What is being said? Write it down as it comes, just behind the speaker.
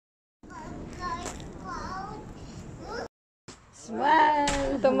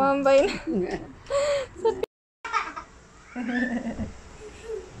Wow! Tumambay na.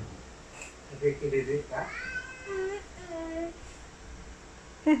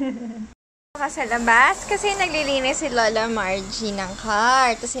 Sa labas kasi naglilinis si Lola Margie ng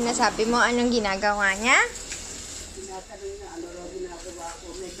car. Tapos sinasabi mo anong ginagawa niya? Tinatanong niya, ano raw ginagawa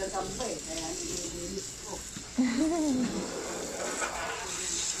ko. May kasambay, kaya nililinis ko.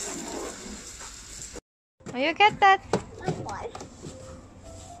 Oh, you get that?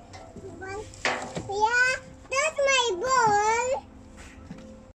 Yeah, that's my ball.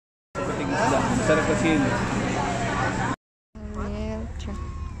 Sarap kasi yun.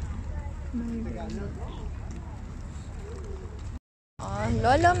 Oh,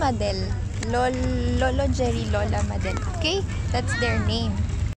 Lolo Madel. Lolo Jerry, Lola Madel. Okay? That's their name.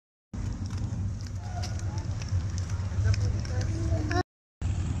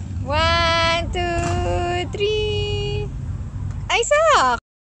 One, two, three. Ay, sak!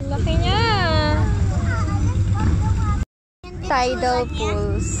 Laki niya. Tidal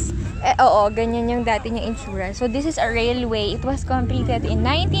pools. Oo, ganyan yung dati niyang insurance. So, this is a railway. It was completed in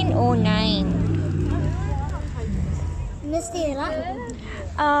 1909. Nasira?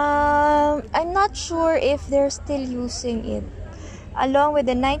 I'm not sure if they're still using it. Along with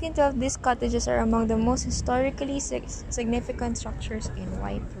the 1912, these cottages are among the most historically significant structures in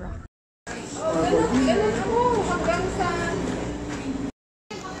White Rock.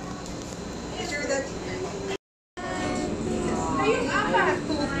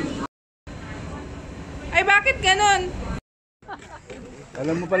 Ay, bakit ganon?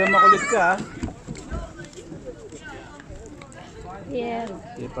 Alam mo pala makulit ka, ha? Yeah.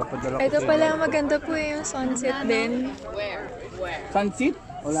 Ipapadala ko Ito sa'yo. pala maganda po yung sunset din. Where? Sunset?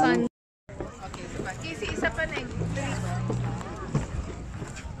 Wala Sun. na. Okay, diba? Kasi isa pa na yung okay.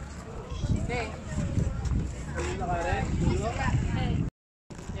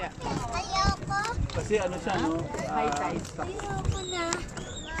 Yeah. Ayoko. Kasi ano siya, no? Ayoko na.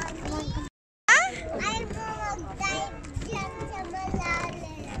 Ayaw mag-dive dyan sa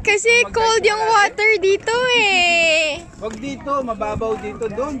malalim. Kasi cold yung water dito eh. Wag dito, mababaw dito.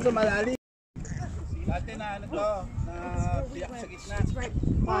 Doon sa malalim. Dati na ano to, na piyak sa gitna.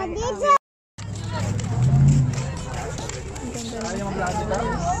 Dito. Ayaw mo vlog dito?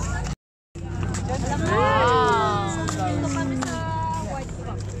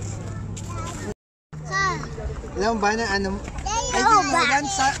 Alam mo ba na ano? I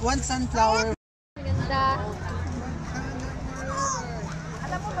think one sunflower. Ganda.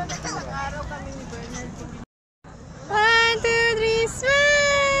 One, two, three, smile!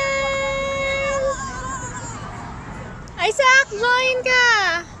 Isaac, join ka!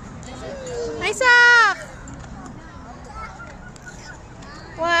 Isaac!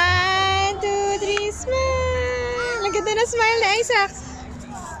 One, two, three, smile! Ang ganda na smile ni Isaac.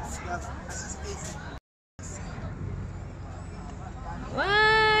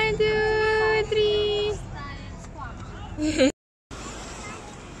 One, two, three.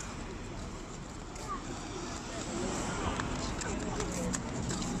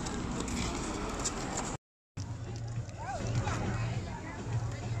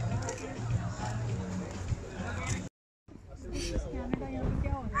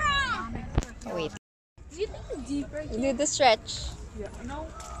 Wait. Do you think it's deeper? Do the stretch. Yeah. No.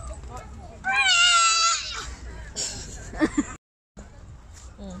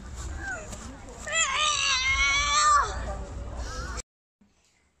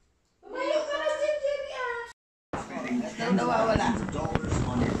 Nawawala.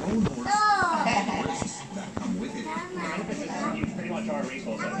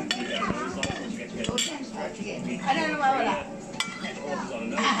 Ano nawawala?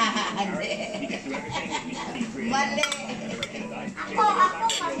 Mali. Ako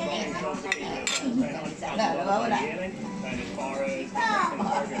mali. Nawawala.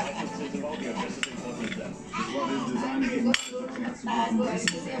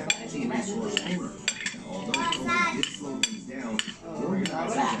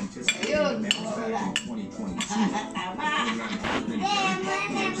 Ayun. Tama.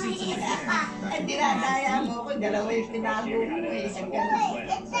 Hindi na daya mo ko. Dalawa yung tinago mo eh. Hanggang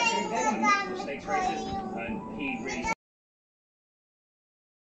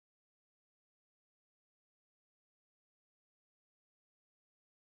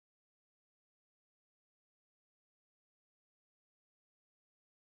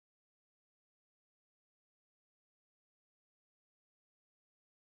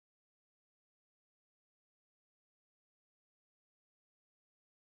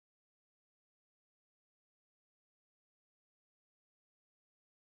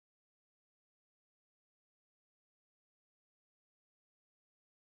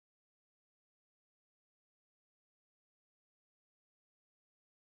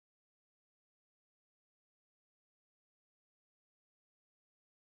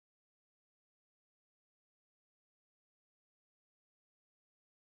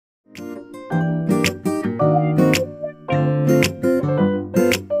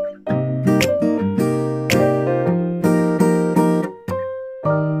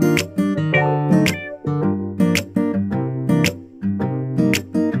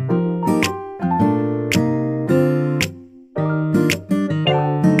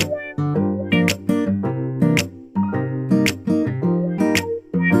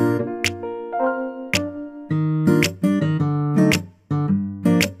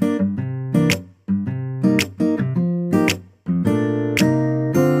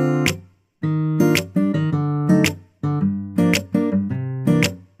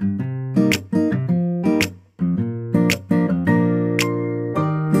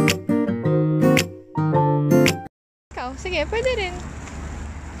Sige, pwede rin.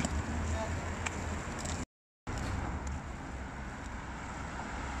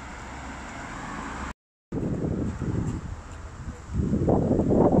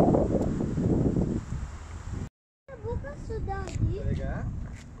 Bukas to daddy. Talaga?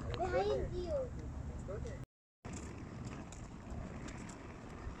 Behind you.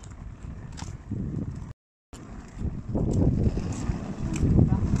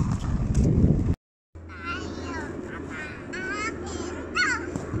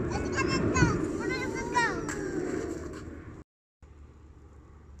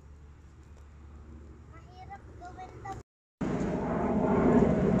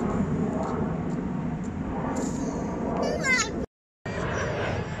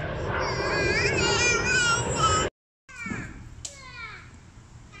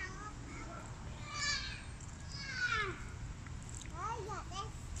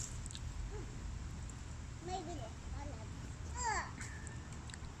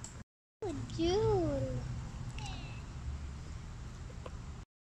 June.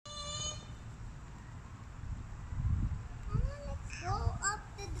 Let's go up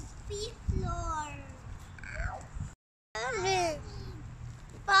to the fifth floor. Family.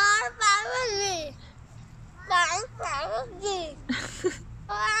 Family. Family.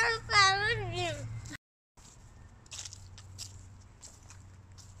 Family.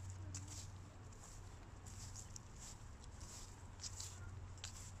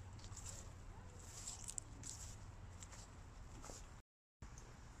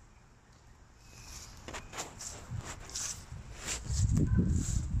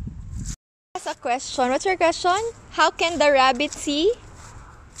 A question. What's your question? How can the rabbit see?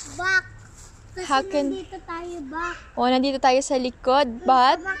 Back. Kasi How can- nandito tayo back. Oh, nandito tayo sa likod,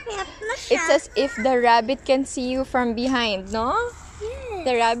 but Bakit na siya? it's as if the rabbit can see you from behind, no? Yes.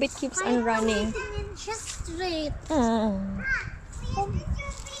 The rabbit keeps on running. Tingin siya straight. Mm.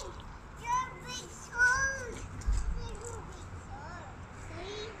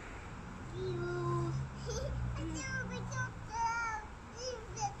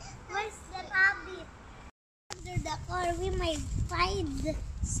 Where's the rabbit? Under the car. We might find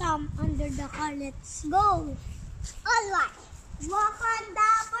some under the car. Let's go. Alright. Wakanda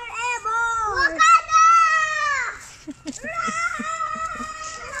forever! Wakanda!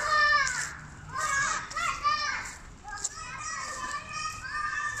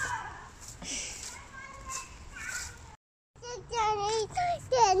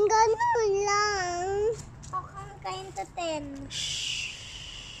 Ganun lang. Okay, kain to 10.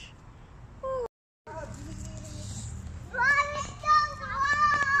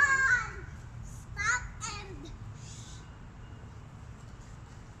 Stop and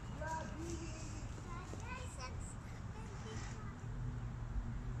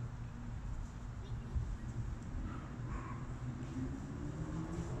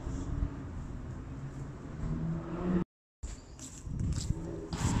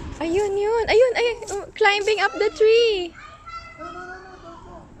Ayun, yun. Ayun, ay, climbing up the tree.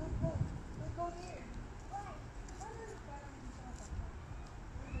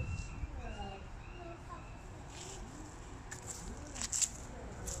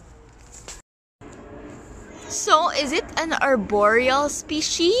 So, is it an arboreal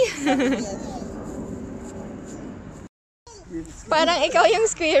species? Parang ikaw yung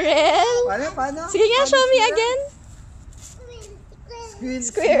squirrel. Paano? Sige nga, show me again.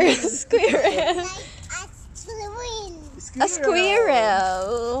 Squirrel. Squirrel. A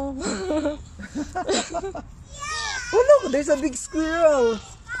squirrel. Oh look, there's a big squirrel.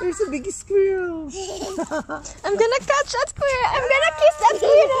 There's a big squirrel. I'm gonna catch that squirrel. I'm gonna kiss that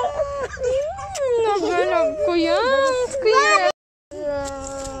squirrel. Nagalab ko yan. Squirrel.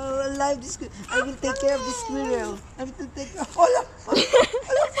 I love this squirrel. I will take care of this squirrel. I will take care. Oh look.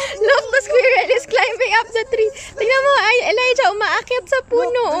 Look, the squirrel is climbing up the tree. Tingnan mo, Elijah, umaakyat sa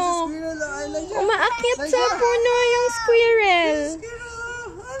puno. There's a Oh. squirrel. I like it. Umaakyat sa puno yung squirrel.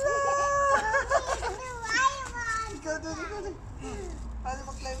 Squirrel. Hello. Ikaw doon, ikaw doon. Paano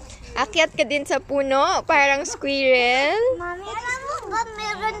mag-climb? Akyat ka din sa puno, parang squirrel. Mami, alam mo ba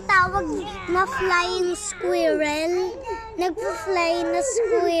meron tawag na flying squirrel? Nagpo-fly na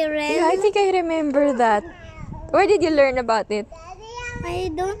squirrel? Yeah, I think I remember that. Where did you learn about it?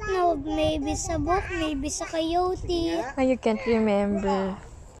 I don't know. Maybe sa book, maybe sa coyote. Oh, you can't remember.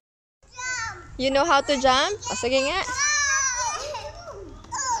 You know how to jump? O, sige nga.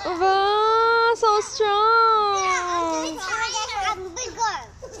 Wow, so strong. It's higher and bigger.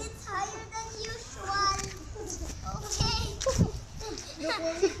 It's higher than usual. Okay.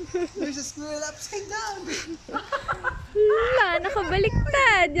 There's a squirrel upside down. Wala,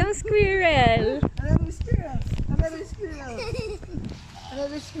 nakabaliktad yung squirrel. Another squirrel. Another squirrel.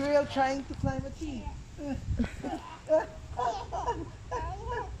 Another squirrel trying to climb a tree.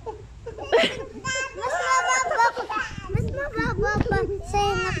 Mas mababa pa sa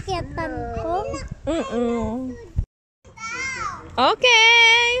nakyatan ko.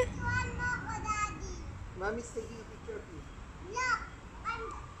 Okay. Mommy's taking a picture of you. Look,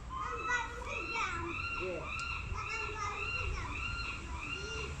 I'm going to jump. Yeah. I'm going to jump.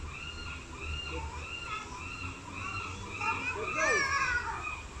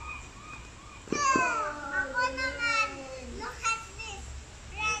 Ako naman. Look at this.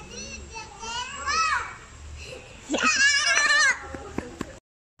 Ready, get set, go!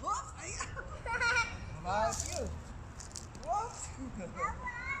 How about you? What?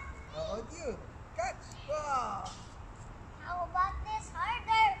 How about you? Catch! Wow! How about this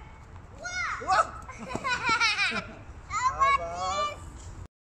harder? Wow! Wow! How about this?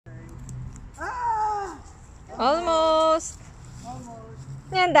 Ah! Almost. Almost.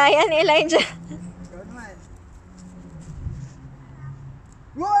 Yan, Dayan, Elijah. Go naman.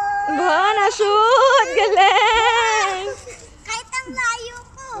 Wow! Ba, na-shoot! Galing! Kahit ang layo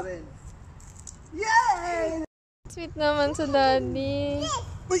ko. Ito rin. Yay! Sweet naman sa daddy.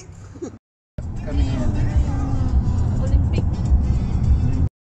 Uy! Kami ngayon. Olympic.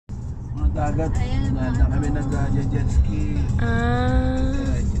 Mga dagat. Na kami nag-jet ski.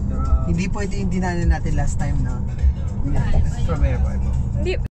 Etc. Hindi pwede yung dinanan natin last time, no? This is from airport.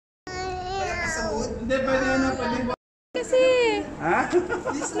 Hindi. Hindi, pwede na pwede ba? Kasi, Ha?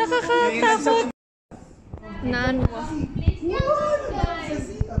 nakakatakot. Nanwa.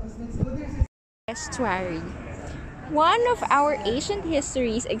 Estuary. One of our ancient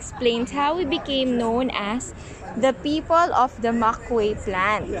histories explains how we became known as the people of the Makway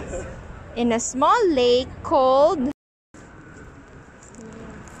plant. In a small lake called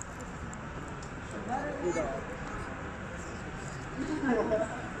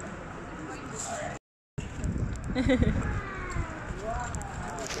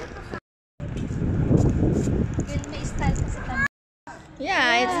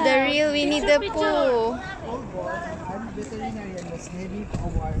yeah, it's the real Winnie the Pooh. Ang veterinarian was having a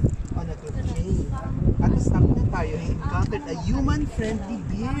war on a campaign. At stop na tayo, he encountered a human-friendly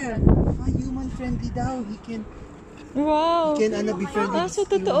bear. Human-friendly daw. He can Wow. be friendly Ah, with so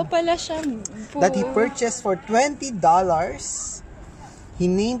totoo pala siya. that he purchased for $20. He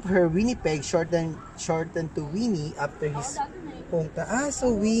named her Winnipeg, shortened to Winnie after his punta. Ah,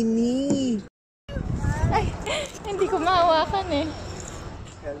 so Winnie. Ay, hindi ko mahawakan eh.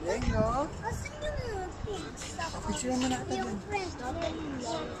 Galing, no? Asan yung pigs? Picture mo natin. Yung friend.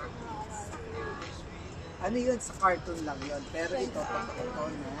 Ano yun? Sa cartoon lang yun. Pero ito, totoo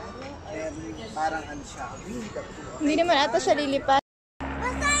na. Meron parang ano siya. Winnie the Pooh. Hindi naman ata siya lilipat.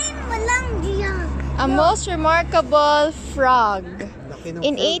 Basahin mo lang diyan. A most remarkable frog. Laki ng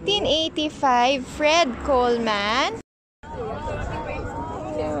In frog, no? 1885, Fred Coleman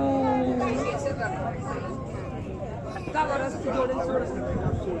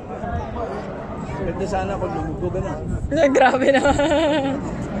Ganda sana kung lumubog na. grabe naman.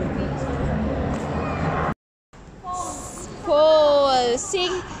 Paul,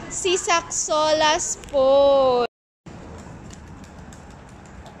 si Saxolas Paul.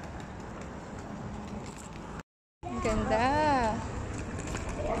 Ang ganda.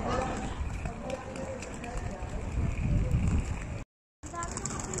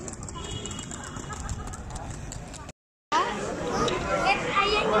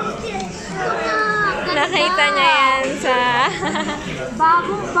 Ayan yung fish. Nakita niya yan sa...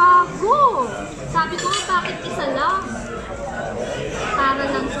 Bagong-bago! Sabi ko nga, bakit isa lang? Para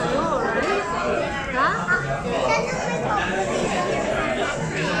lang sa'yo, right? Ha?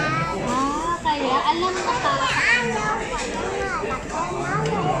 Kaya alam na para sa kanya.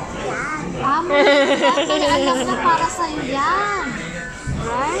 Kaya alam na para sa'yo yan.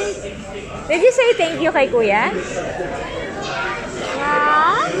 Right? Did you say thank you kay kuya?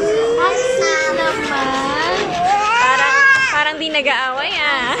 Ang naman. Parang di nag-aaway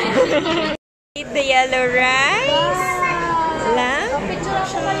ah. Eat the yellow rice. Lamb.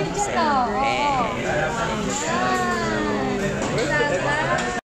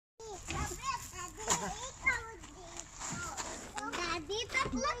 Daddy,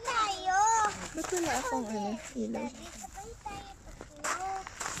 tatlo tayo. Ba't wala akong ilaw? Daddy, sabay tayo tatlo.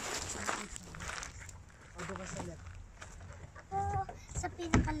 Ako sa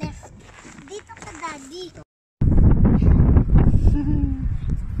pinaka-left. Dito ka, Daddy.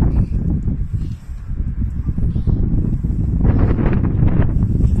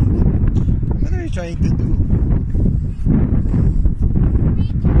 What are you trying to do?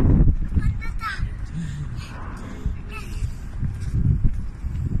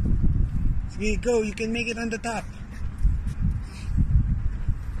 Sige, go. You can make it on the top.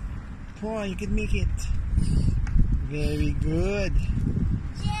 Come on, you can make it. Very good.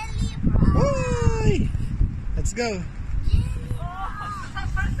 Jelly roll. Oy! Let's go.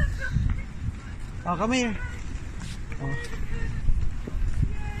 Oh, come here. Oh. 1,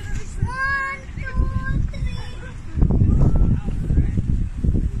 2,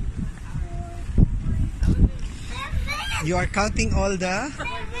 3. You are counting all the...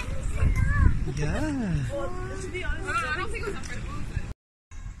 Yeah. Mommy,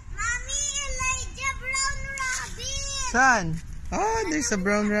 Elijah, brown rabbit. Son. Oh, there's a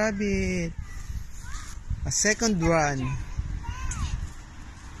brown rabbit. A second one. There's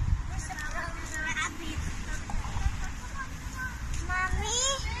a brown rabbit. Mommy,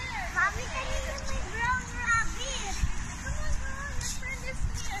 Mommy, can you see my brown rabbit? Come on, my friend is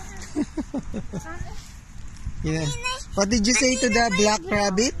here. Yeah. What did you say to the black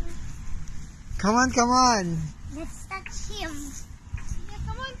rabbit? Come on, come on. Let's touch him. Yeah,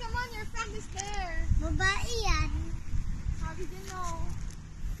 come on, your friend is there. Babae yan. How did you know?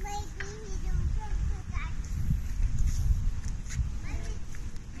 Maybe he don't want to touch.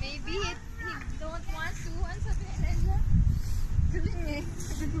 Maybe he don't want to. Ano sabi ni Elijah? Galing eh.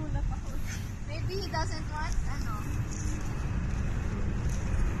 Nagulat ako. Maybe he doesn't want, ano.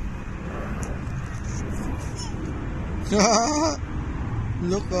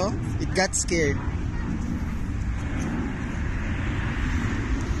 Look, oh. It got scared.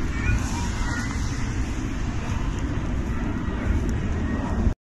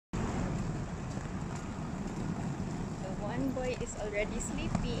 The one boy is already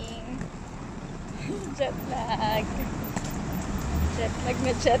sleeping. Jet lag. Jet lag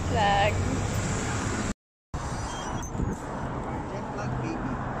na jet lag. Jet lag,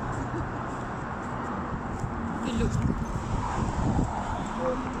 baby. Tulog.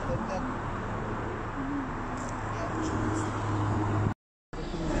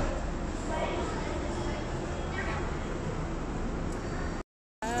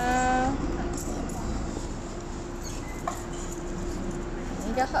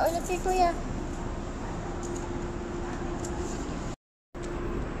 Kakaulap kay Kuya.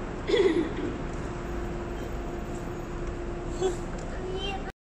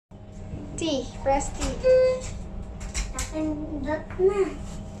 T, press T. Nakindot na.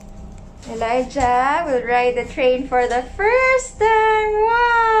 Elijah will ride the train for the first time.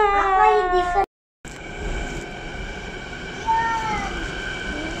 Wow! Ako hindi ko.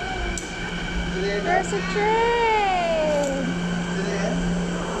 There's a train.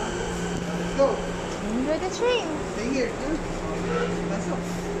 Let's go. Enjoy the train. Stay here. Let's go.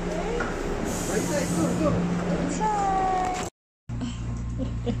 Right side. Go, go. Inside.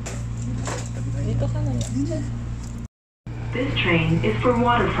 Dito ka na. This train is for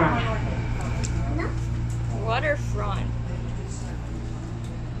waterfront. Waterfront.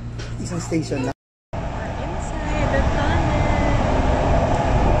 Isang station lang. Inside the tunnel.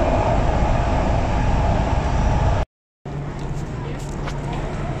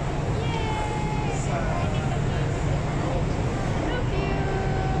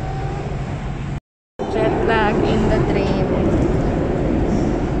 Jet lag in the train.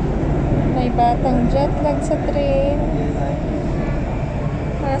 May batang jet lag sa train.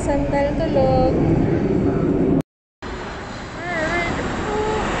 Sandal tulog.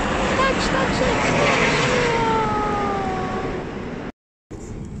 Touch, touch it.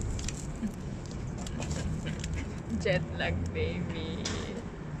 Jet lag, baby.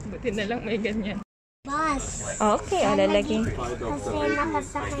 Buti na lang may ganyan. Bus. Okay, lalagay. Kasi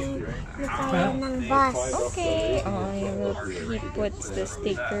nakasakay na tayo ng bus. Okay. He puts the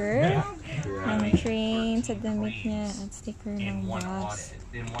sticker ng train sa damit niya at sticker ng bus.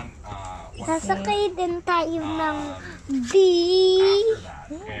 Sasakay din tayo ng B.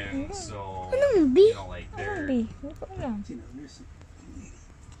 Anong B? Ano, B? Hindi ko alam.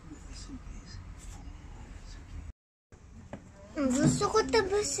 Gusto ko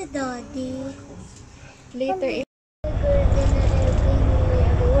taba si Daddy. Later. Bigger than the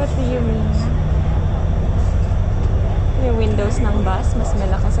airplane. What do you mean? Yung windows ng bus, mas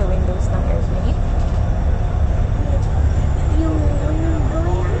malaki sa windows ng airplane? Yung window ng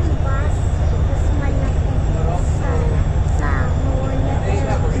bus, mas malaki sa wala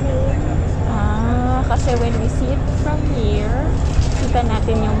airplane. Kasi when we see it from here, kita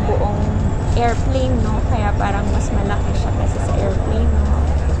natin yung buong airplane, no? Kaya parang mas malaki siya kasi sa airplane, no?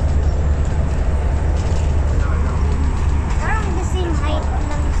 Parang the same height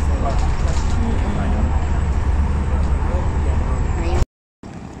lang sila.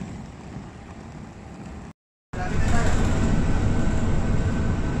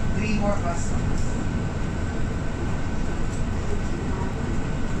 Three more customs.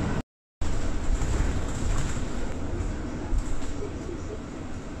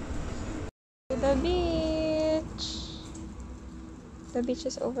 To the beach. The beach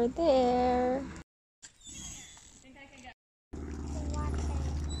is over there.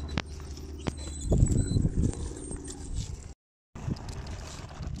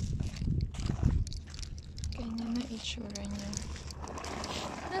 Ganyan na itsura niya.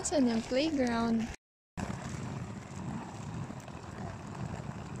 Nasaan yung playground?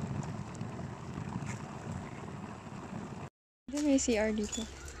 May CR dito.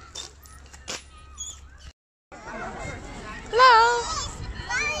 Hello!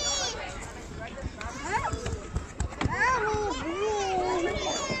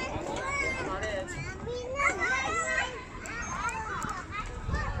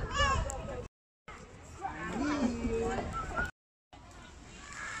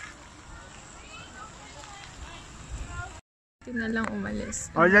 Ito na lang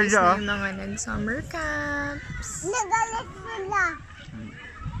umalis. Oh, yan Umalis siya, na yung mga nag-summer camps. Nagalit sila.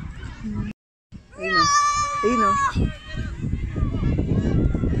 Ayun o. Ayun o.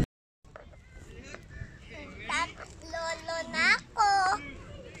 Lolo na ako.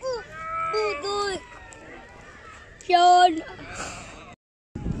 Dudoy. Yan.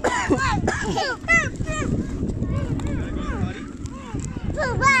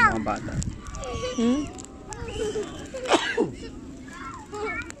 Mga bata.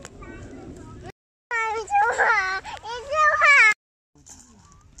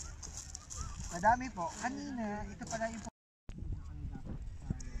 Madami po. Kanina, ito pala yung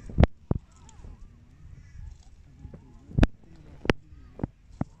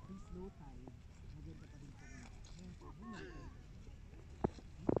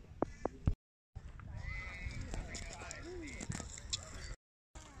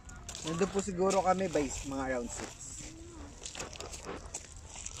nandun po siguro kami by mga around 6.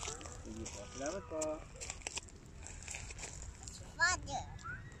 Sige po. Salamat po. Father.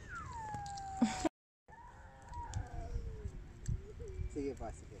 Sige po,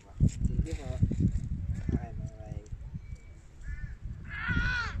 sige po. Sige po. Okay, bye-bye.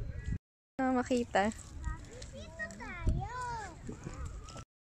 Makita. Dito tayo.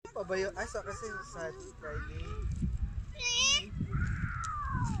 Pa ba yun? Ay, kasi sa Friday.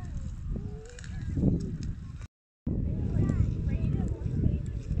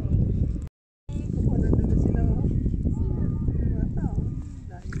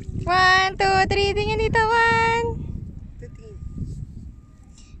 One, two, three. Tingin dito, one.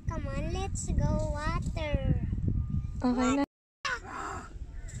 Come on, let's go water. Okay na.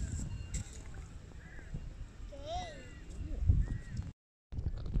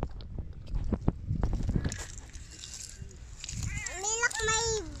 Milk may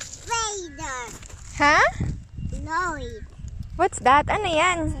Vader. Ha? Lloyd. What's that? Ano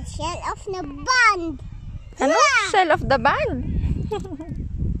yan? Shell of the band. Ano? Shell of the band?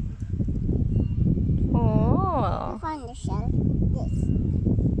 Oh. Find the shell. This.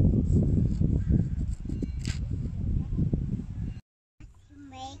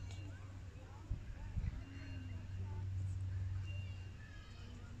 Make.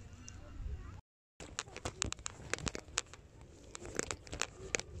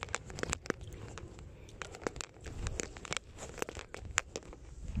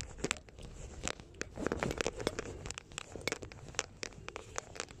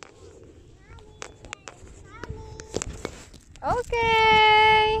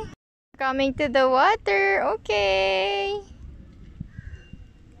 Okay. Coming to the water. Okay.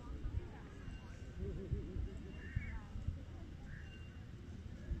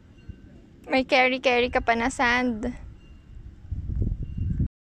 May carry-carry ka pa na sand.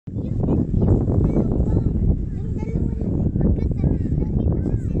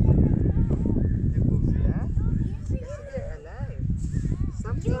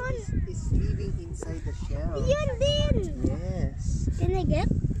 Something is living inside the shell. Yun din. Yes.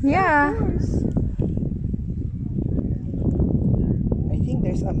 Yeah. I think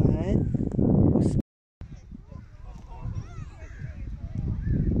there's a man.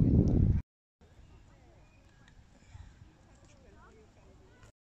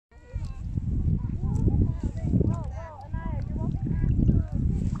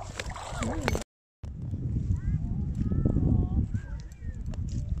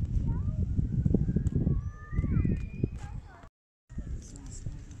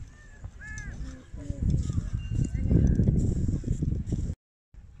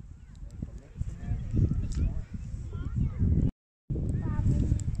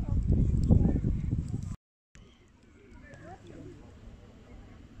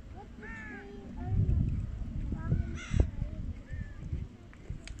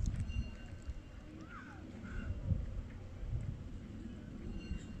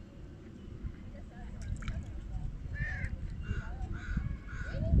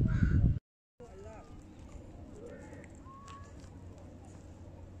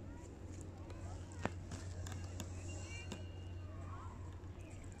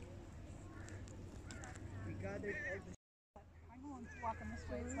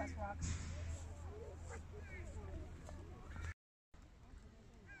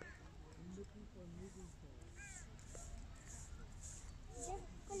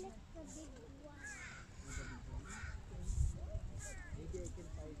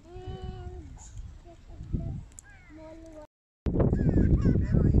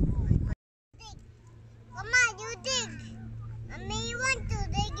 Come on, you dig. Mommy, you want to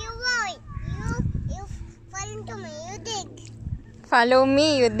dig, you right. You fall into me, you dig. Follow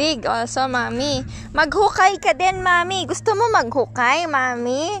me, you dig also, Mami. Maghukay ka din, Mami. Gusto mo maghukay,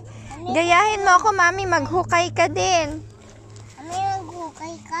 Mami? Gayahin mo ako, Mami. Maghukay ka din. Mommy,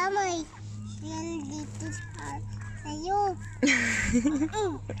 maghukay ka, may shell dito sa'yo.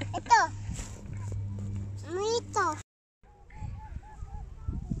 Ito. Ito.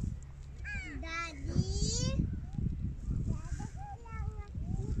 Daddy.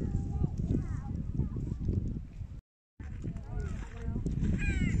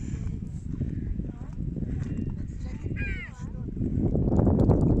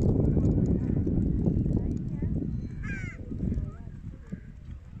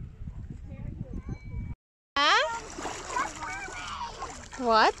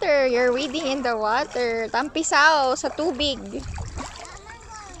 Water. You're wading in the water. Tampisaw sa tubig.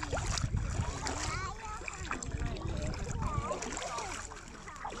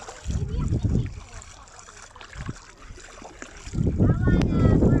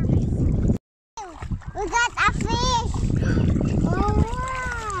 We got a fish. Oh,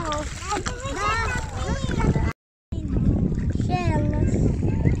 wow. Shells.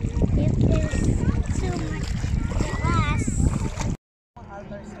 If there's too much glass.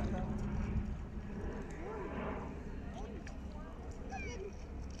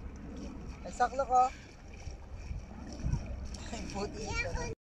 Ay, saklo ko. Put it.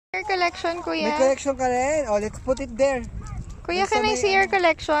 Your collection, May Kuya. collection ka rin. Oh, let's put it there. Kuya, can I see your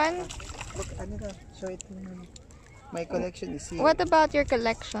collection? Look, ano ka? Show it to me. My collection is here. What about your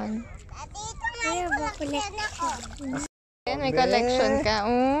collection? I have a collection. Ayan, may collection ka.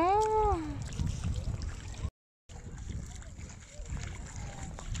 Oh.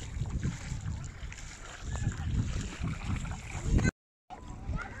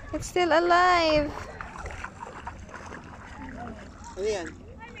 It's still alive. Ano yan?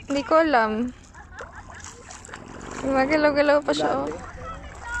 Hindi ko alam. Magalaw-galaw pa siya. Oh.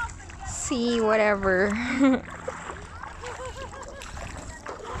 See, whatever.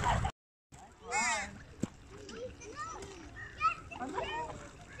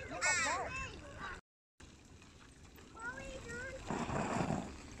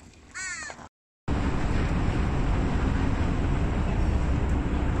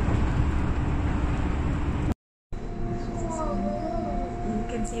 You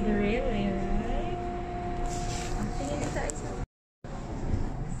can see the railway, right?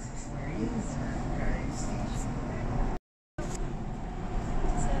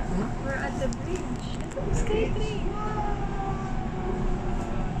 We're at the bridge. Sky train.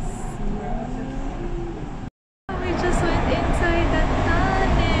 We just went inside the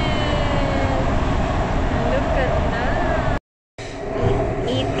tunnel. Look at that.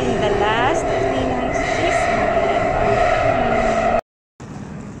 Eating the last of Ninang's cheese bread.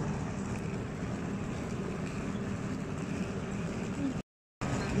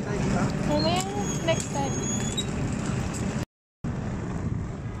 Mamaya, next time.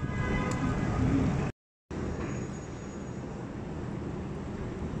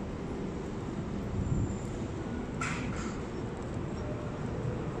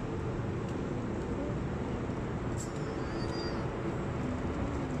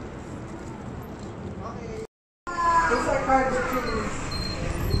 are the trees.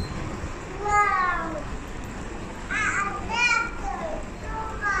 Wow! I love it so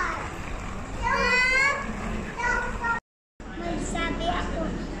much. Magsabi ako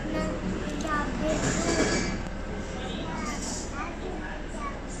ng gabi ko.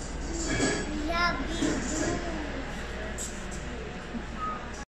 Gabi ko.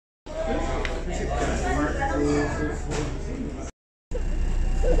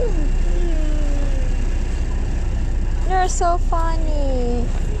 You're so funny.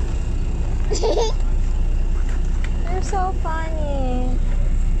 You're so funny.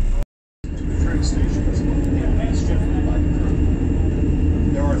 Train stations located east of Vancouver.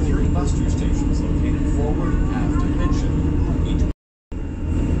 There are 3 bus stations located forward, aft, and midship. Each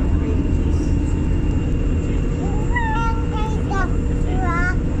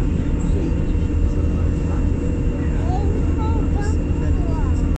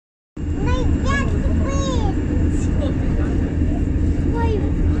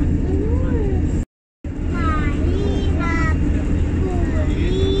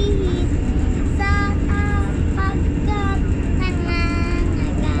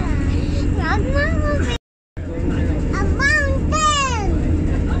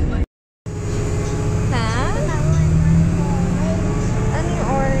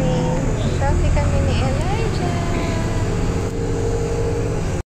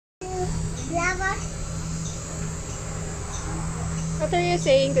What are you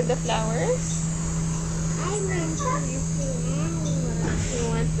saying to the flowers? I want to You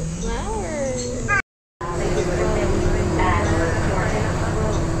want the flowers.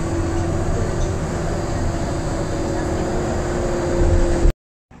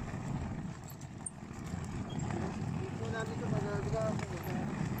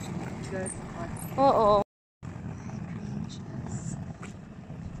 Oo.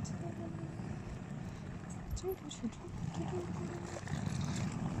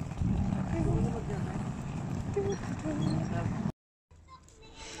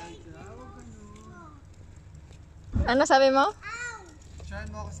 Ano sabi mo? Share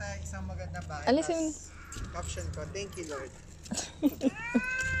mo ako sa isang magandang bahay. Alisin. Caption ko, thank you Lord.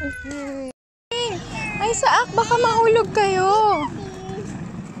 Ay, saak, baka mahulog kayo.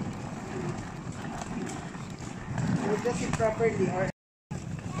 You just it properly or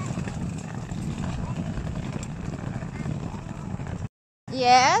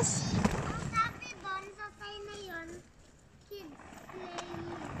Yes? Sabi doon sa sign na yun, kids playing.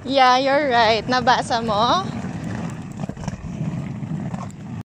 Yeah, you're right. Nabasa mo?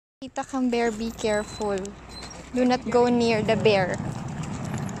 Kita kang bear, be careful. Do not go near the bear.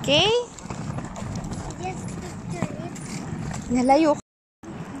 Okay? Just picture it. Nalayo.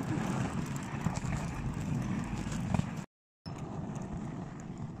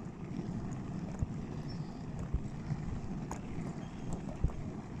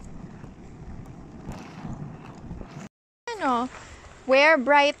 Ano? Wear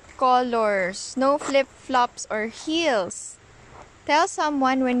bright colors. No flip-flops or heels. Tell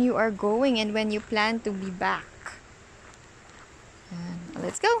someone when you are going and when you plan to be back. Yan.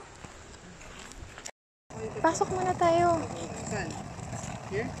 Let's go. Pasok muna tayo. saan?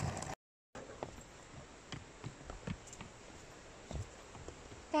 Here?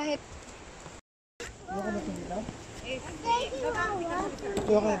 Kahit Buka na ito dito?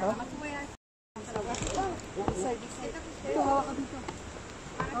 Buka na ito?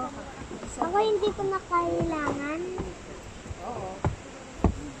 Ako hindi ko na kailangan. Oo.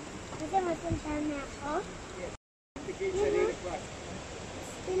 Kasi mapunta na ako.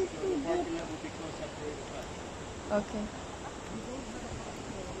 Still too deep. okay.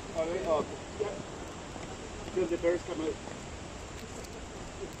 Till the bears come out.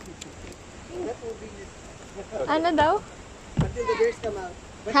 That will be Ano daw? until the bears come out.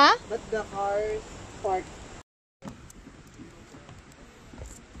 But, Ha? but the cars parked.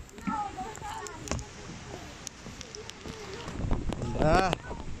 Ah.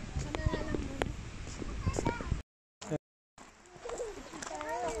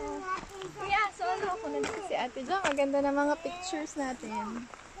 Yeah, so ano ako nandito si Ate Jo. Maganda na mga pictures natin.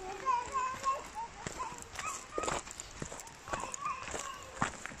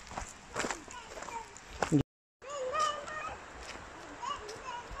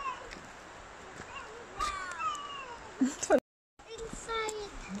 Inside.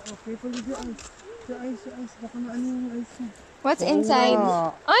 Okay, pwede yung ice. Yung ice, yung ice. Baka na ano yung ice mo. What's inside?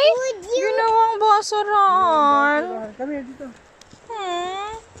 nga. Ay! Ginawang basaran! Come here, dito.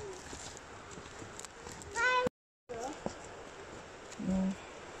 Hmm.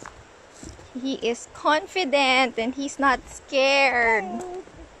 He is confident and he's not scared.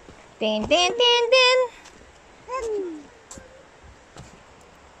 Din din din din.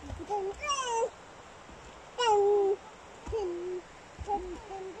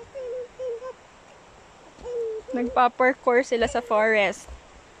 Nagpa-parkour sila sa forest.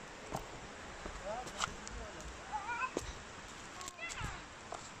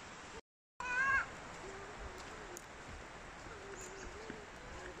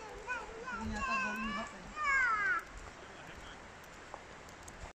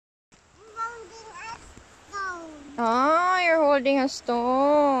 Ah, you're holding a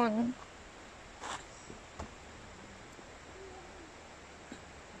stone.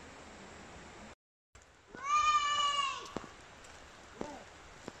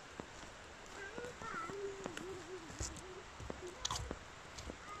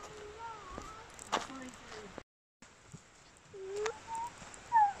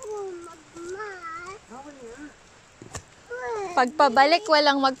 Pagpabalik,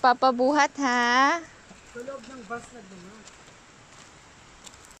 walang magpapabuhat, ha? Sa loob ng bus na dumaan.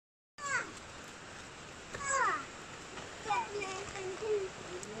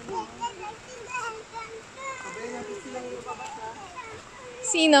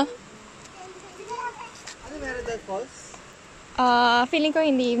 Sino? Ano meron doon, falls? Feeling ko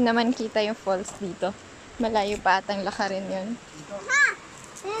hindi naman kita yung falls dito. Malayo pa atang lakarin yun.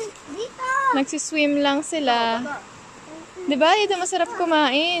 Dito! Nagsiswim lang sila. Diba? Dito masarap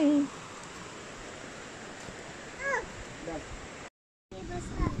kumain.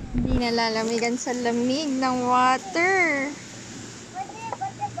 Hindi nalalamigan sa lamig ng water.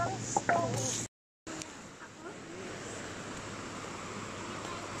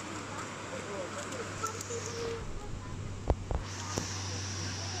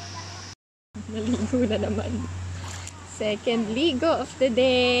 Naligo na naman. Second ligo of the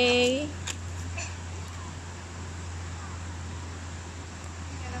day.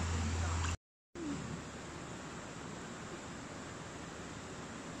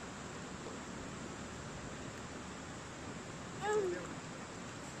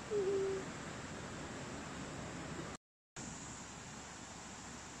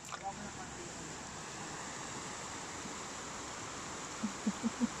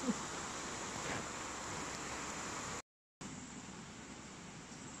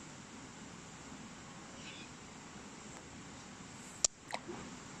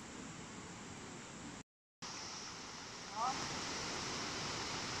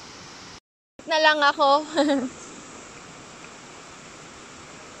 Na lang ako.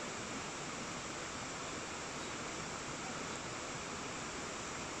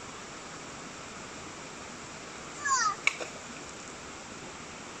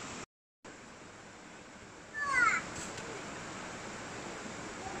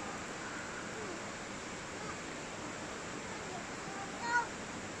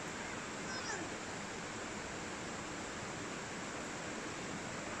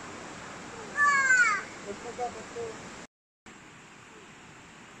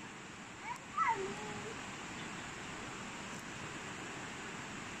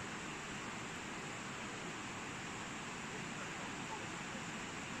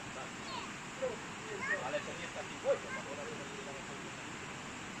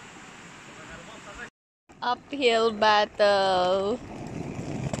 Uphill battle.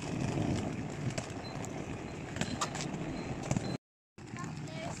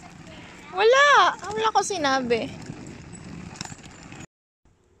 Wala ko sinabi.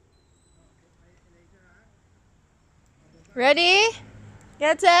 Ready?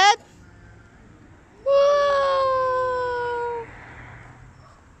 Get set? Woo!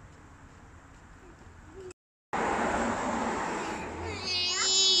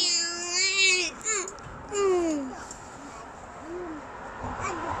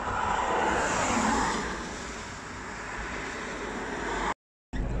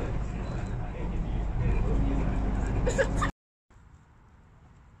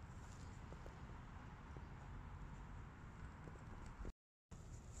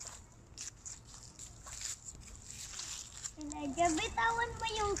 Bitawan mo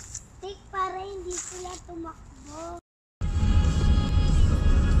yung stick para hindi sila tumakbo.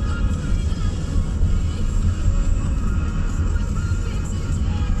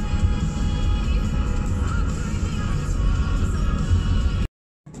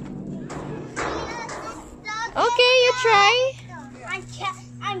 Okay, you try.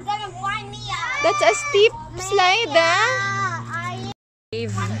 I'm gonna find me out. That's a steep slide,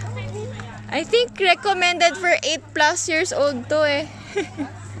 I think recommended for 8+ years old to eh.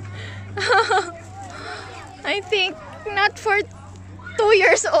 I think not for 2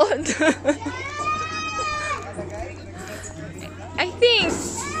 years old. I think.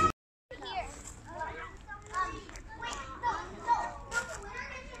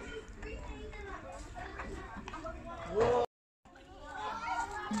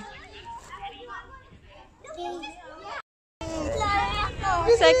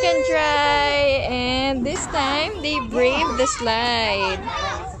 second try, and this time they braved the slide.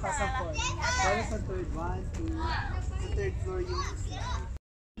 Sa taas ng floor. Para sa third one, two. Sa third floor yung slide.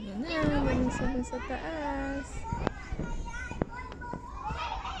 Yan na, malis sa taas.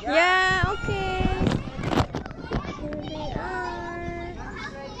 Yeah, okay. Here they are.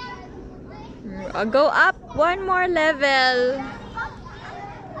 I'll go up one more level.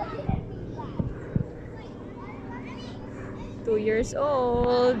 Two years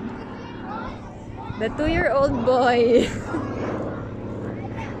old. The 2-year-old boy.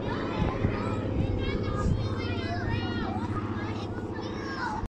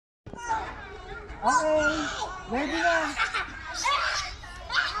 Okay, ready na.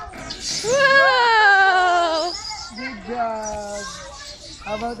 Wow! Good job.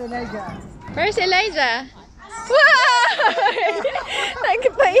 How about Elijah? Where's Elijah? Wow!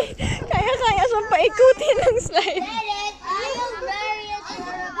 Kaya-kaya siyang paikutin ng slide.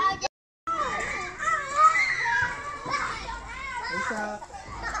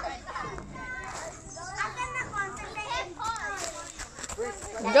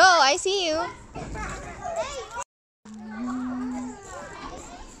 Go, I see you.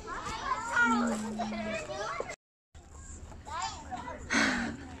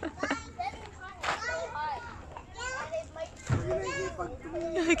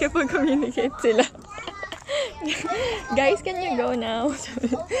 Nakikipag-communicate sila. Guys, can you go now?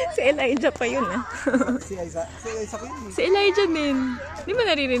 Si Elijah pa yun ah. Si Isa ko yun. Si Elijah din. Di ba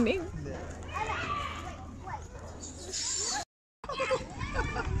naririnig?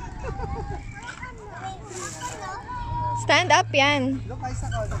 Stand up yan. Look, Isa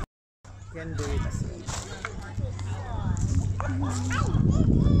ko. Can do it as well.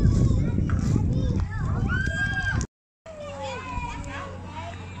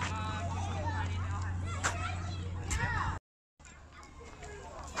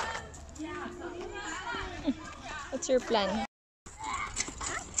 What's your plan?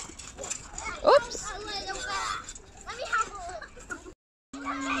 Oops!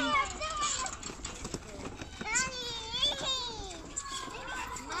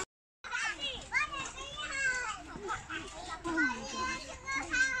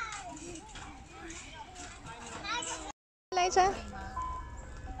 Elijah?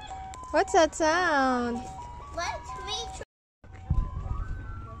 What's that sound?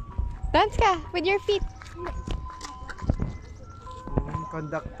 Dance ka with your feet.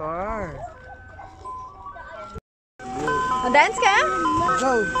 Conductor. Dance ka?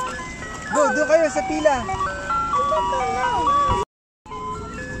 Go! Go! Doon kayo sa pila!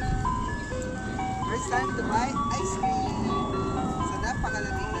 First time to buy ice cream sa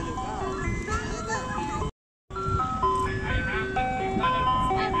napakalamig na lugar. Ayan na.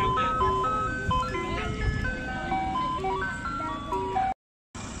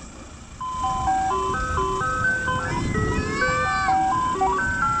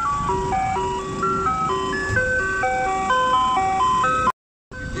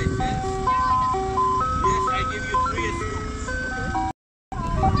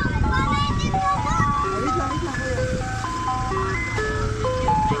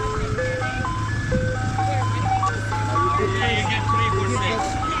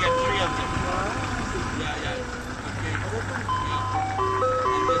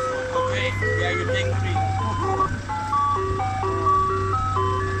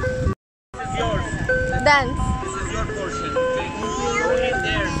 Dance. This is your portion, okay? Only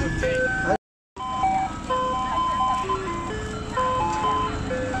there, okay?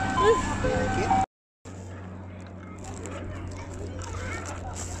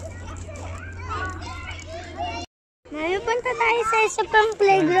 Punta tayo sa isa pang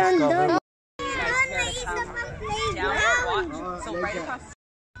playground doon. May isa pang playground. So right across.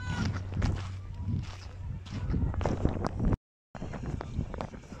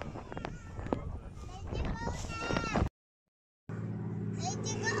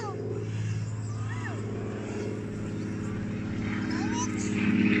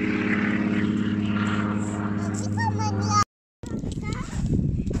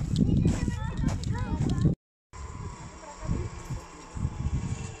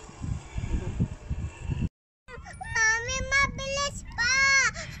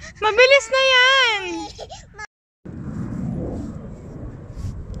 Mabilis na yan!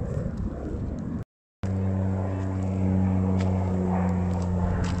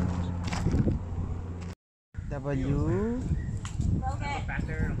 W.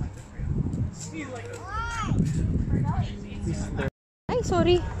 Ay,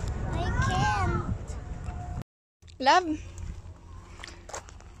 sorry. I can't. Love.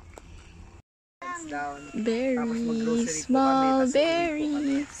 hands down. Berries, small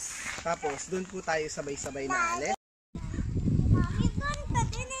berries. Tapos, doon po tayo sabay-sabay na alis. Mami, doon ka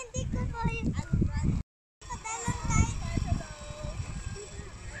din. Hindi ko kayo. Padalan tayo.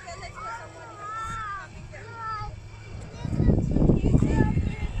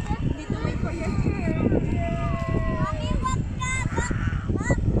 Dito may projector. Mami, wag ka.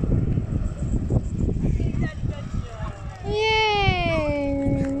 Wag.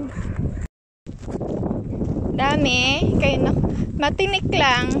 Yay! Dami. Kayo na. Matinik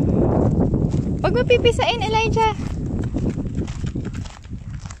lang. Huwag mo pipisain, Elijah.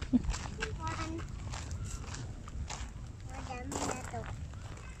 Madami na to.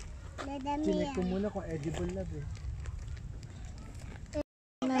 Madami Chinek yan. ko muna kung edible na eh.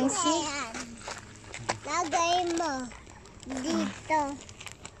 Nice. Ayan. Lagay mo dito.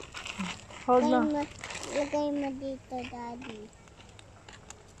 Hold mo. Lagay mo dito, Daddy.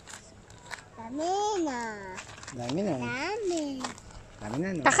 Dami na. Dami na. Dami. Dami na,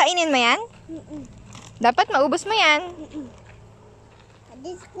 no? Kakainin mo yan? Dapat maubos mo yan.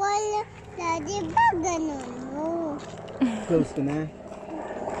 This wall, Daddy, ba ganun mo? Close ko na.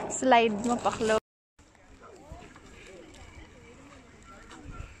 Slide mo pa close.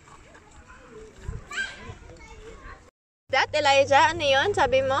 That, Elijah, ano yun?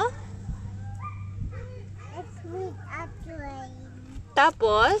 Sabi mo? Let's meet at train.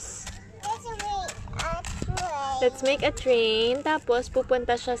 Tapos, Let's meet at train. let's make a train. Tapos,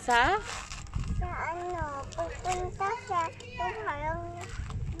 pupunta siya sa... Sa ano, pupunta siya sa harang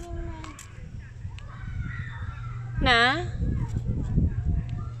Na?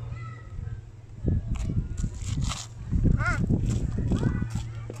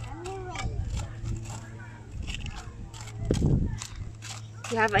 anyway.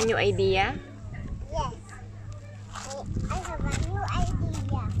 You have a new idea? Yes. I have a new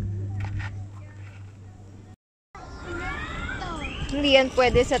idea. Hindi yan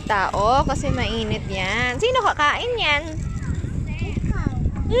pwede sa tao kasi mainit yan. Sino kakain yan?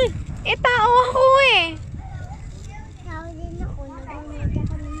 Ikaw. Tao ako eh. Ikaw din ako. Nagmamit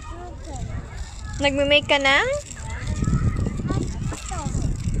ako ng chicken. Nagme-make ka ng Ito.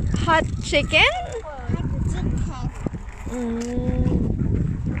 hot chicken? Hot chicken.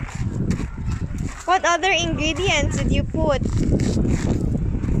 What other ingredients did you put?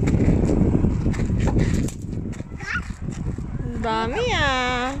 Ang dami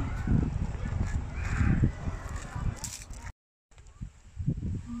ah.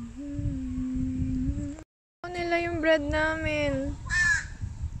 Ano nila yung bread namin?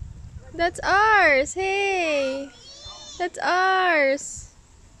 That's ours! Hey! That's ours!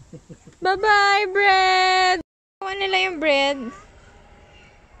 Bye-bye, bread! Ano nila yung bread?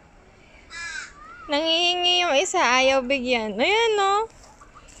 Nangihingi yung isa, ayaw bigyan. Ayan, no?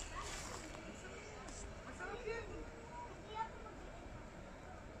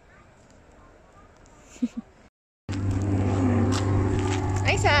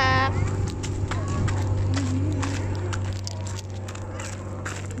 Isaac!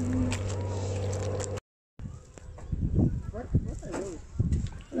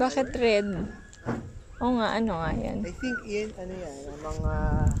 Bakit red? Oo nga, ano nga yan? I think yan, ano yan, ang mga...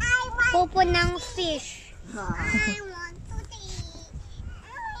 Pupo ng fish. I I want to see.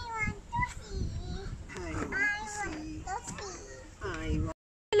 I want to see. I want to see. To see. I want...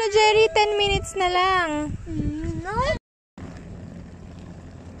 Hello, Jerry. 10 minutes na lang. No.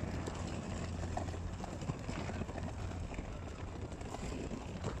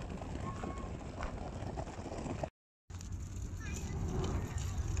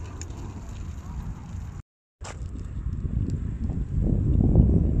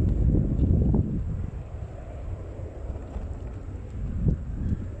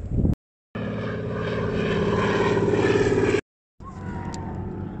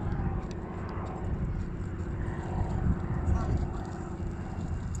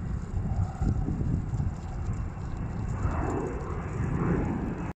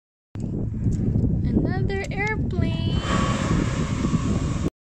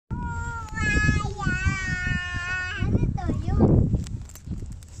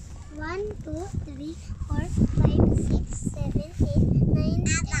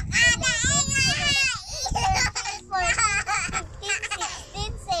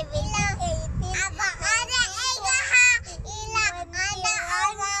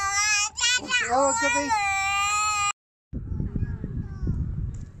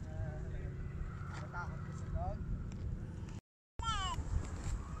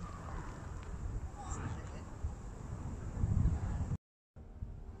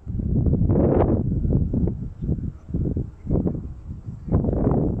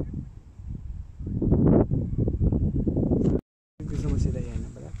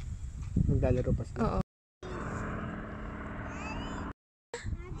 maglalaro pa sila. Oo.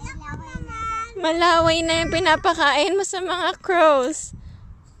 Malaway na yung pinapakain mo sa mga crows.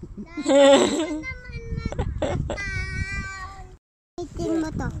 Itin mo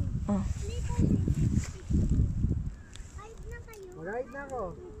to. Oh. Mag-ride na ako.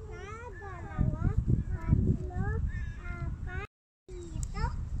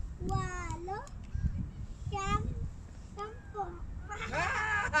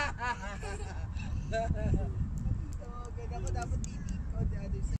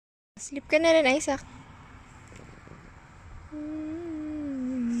 Sleep ka na rin, Isaac.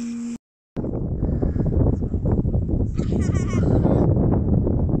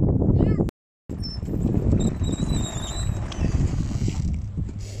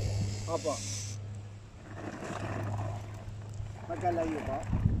 Opo. Magkalayo po.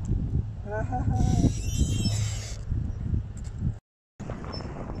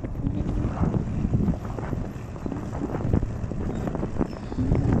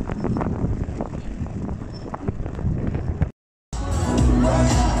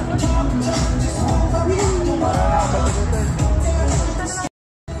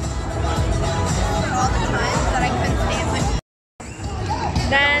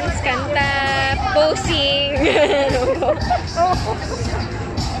 Dance, kanta, posing.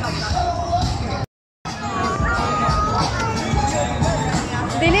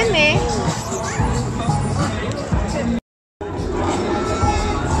 Dilim eh.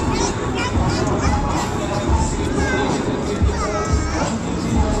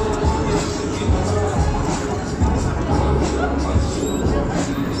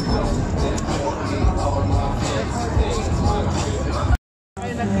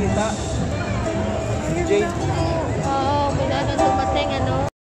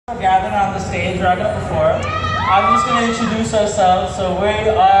 Gathered on the stage, we're going to perform. I'm just going to introduce ourselves. So we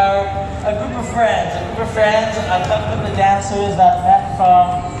are a group of friends. A couple of the dancers that met from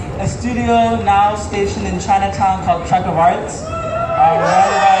a studio now stationed in Chinatown called Truck of Arts. Run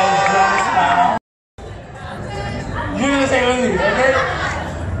by drums now. You're going to say with me, okay?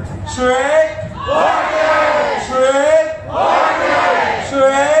 Shrek! Shrek!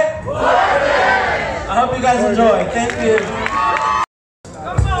 Shrek! I hope you guys enjoy. Thank you.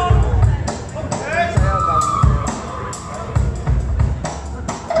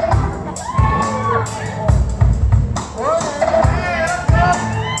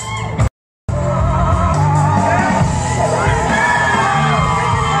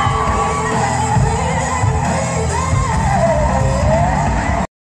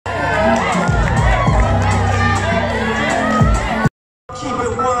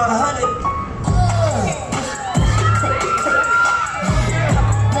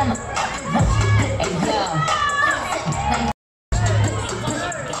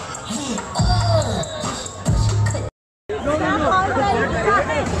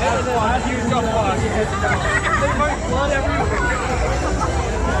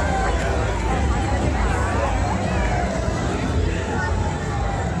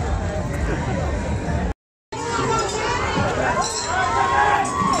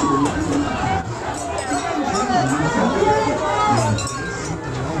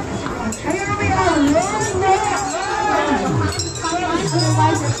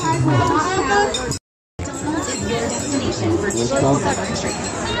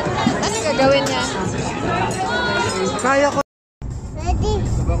 Ano gagawin niya? Kaya ko. Ready?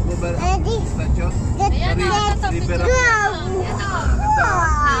 Ready? Get set, go!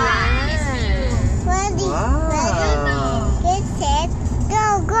 Ready? Get set, go,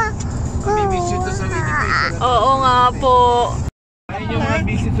 go, go! Oo nga po. Ayun yung mga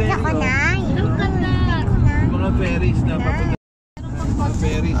visit sa Ako na. mga ferries na papunta. Mga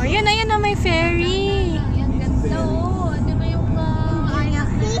ferries. Oh, yun na may ferry. Ang ganda oh. Ano na yung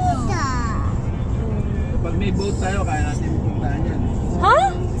Nakita. Pag may boat tayo, kaya natin pupuntahan yan. Ha?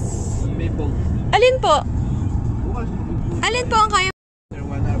 Pag may boat. Alin po? Bukas, Alin po ang kaya? Sir, 1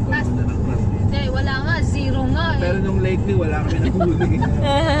 hour pupunta ng class. Hindi, wala nga. Zero nga eh. Pero nung lately, wala kami nahuli.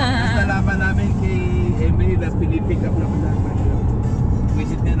 Tapos nalaman namin kay Emily na pinipick up naman namin.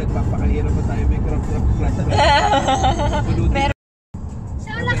 Visit niya, nagpapakahirap pa tayo. May crop class na Pero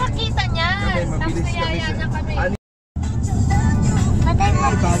Saan nakakita niya? Okay, Tapos mabilis kami nayaya sa- niya kami. Patay mo.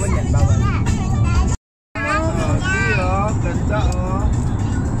 Ay, bawal yan, bawal. See, oh, ganda, oh.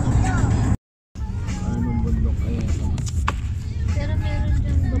 Anong bundok? Ayan. Pero meron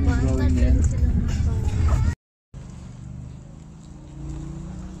diyang baba. Drawing yan.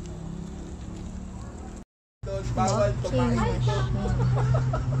 Bawal tumayo.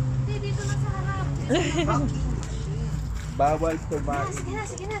 Hindi, dito na sa harap. Bawal tumayo.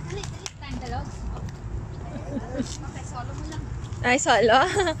 Sige na, dali. Ay, solo?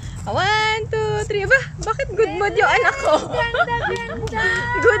 1, 2, 3. Ba, bakit good mood yung anak ko? Ganda, ganda.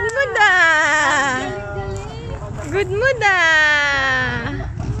 Good mood ah! Good mood ah!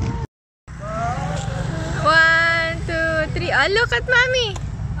 1, 2, 3. Oh, look at mommy!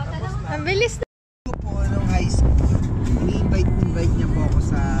 Ang bilis na. Po nung high school, ini-invite niya po ako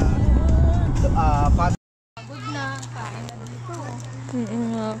sa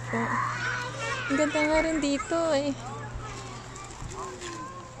Nga po. Ang ganda nga rin dito eh.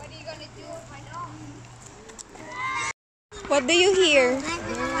 What do you hear?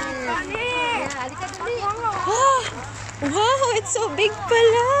 Oh, wow, it's so big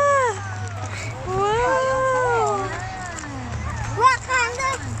pala. Wow.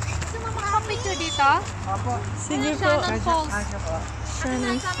 Wakanda. Picture dito? Sige po. Shannon Falls.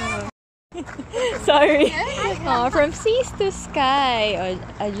 Shannon Falls. Sorry. Oh, from seas to sky.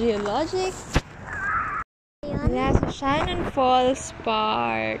 A geologic. Nasa Shannon Falls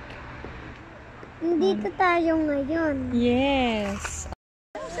Park. Dito tayo ngayon. Yes.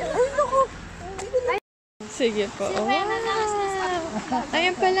 Sige po. Oh, wow.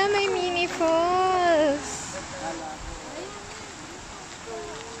 Ayan pala, may mini falls.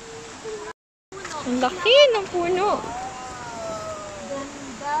 Ang laki ng puno.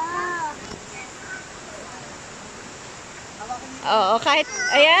 Oo, kahit,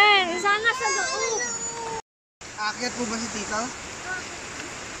 ayan. Sana sa loob. Aakyat po ba si Tito?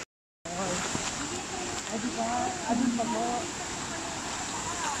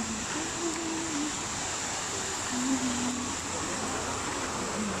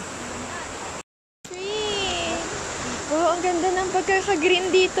 Tree. Oh, ang ganda ng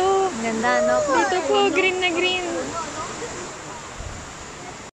pagkaka-green dito. Ganda, no? Dito po, green na green.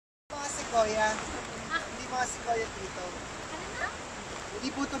 Mga sequoia. Hindi mga sequoia dito. Hindi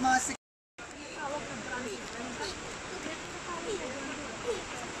po ito mga sequoia.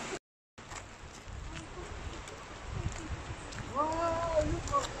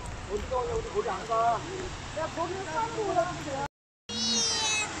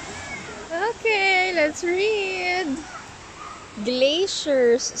 Okay, let's read.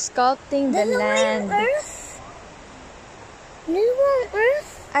 Glaciers sculpting the land. Dalawang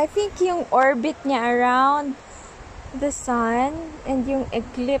Earth? I think yung orbit niya around the sun and yung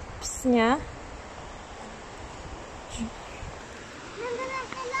eclipse niya. Nandun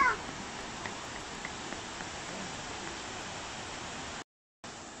sila.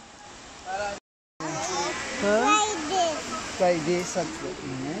 Try this. Try this at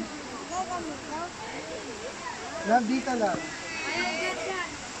Love, dito lang.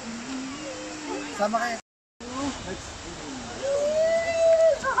 Sama kayo.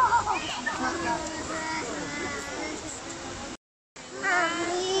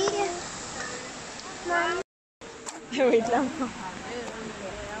 Wait lang po.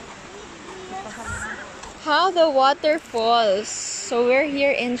 How the water falls. So we're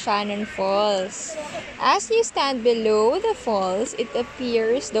here in Shannon Falls. As you stand below the falls, it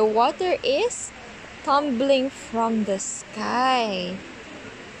appears the water is tumbling from the sky.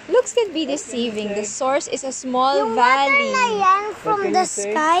 Looks can be deceiving. The source is a small valley. Na yan from the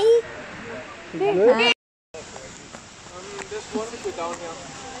sky? Huh? There's one to down here.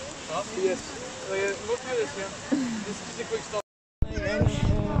 Yes. Look at this here. This is a quick stop.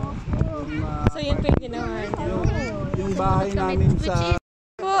 So yun po yung ginawa niya. Yung bahay namin sa...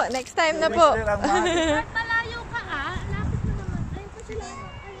 Po, next time na po. Malayo ka ah. Lapit mo naman. Ayun pa sila.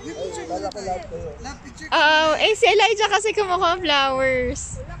 Love, picture. Si Elijah kasi kumukuha ng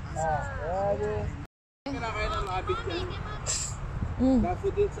flowers. Kinakain ng abit yan.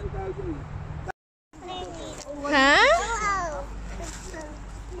 Daffodils ang tawag yun. Ha?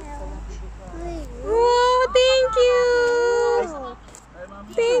 Wow, thank you!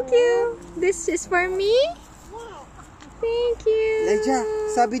 Thank you! This is for me? Thank you! Leja,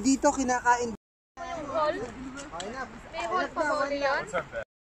 sabi dito kinakain. May hall pa ba yun?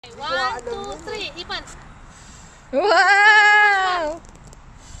 1, 2, 3. Ipan. Wow!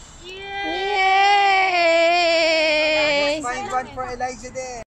 Yay! Find one for Elijah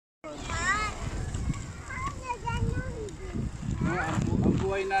there. Ang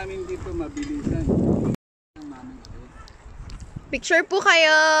buhay namin dito mabilisan. Picture po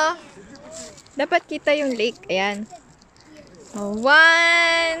kayo. Dapat kita yung lake. Ayan.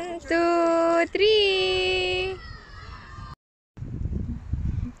 1, 2, 3.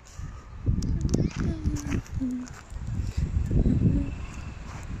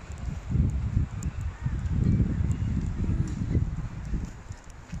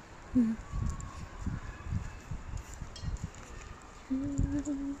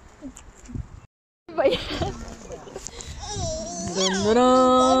 Ba yan? Dun, dun,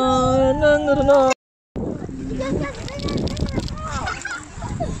 dun, dun, dun, dun.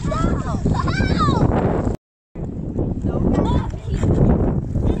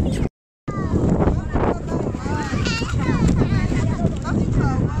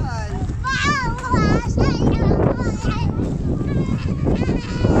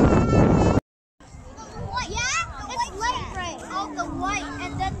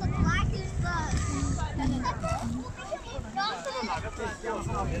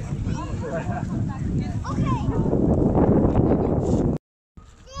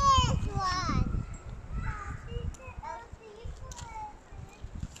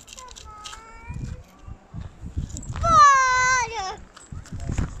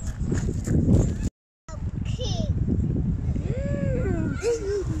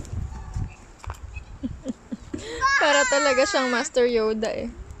 Para talaga siyang Master Yoda eh.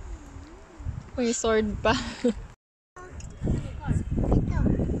 May sword pa.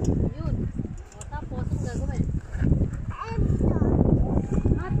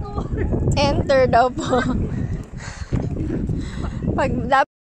 Enter daw po.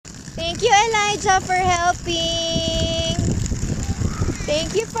 Thank you, Elijah, for helping.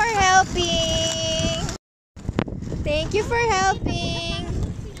 Thank you for helping. Thank you for helping.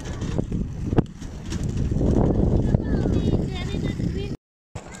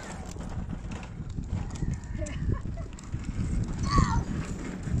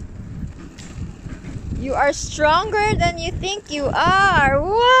 You are stronger than you think you are.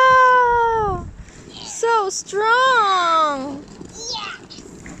 Wow! So strong! Yes!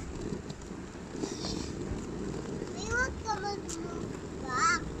 We want someone to move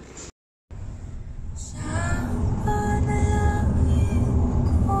back.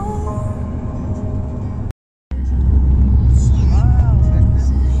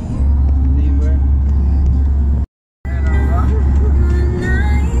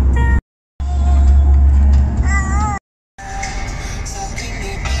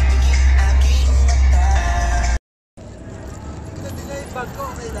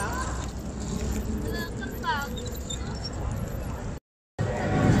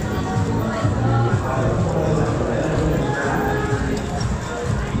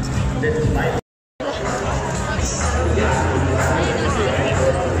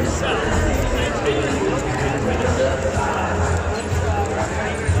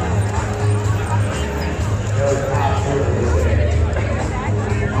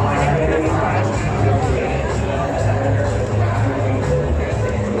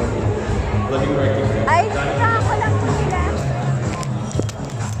 Ay, ako lang po nila.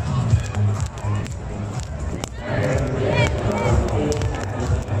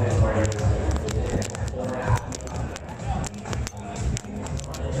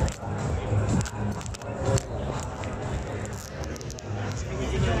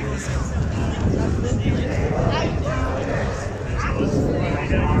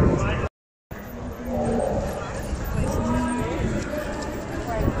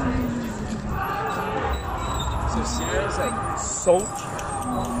 So Sierra's like salt.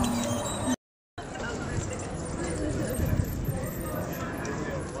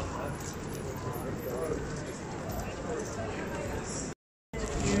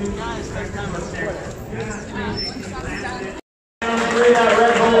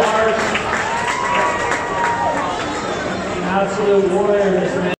 Absolute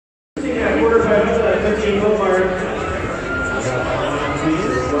warriors, man. Quarterback, 15-foot mark.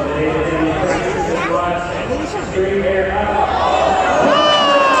 Straight air out.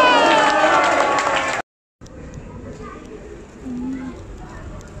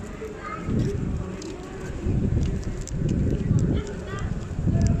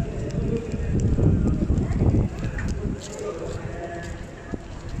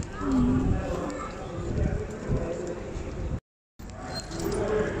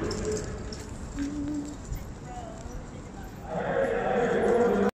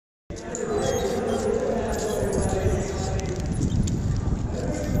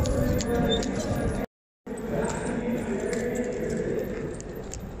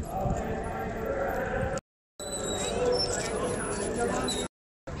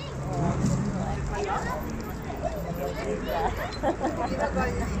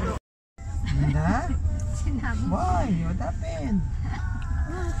 Na? Why? What happened?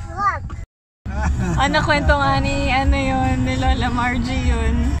 What? Ano kwento nga ni yun, ni Lola Margie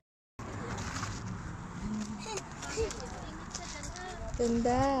yun.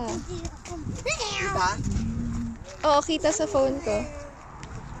 Ganda. Kita? Oo, kita sa phone ko.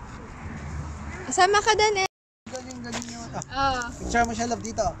 Sama ka din eh. Ang galing nyo. Oh. Picture mo siya, love,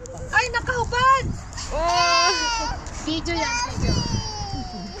 dito. Ay, nakahubad! Oh. Video yan, video.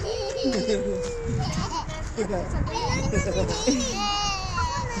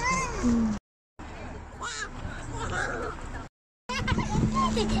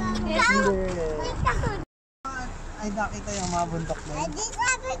 Ay, nakita yung mga bundok na yun.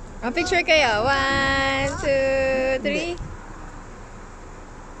 Picture kayo. 1, 2, 3.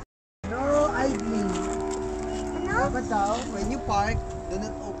 No idling. Dapat daw, when you park, do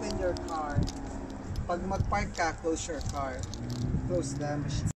not open your car. Pag mag-park ka, close your car. Close the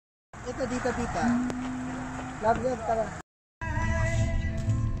machine. Ito, dito, tita. Love, tara.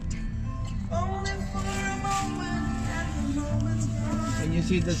 Can you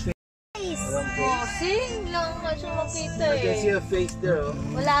see the face? Sing lang nga siya makita I can see eh. a face there. Oh.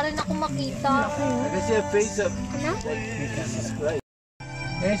 Wala rin ako makita. I can see a face of Jesus Christ.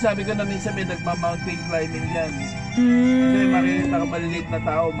 Eh, sabi ko na minsan may nagma-mountain climbing yan. Kasi makikita ka maliliit na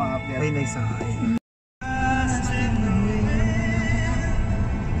tao, mga akyat. Ay, nice eye.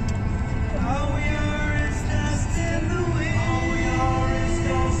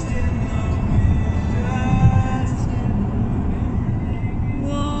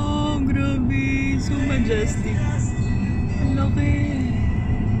 Wow, grabe. So majestic. Ang laki.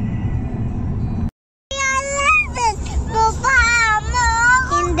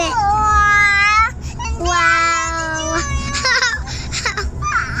 Hindi. Wow.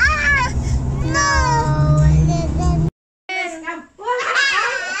 No.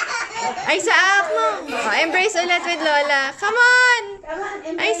 Isaac mo. Oh, embrace ulit with Lola. Come on.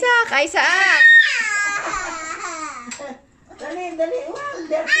 Isaac. Isaac.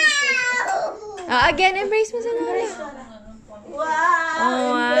 Oh, again, embrace mo sa Lola.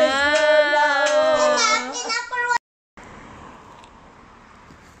 Wow.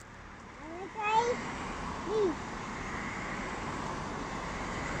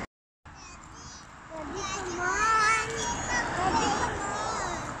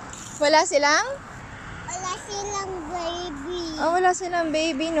 Wala silang? Wala silang baby. Oh, wala silang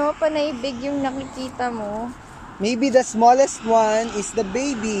baby, no? Panay big yung nakikita mo. Maybe the smallest one is the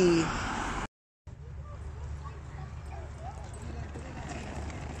baby.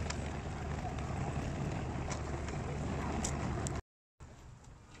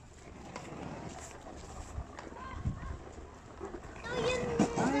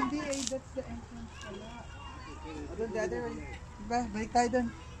 Ah, hindi eh. That's the entrance pala. O, doon, the other way. Diba? Balik tayo doon.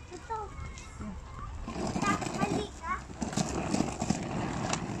 Ito. Mali ka.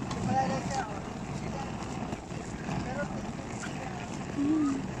 Malala siya, o.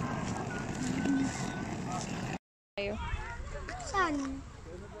 Saan?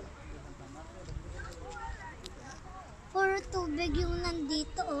 Puro tubig yung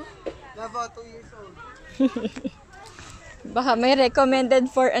nandito, oh. Lava, 2 years old. Baka may recommended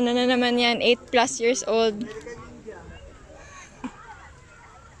for ano na naman yan, 8+ years old.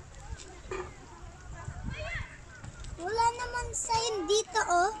 Wala naman sign dito,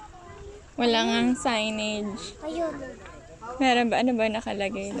 oh. Wala ngang signage. Ayun. Meron ba? Ano ba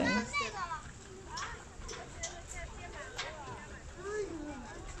nakalagay doon?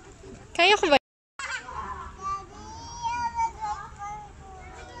 Kaya ko ba?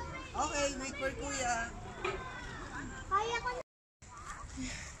 Okay, wait for kuya. Kaya ko na.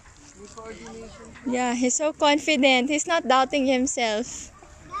 May coordination. Yeah, he's so confident. He's not doubting himself.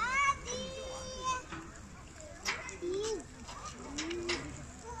 Daddy!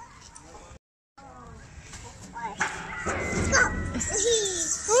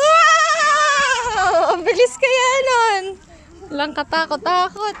 Wow! Ang bilis kaya nun. Walang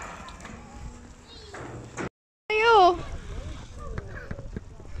katakot-takot. Ayo.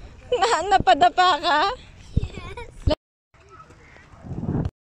 Napadapa ka?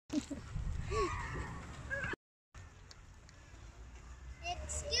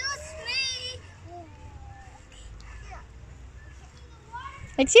 Excuse me!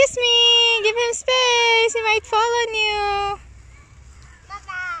 Excuse me! Give him space. He might fall on you.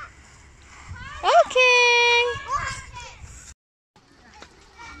 Okay.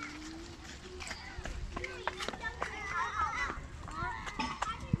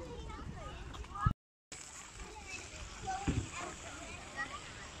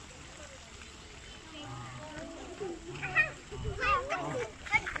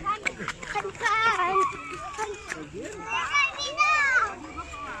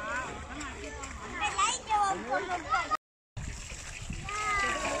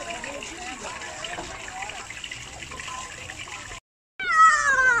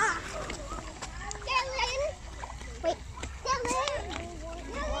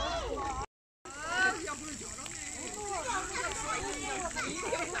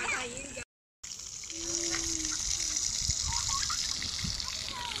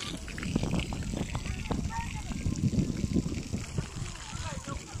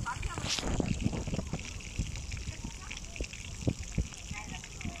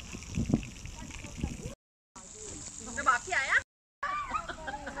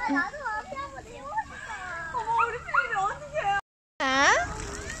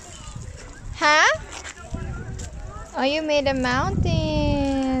 you made a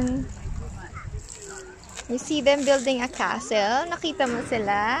mountain. You see them building a castle? Nakita mo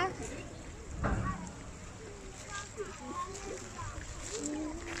sila?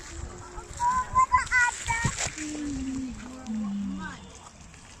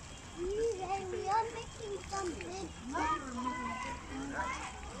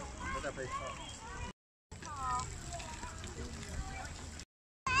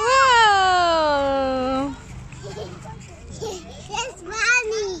 Wow! That's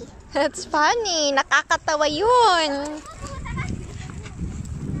funny. That's funny. Nakakatawa yun.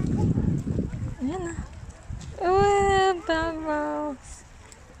 Ayan na. Wow, bubbles.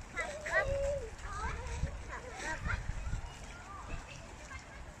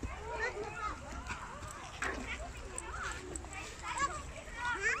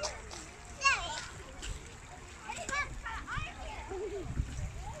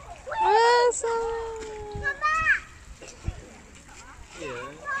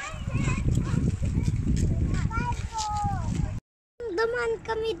 Daman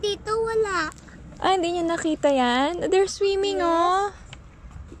kami dito, wala. Ah, hindi nyo nakita yan? They're swimming, oh.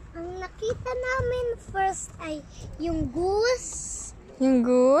 Ang nakita namin first ay yung goose. Yung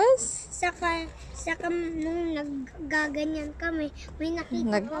goose? Saka nung naggaganyan kami, may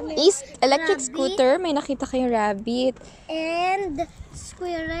nakita kami Electric rabbit scooter, may nakita kayong rabbit. and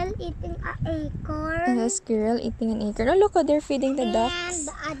squirrel eating an acorn. And a squirrel eating an acorn. Oh, look, oh, they're feeding the ducks. And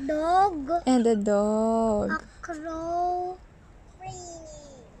a dog. And a dog. A crow.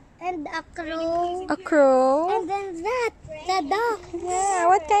 And a crow. A crow? And then that, the duck. Yeah,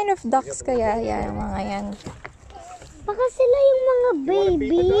 what kind of ducks kaya yan, mga yan? Baka sila yung mga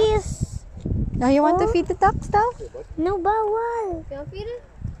babies. Now, you want to feed the ducks daw? No, bawal. Don't feed it?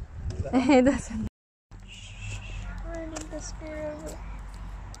 It doesn't.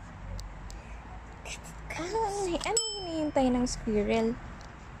 Ano hinihintay ng squirrel?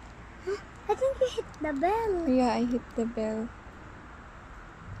 I think you hit the bell. Yeah, I hit the bell.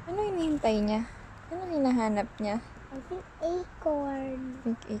 Ano hinihintay niya? Ano hinahanap niya? I think acorn.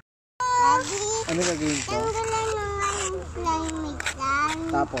 Ano gagawin ko? Tanggalan mo nga yung climate plan.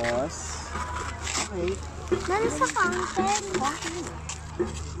 Tapos, okay. Meron sa fountain.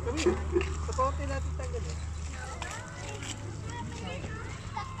 Sa konti natin tanggalin.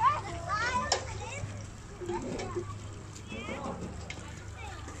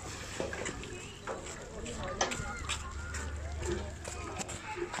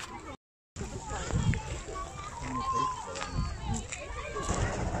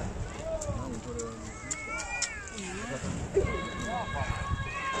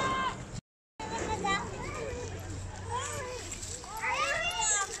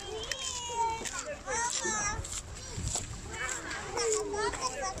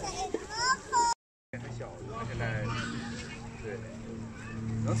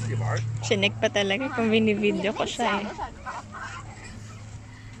 Chinek pa talaga kung binibideo ko siya eh.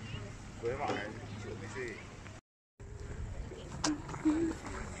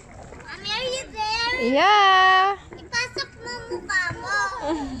 Mommy, are you there? Yeah! Ipasok mo mukha mo.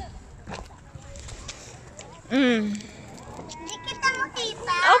 Hindi kita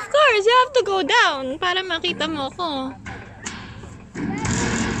makita. Of course, you have to go down para makita mo ko.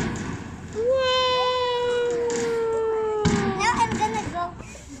 Now I'm gonna go.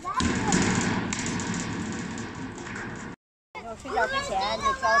 睡觉之前就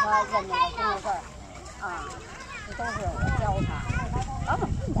教他认那个公共事儿啊，这都是我教他，老板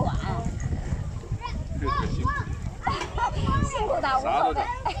不管，辛苦他无所谓，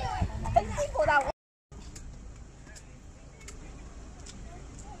辛苦他无。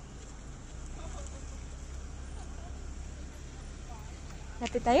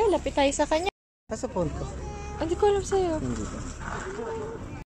 Lapit tayo sa kanya. Nasa phone ko. Hindi ko alam sa'yo. Hindi ko.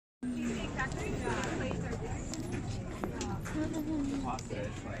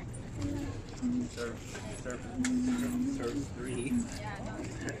 Serve 3.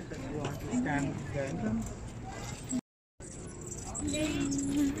 Stand then.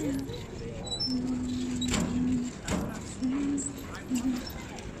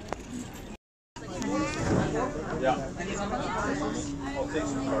 Yeah. I'll take some tartar sauce,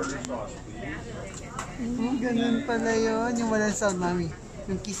 please. Ganun pala yun. Yung walang sound, mami.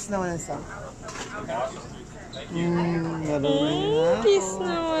 Yung kiss na walang sound. Marunong na. Kiss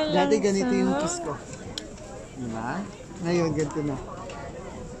na walang Dati ganito yung sound. kiss ko. Diba? Ngayon, ganito na.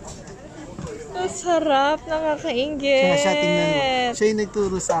 Masarap, nakakaingit. Kaya siya, tingnan mo. Siya yung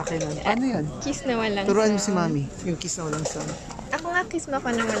nagturo sa akin. Paano yun? Kiss na walang Turuan mo sound. si mami. Yung kiss na walang sound. Ako nga, kiss mo ako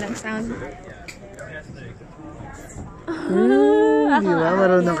na walang sound. Di ba?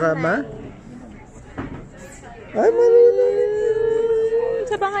 Marunong ka ba? Ay, marunong.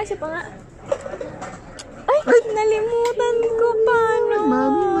 Isa pa nga. Ay, nalimutan ko. Paano?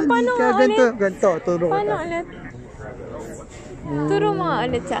 Mami, mali ka. Ganito. Turo ko. Paano ulit? Turo mo nga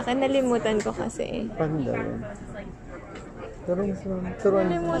ulit sa akin. Nalimutan ko kasi. Paano daw? Turo mo.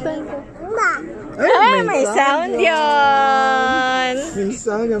 Nalimutan ko. Ay, may sound yun! May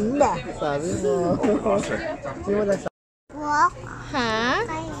sound yung ma. Sabi mo. Simula sa... Walk. Ha?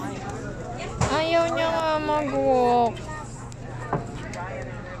 Ayaw niya nga mag-walk.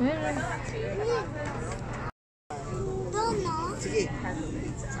 Doon, no? Sige.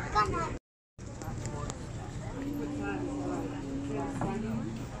 Come on.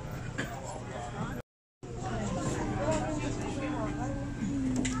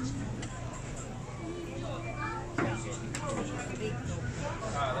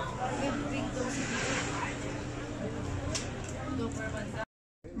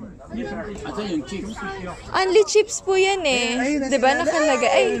 Ito yung chips. Only chips po yan eh. Diba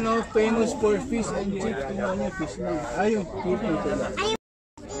nakalagay? Ay, You know, famous for fish and chips. Tingnan niya, fish na. Ayun, fish na sila.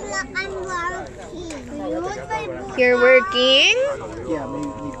 I'm working. you're working? Yeah, may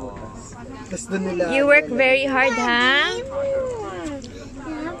bukas. Tapos doon nila... You work very hard, ha? I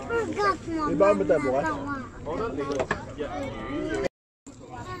forgot, Mama. Iba ba tayo bukas? One,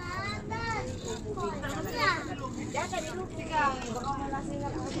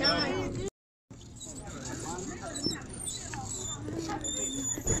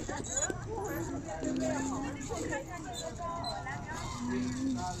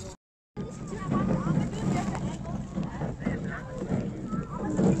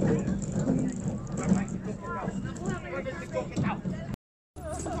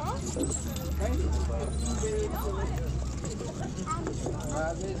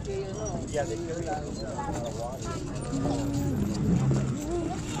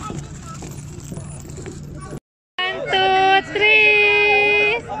 two,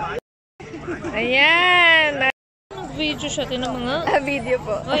 three! Ayan! Video siya, tinan mo nga. Video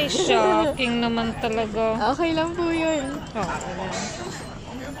po. Ay, shocking naman talaga. Okay lang po yun. Okay lang.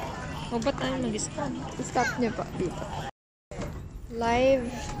 O, ba't tayo mag-stop? Stop niyo po dito. Live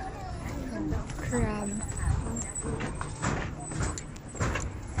crab.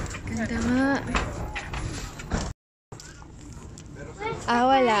 Ganda nga.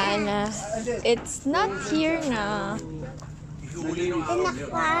 Wala na. It's not here na.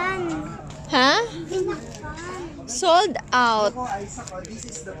 Pinakpan. Ha? Pinakpan. Sold out. Ako, Isaac, this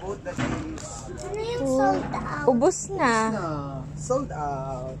is the boat that I use. Ano yung sold out? Ubus na. Sold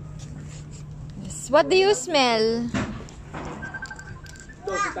out. What do you smell?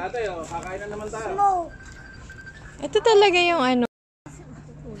 Ito, si tatay, oh. Kakain na naman tayo. Smoke. Ito talaga yung ano.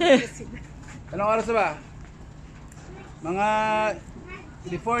 Anong oras na ba? Mga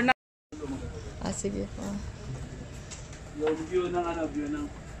before na. Sige po. Yung view ng ano, view ng...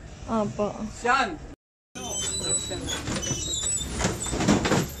 Opo. Siyan!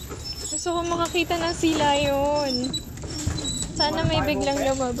 Gusto ko makakita ng sila yun. Sana may biglang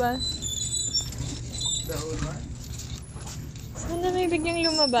lumabas. Sana may biglang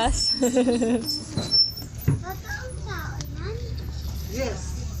lumabas. Ba't ang tao yan? Yes.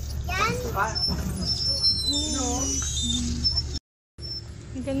 Yan?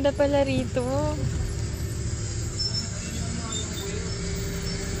 Ang ganda pala rito.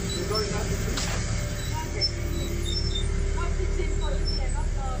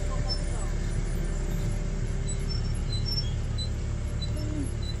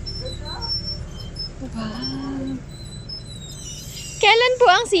 Wow. Kailan po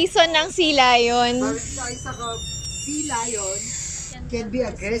ang season ng sea lion? Sa Isaac, sea lion can be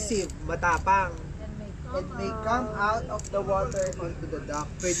aggressive, matapang. It may come out of the water onto the dock.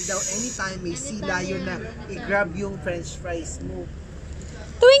 Pwede daw anytime may sea lion na i-grab yung french fries mo.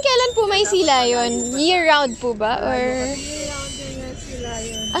 Tuwing kailan po may sea lion? Year round po ba? Or... Year-round din yung sila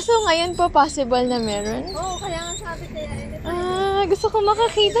yun. So ngayon po possible na meron? Oo, kaya nga sabi kaya Gusto ko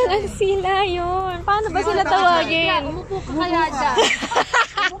makakita ng sea lion. Paano ba sila tawagin? umupo ka kaya dyan.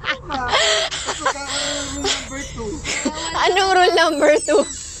 Number 2. Anong rule number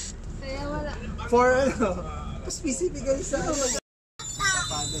 2? Kaya wala. For ano? Specifically sa ano?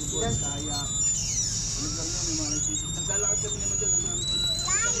 Paddleboard, kayak. Naglalakad kami naman dyan.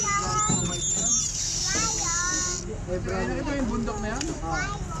 Ito yung bundok na yan?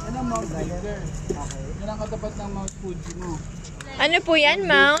 Yan ang Mount Baker. Yan ang katapat ng Mount Fuji mo. Ano po yan,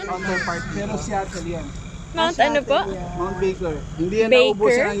 Mount? Counterpart, pero Seattle yan. Mount ano po? Mount Baker. Hindi yan Baker?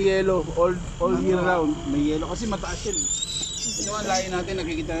 naubusan ng yellow all year round. May yellow kasi mataas yan. Ito ang layo natin,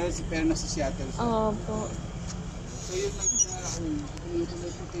 nakikita natin si pero nasa Seattle. Opo. So yun lang yung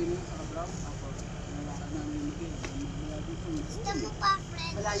puti sa brown. Tapos nalakad namin yung Gusto mo pa,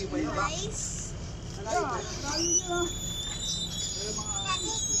 friends? Malayo ba yun? Guys. Malayo ba yun?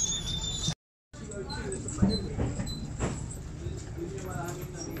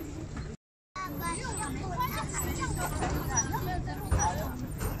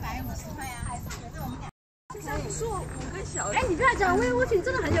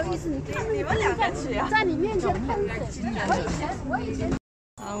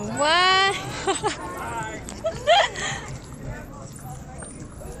 What?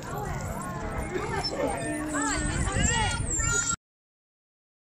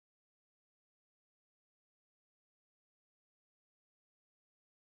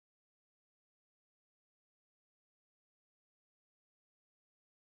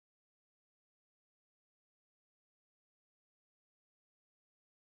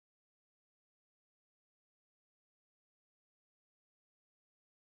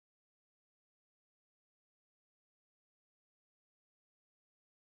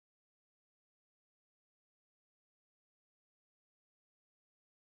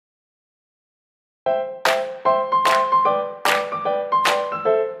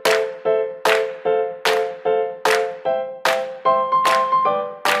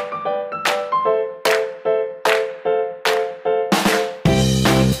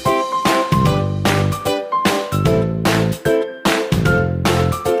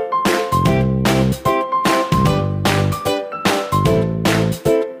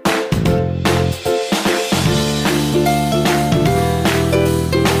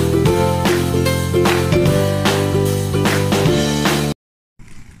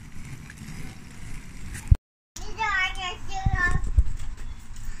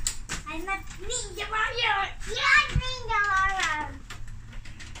 I'm not Ninja Mario. You're Ninja Mario.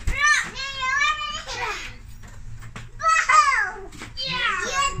 Rock Ninja Mario. Wow!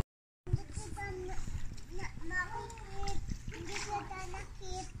 Yeah! Hindi kita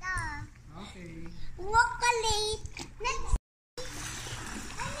nakita. Okay. Walk ka late. Next.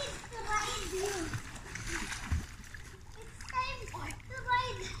 I need to ride you. It's time to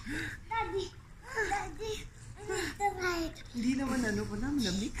ride. Daddy. Daddy. I need to ride. Hindi naman ano pa naman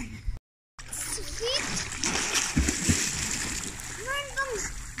lamig. Sweet.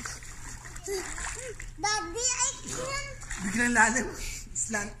 Daddy, I can't. Biglang lalim.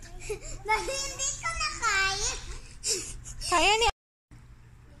 Slant. Daddy, hindi ko na kaya. Kaya ni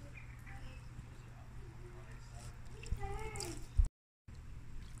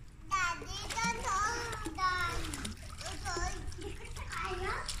Daddy, don't hold on.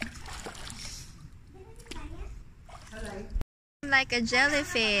 Kaya? like a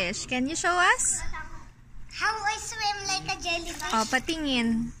jellyfish. Can you show us? How I swim like a jellyfish? Oh,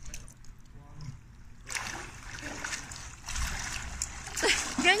 patingin.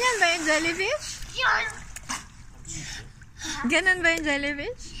 Ganyan ba yung jellyfish? Ganun ba yung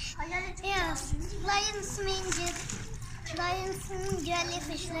jellyfish? Yes. Lions mean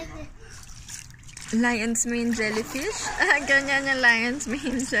jellyfish like this. Lions mean jellyfish? Ganyan yung lions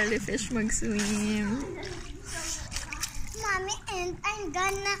mean jellyfish mag-swim. Mommy, and I'm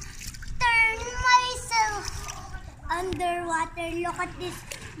gonna turn myself underwater. Look at this.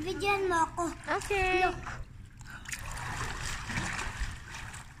 Bigyan mo ako. Okay. Look.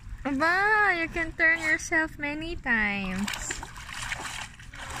 Aba, you can turn yourself many times.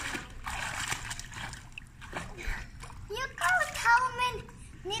 You count how many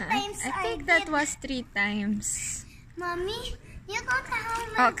times I think that did. was 3 times. Mommy, you count how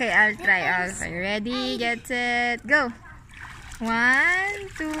many Okay, I'll try. times Okay, ready, I- get set, go.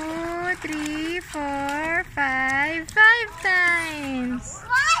 1, 2, 3, 4, 5. 5 times.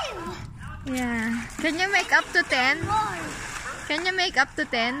 5! Yeah. Can you make up to 10? More. Can you make up to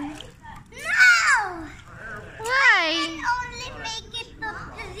 10? No! Why? I only make it to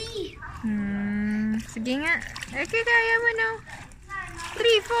 3. Sige nga. Okay, kaya mo na.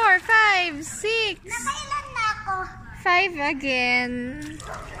 3, 4, 5, 6. Nakailan na ako? 5 again.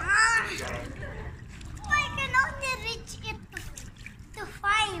 I can only reach it to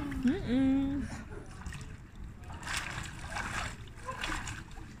 5. Mm-mm.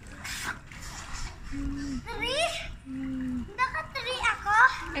 3? Naka-3 ako?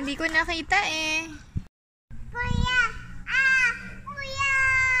 Hindi ko nakita eh. Kuya! Kuya!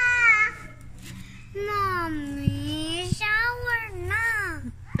 Mommy, shower na.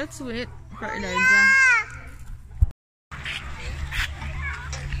 That's sweet for Elijah.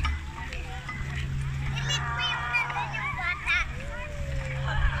 Ilit mo yung nandun yung bata.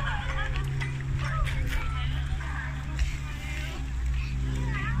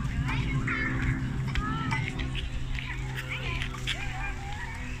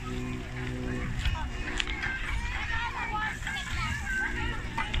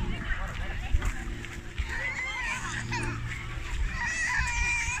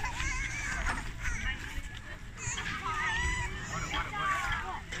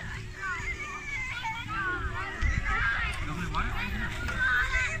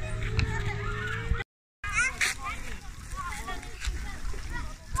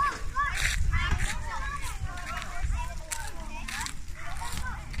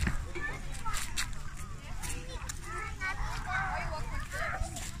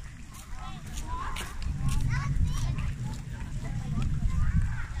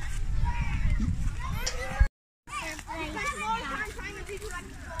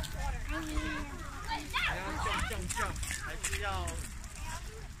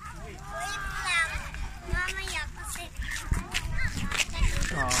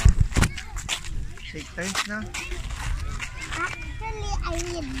 Oh. Take turns na. Actually, I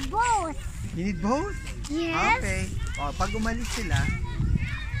need both. You need both? Yes. Okay. Oh, pag umalis sila,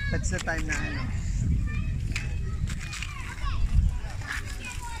 that's the time na ano.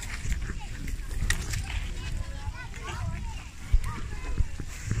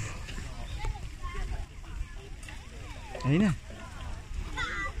 Ayun na.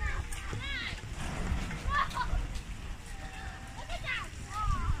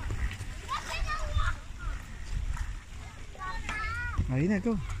 Ayun na,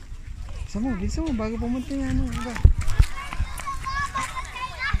 go. Bilisan mo, bago pumunta yung ano. Ba?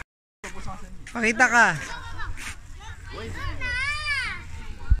 Pakita ka.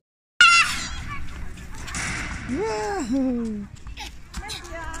 Wow!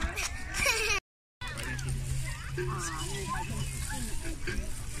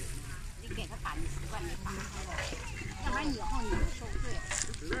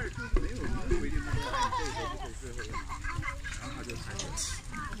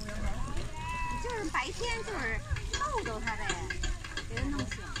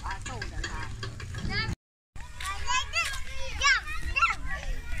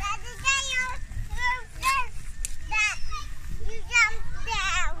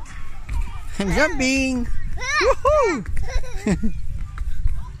 I'm jumping! Woohoo!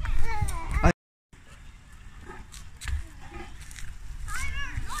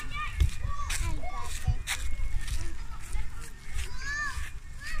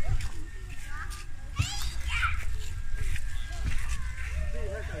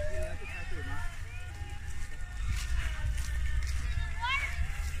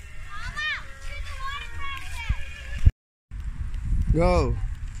 Go!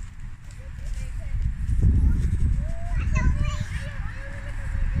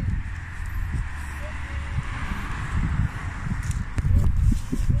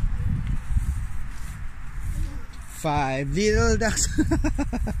 Five little ducks.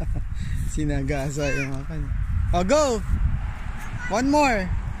 Sinagasa yung akin. Oh, go! One more!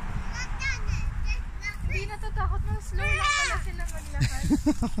 Hindi natatakot ng slow lang pala sila maglakad.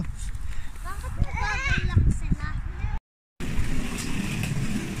 Bakit nagbagal lang sila?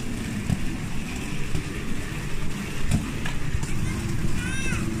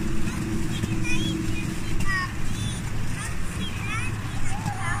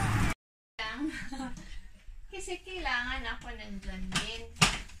 Kasi kailangan ako nandyan din.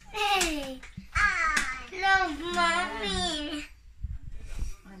 Hey, I love mommy.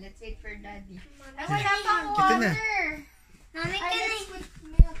 Oh, let's wait for daddy. Ay, wala pang Ito na. water. Mommy, Ay, can let's I? put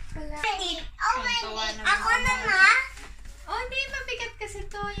milk pala. Oh, Ay, tawa naman ako ako. na na. Oh, hindi. Mabigat kasi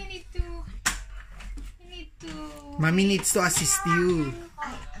to. You need to... Mommy needs to assist you.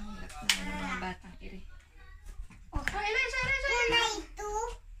 Ay, ang hirap naman ng mga batang iri. Oh, Elijah.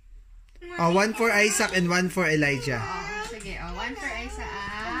 Oh, one for Isaac and one for Elijah. Oh, sige. Oh, one for Isaac.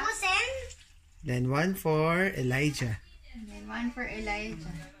 Ubusin? Then one for Elijah. And then one for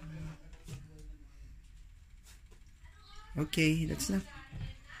Elijah. Okay, that's enough.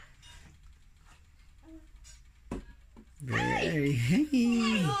 Very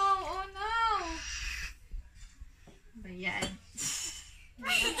hey. Oh no! Bayan.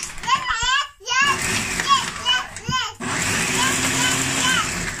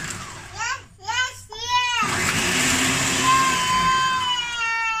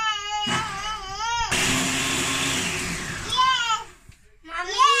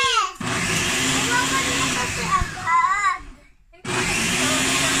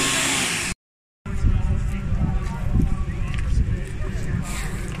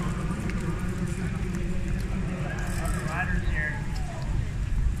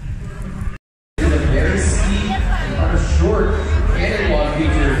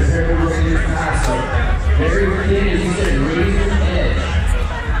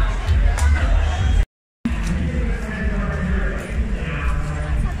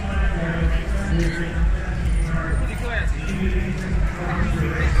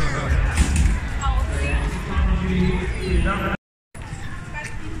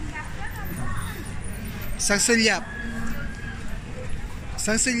 Sangsulyap.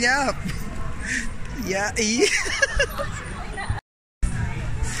 Sangsulyap. Yeah.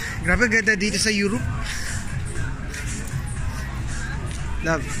 Grabe ganda dito sa Europe.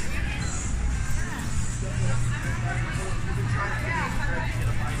 Love.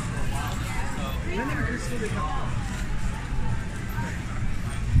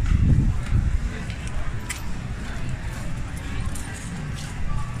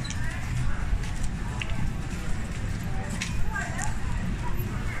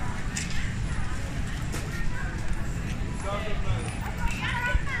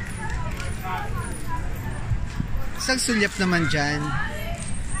 Isang sulyap naman dyan.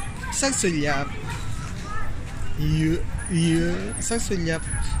 Isang sulyap. Isang sulyap.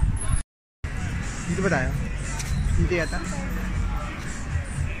 Dito ba tayo? Dito yata?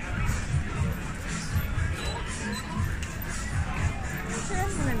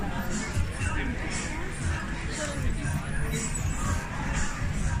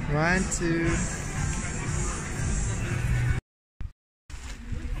 One, two.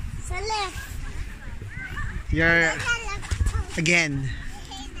 Sa left. You're again.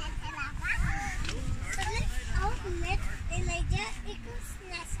 Sa left. Oh, left. Elijah, ikaw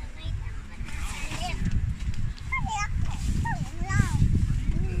nasa right. Ako nasa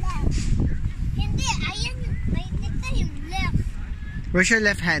left. Hindi, ayan. Right ito yung left. Where's your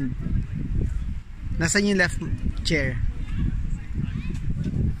left hand? Nasaan yung left chair?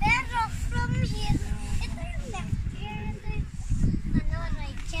 Pero from here, ito yung left chair. Ito yung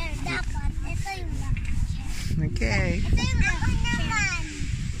right chair. Dapat, ito yung left chair. Okay. Ito yung left chair.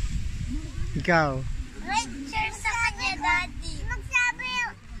 Ikaw. Right chair sa kanya, Daddy. Magsabi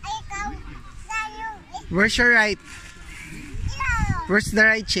yung, ay ikaw, sa'yo. Where's your right? Ito. Where's the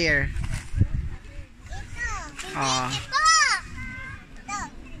right chair? Ito. Ah. Ito. Ito.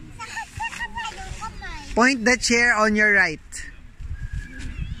 Saka yung kamay. Point the chair on your right.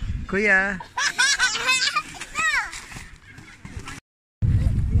 Kuya.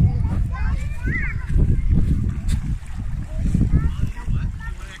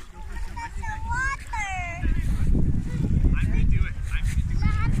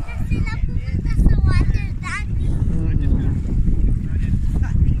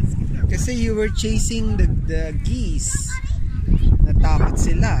 Kasi you were chasing the geese. Natakot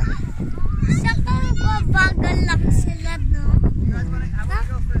sila. Saka babagal lang sila, no?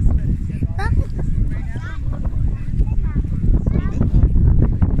 Bakit?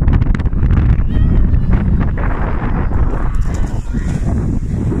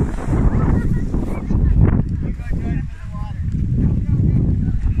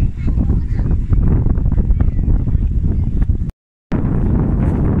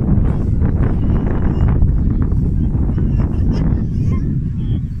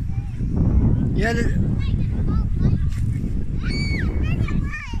 Yeah.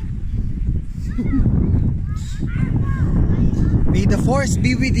 May the force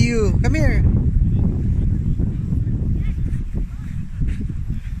be with you. Come here.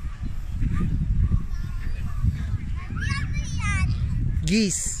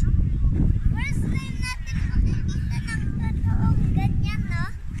 Geese. First time natin makikita ng totoong ganyan, no?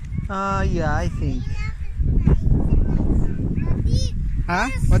 Yeah, I think. Daddy, Huh?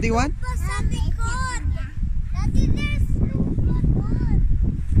 What do you want? pa sa likod. Daddy, there's tupa doon.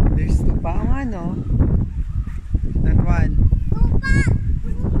 There's two pa. Ano? That one. Tupa!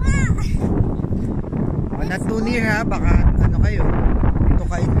 Tupa! Oh, not too near ha. Baka ano kayo. Dito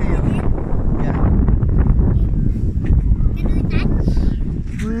kain kayo. Yeah. Can we touch?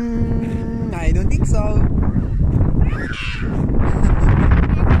 I don't think so.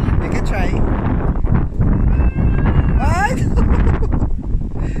 You can try. What?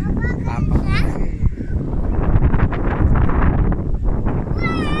 Papa.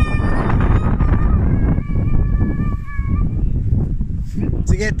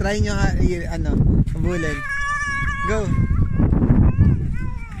 Sige, try nyo ha, ano, habulin. Go.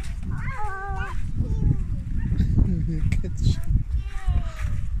 Good shot.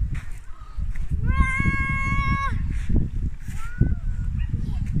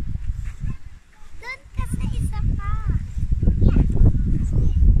 Doon ka sa isa pa.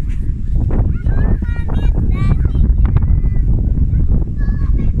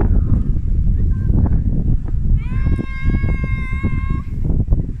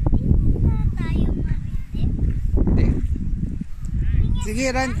 Hindi.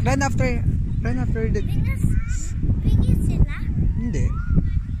 Sige, run after the... Bingis sila? Hindi.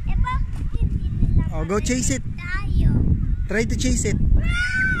 Eh, bakit hindi nila Oh, go chase it. tayo? Try to chase it.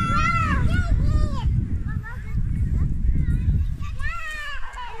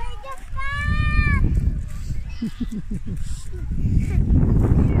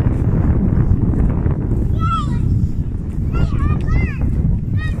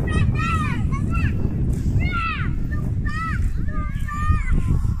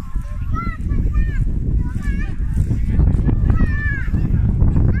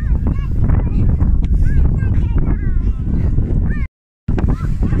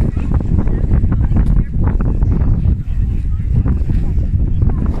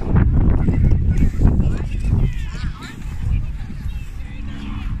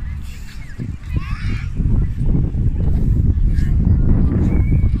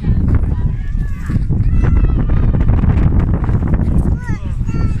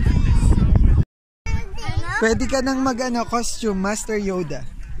 Pwede ka nang costume, Master Yoda.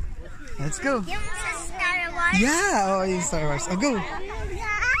 Let's go. Yung sa Star Wars. Yeah, oh, yung Star Wars. Oh, go.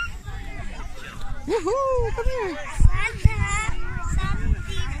 Woohoo! Come here.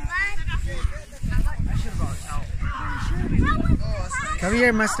 Come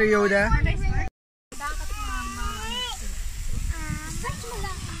here, Master Yoda.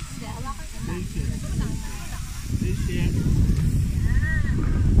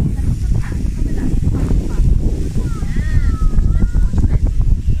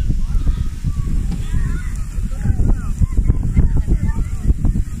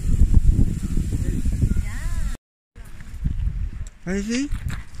 I see?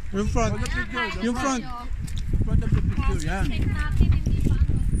 Yung front. Yung front. Front of the picture, yan.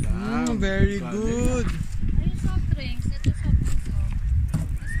 Very good. Ayun, soft drinks. Ito soft drinks, oh.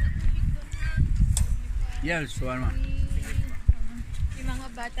 Mas matubig doon na. Yes, one more. Yung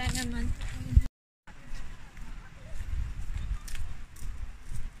mga bata naman.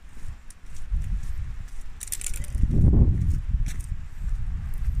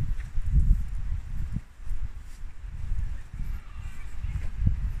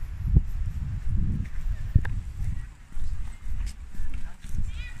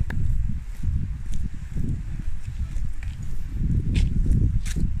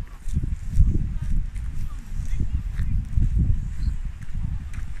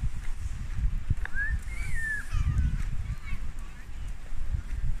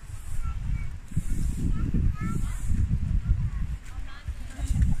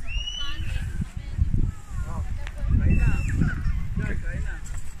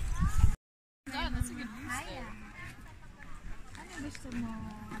 Gusto mo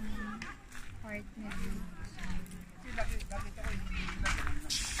partner?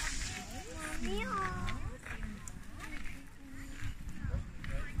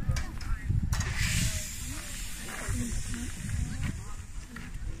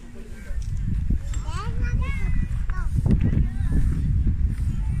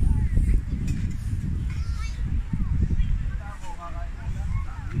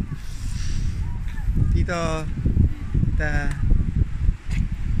 Tito. Tita.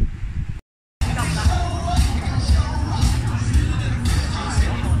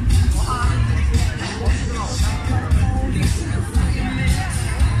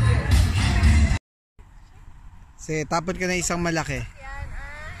 Sige, tapon ka na isang malaki. Yan,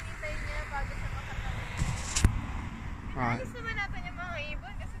 hintayin niya bago siya makatabi. Alis naman natin yung mga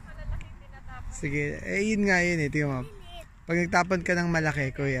ibon kasi malalaki yung tinatapon. Sige, yun nga yun tingnan mo. Pag nagtapon ka ng malaki,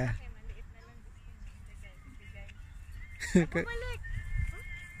 kuya. Maliit na lang gusto niya. Bumalik.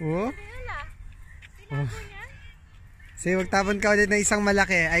 Oh? Wala. Tinago niya. Sige, magtapon ka ulit ng isang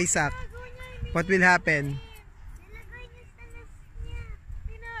malaki, Isaac. What will happen? Nilagay niya sa nest niya.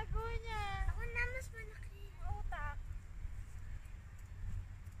 Tinago niya. Ako na mas malaki. Utak.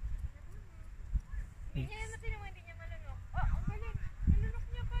 Hindi niya natin naman, hindi niya malunok. Oh, ang galing. Nalunok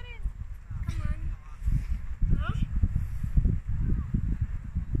niya pa rin. Come on.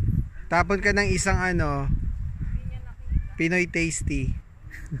 Tapon ka ng isang Hindi niya nakita. Pinoy tasty.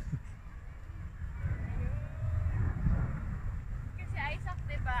 Kasi Isaac,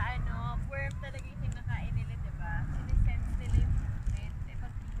 diba, worm talaga yung kinakain nila, diba? Sinesense nila yung movement.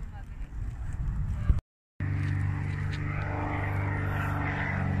 Pag hindi bumabilis.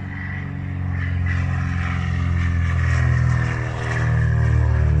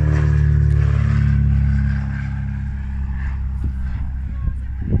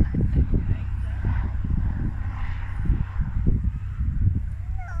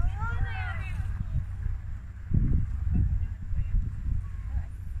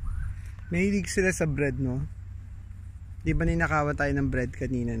 Mahilig sila sa bread, no? Di ba ninakawan tayo ng bread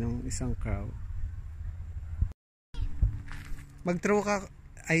kanina nung isang cow? Mag-throw ka,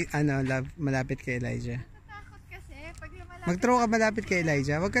 malapit kay Elijah. Natatakot kasi, pag lumalapit, Mag-throw ka malapit kay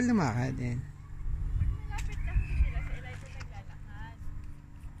Elijah, wag kang lumakad. malapit kasi sila sa Elijah naglalakad.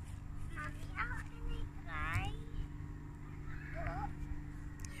 Mami, ako tinitry.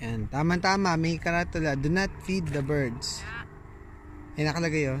 Yan, tama-tama, may karatula. Do not feed the birds. Ay,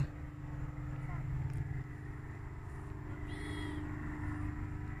 nakalagay, oh.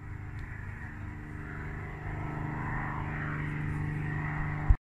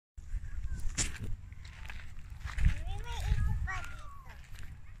 Mami, may isa pa dito.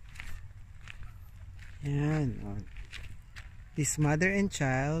 Yan, oh. This mother and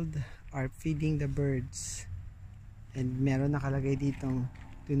child are feeding the birds. And meron nakalagay ditong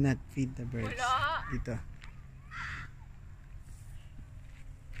do not feed the birds. Wala. Dito.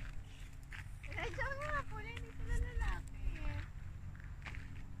 Elijah, mga pula, hindi sila lalaki.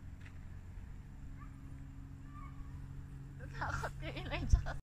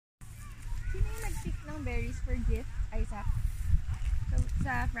 ng berries for gift, Isaac. So,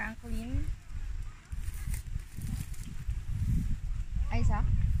 sa Franklin. Isaac?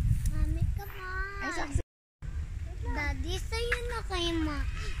 Mami, come on. Isaac, Daddy, sa'yo na kay Ma.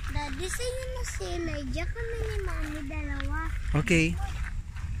 Daddy, sa'yo na si Elijah. Kami ni Mami dalawa. Okay.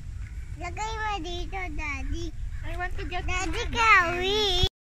 Lagay mo dito, Daddy. I want to get Daddy, Kawi.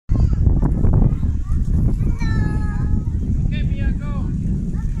 Okay, Mia, go.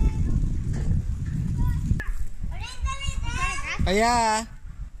 Aya.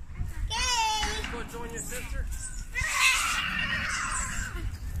 Go join your sister.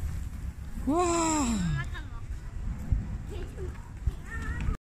 Wow.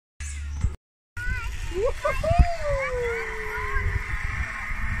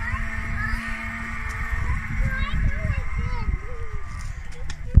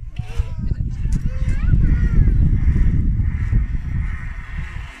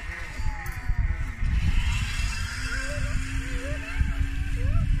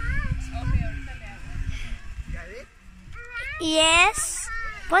 Yes.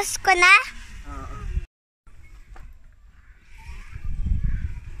 Post ko na?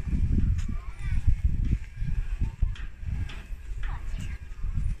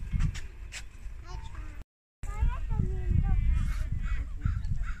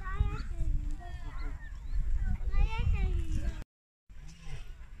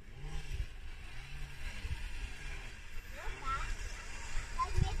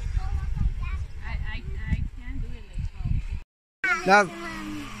 Love.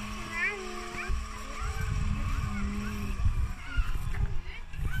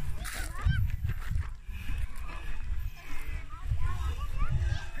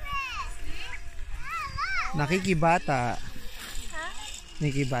 Nakikibata.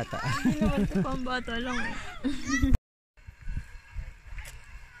 Nakikibata. Hindi naman ko pang bata lang eh.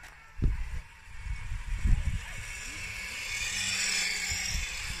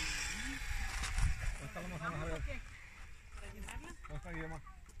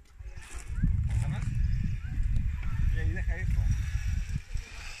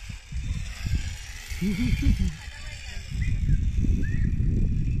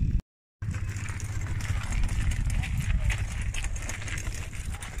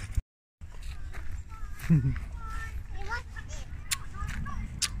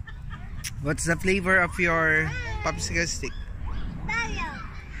 What's the flavor of your popsicle stick? Ice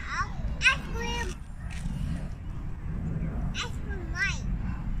cream. Ice cream light.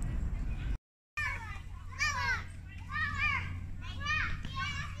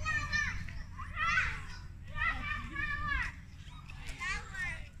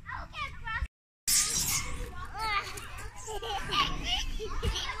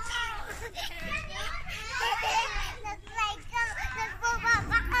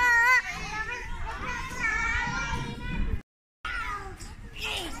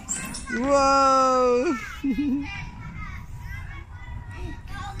 Wow!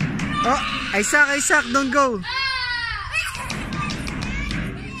 Oh, Isaac, don't go.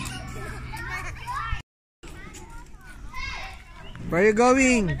 Where are you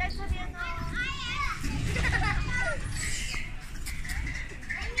going?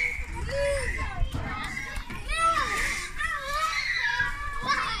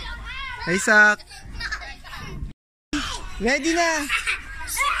 Isaac. Ready na.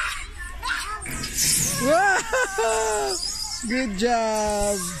 Wow! Good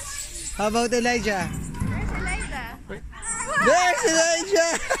job. How about Elijah? There's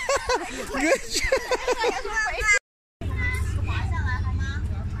Elijah. Good job.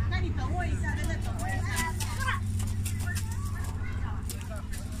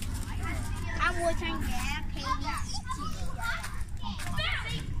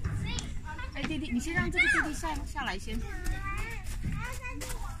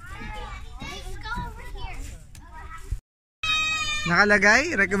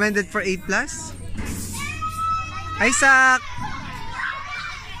 Nakalagay, recommended for 8+. Isaac!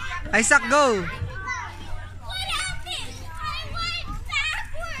 Isaac, go!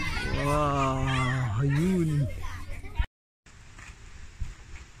 Wow, yun.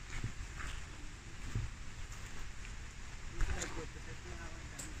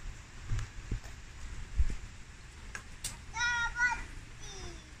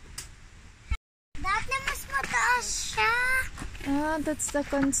 Dati mas mataas siya. Ah, that's the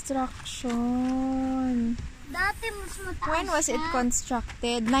construction. Dati mas mataas When was it siya.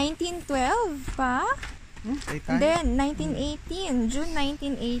 constructed? 1912 pa? Titan? Then, 1918. June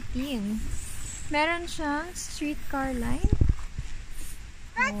 1918. Meron siyang streetcar line.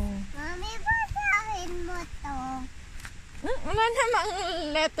 Oh. Mami, basahin mo to. Wala namang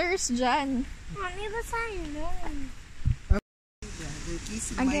letters dyan. Mami, basahin mo. They're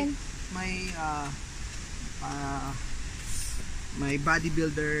kissing Again. my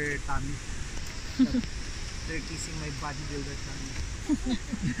bodybuilder tummy. They're kissing my bodybuilder tummy.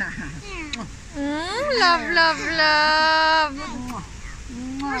 Love, love, love.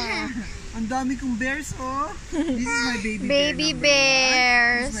 Ang dami kong bears, oh. This is my baby, Baby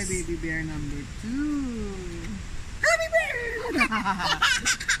bear number 1. This bears. is my baby bear number 2. Baby bear!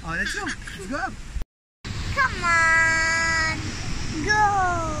 Oh, let's go. Let's go up. Come on! Go!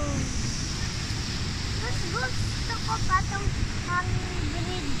 Mas gusto ko pa itong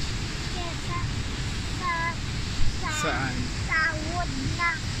bridge kesa Saan? sa wood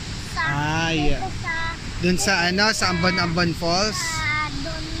na sa Yeah. dito sa Dun sa ano, sa Ambon Falls.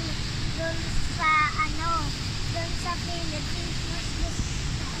 dun sa dun sa Philippines mas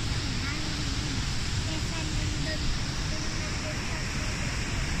gusto ko ng kesa dun sa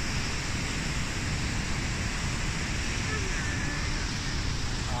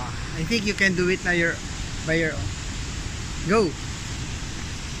I think you can do it na by your own. Go!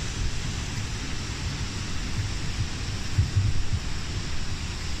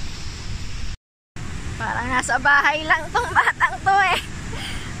 Parang nasa bahay lang tong batang to eh.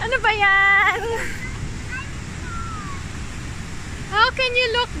 Ano ba yan? How can you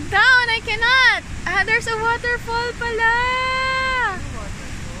look down? I cannot. Ah, there's a waterfall pala.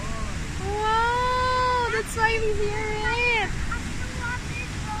 Wow, that's why we hear it.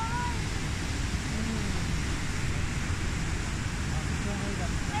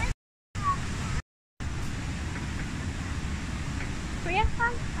 Kuya,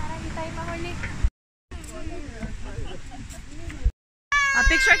 come. Para hindi tayo mahuli.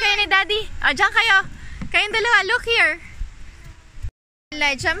 Picture kayo ni Daddy. Diyan kayo. Kayong dalawa, look here.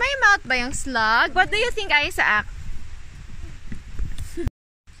 Elijah, may mouth ba yung slug? What do you think, Isaac?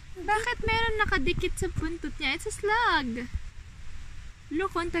 Bakit meron nakadikit sa buntot niya? It's a slug.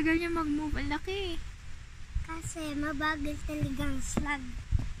 Look, ang tagal niya mag-move. Ang laki. Kasi mabagal talagang slug.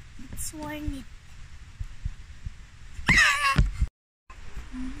 It's worn it.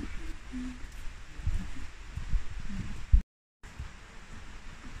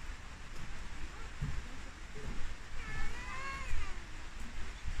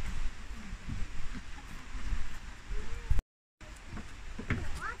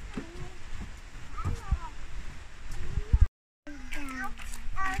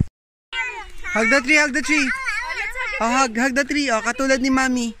 Hug the tree, hug the tree. Oh, hug the tree. Oh, katulad ni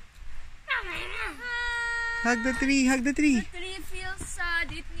Mami. Hug the tree, hug the tree. The tree feels sad.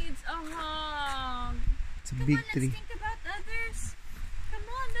 It needs a hug. It's a big tree. Let's think about others.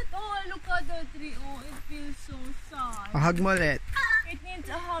 Come on, look at the tree. Oh, it feels so sad. Oh, hug mo ulit. It needs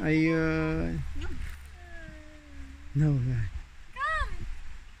a hug. Ayun. No, God. Come.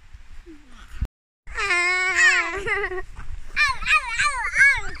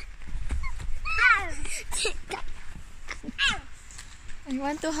 I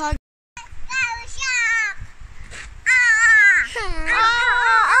want to hug.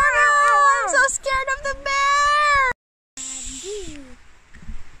 Oh no! I'm so scared of the bear!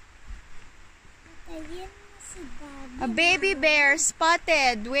 A baby bear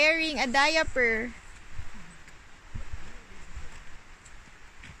spotted wearing a diaper.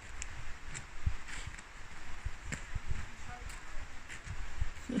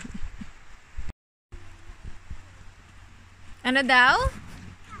 Ano daw?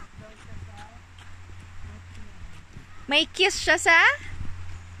 May kiss siya sa?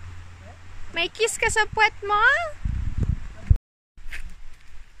 May kiss ka sa puwet mo?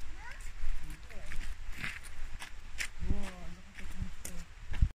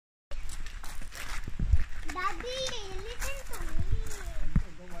 Daddy, listen to me.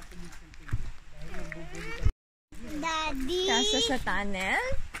 Daddy. Kasa sa tunnel?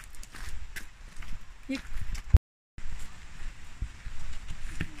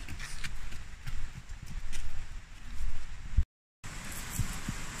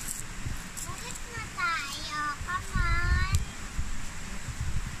 Bakit na tayo? Come on.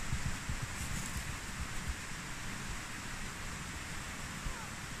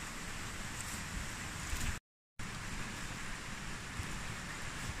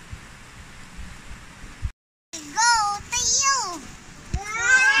 Go to you.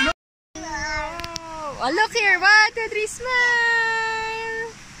 Oh, look here. 1, 2, 3, smile!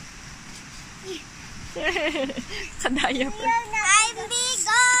 Kadaya pa. I'm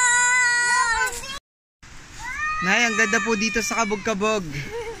bigo. Nay, ang ganda po dito sa Kabog-Kabog.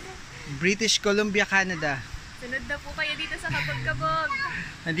 British Columbia, Canada. Sunod na po kayo dito sa Kabog-Kabog.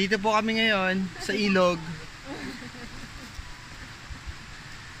 Nandito po kami ngayon sa ilog.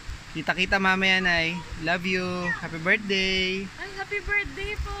 Kita-kita mamaya, Nay. Love you. Happy birthday. Ay, happy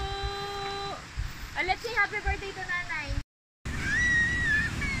birthday po. Let's say happy birthday to Nanay.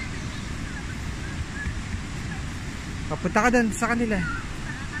 Papunta ka doon sa kanila.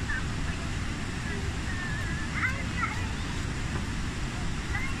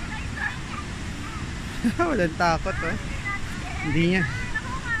 Walang takot, oh. Hindi niya.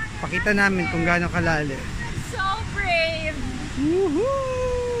 Pakita namin kung gaano kalali. So brave.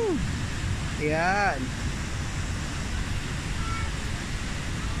 Woohoo! Ayan.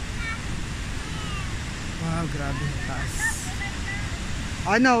 Wow, grabe yung taas.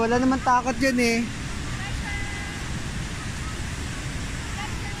 Ano, wala naman takot yun eh.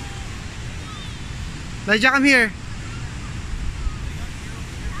 Lydia, come here.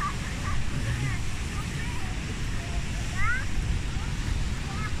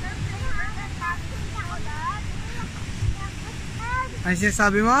 Ano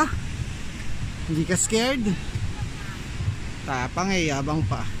sinasabi mo? Hindi ka scared? Tapang eh, yabang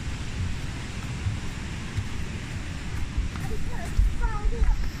pa.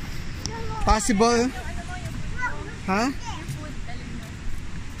 Possible? Ha?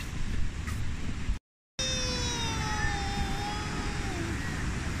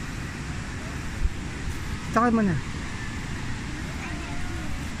 Takay mo na.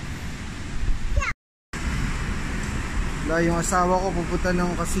 Wala, yung asawa ko pupunta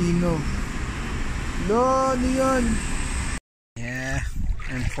ng casino. Lo, Leon. Yeah,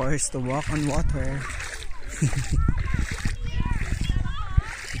 I'm forced to walk on water.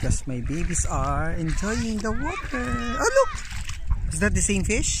 Because my babies are enjoying the water. Oh, look! Is that the same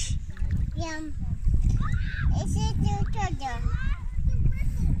fish? Yeah. Is it your turtle?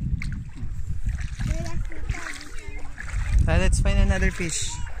 Let's find another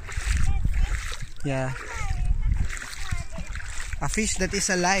fish. Yeah. A fish that is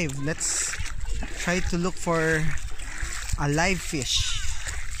alive. Let's try to look for a live fish.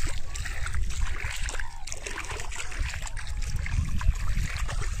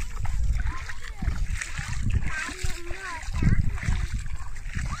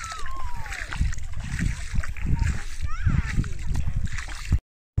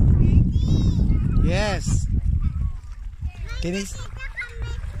 Yes. Can you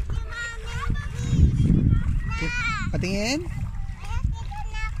patingin?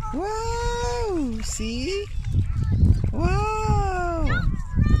 Wow! See? Wow!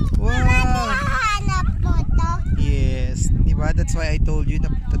 Wow! Yes. Diba? That's why I told you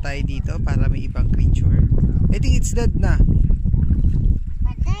na punta tayo dito para may ibang creature. I think it's dead na.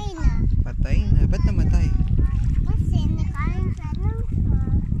 Patay na. Patay na. Ba't namatay? Kasi nakain sa lupa.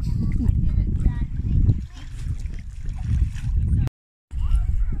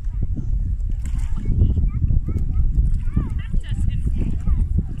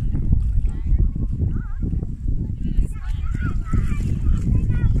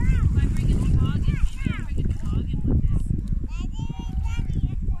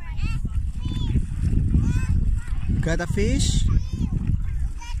 Got a fish?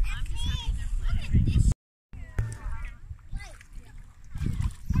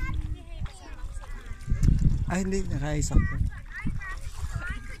 Ay, hindi. Nakaisa ko.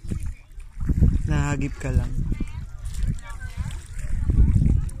 Nahagip ka lang.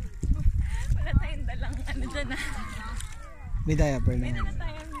 Wala tayong dalang ano dyan na. May diaper na. May dala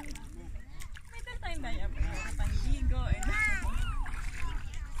tayong diaper. Pandigo.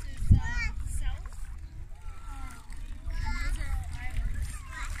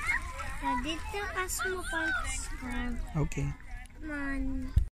 Dito kas mo pag-subscribe. Okay.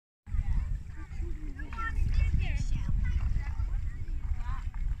 Man.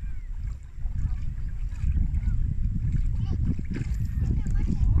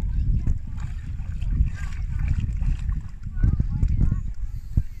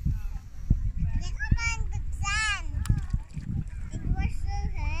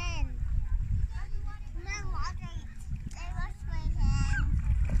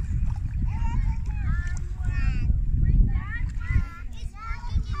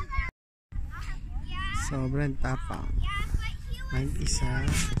 Sobrang tapang. Mag-isa.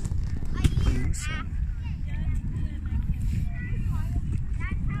 Puso.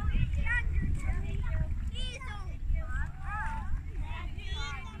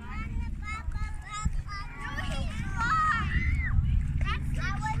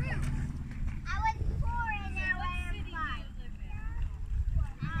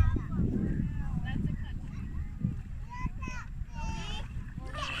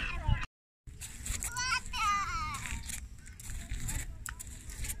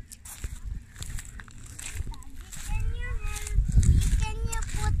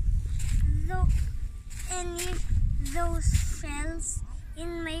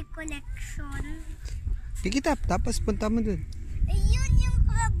 collection. Pick it up, tapos punta mo dun. Ayun yung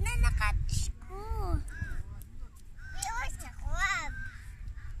crab na nakatch ko. Where's the crab?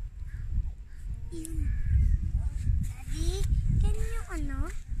 Yun. Daddy, can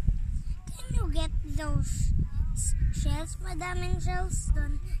you get those shells? Madaming shells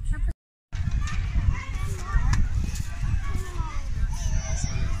doon. Tapos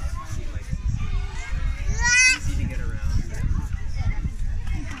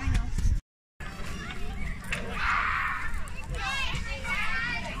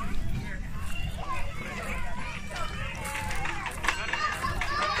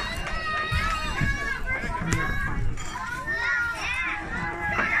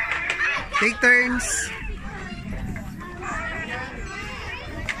Take turns.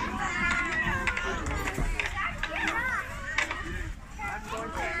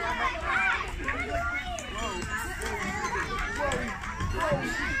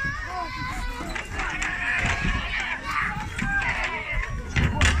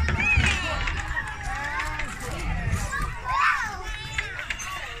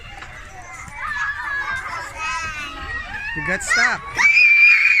 You got stuck.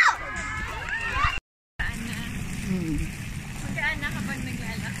 Magaan na kapag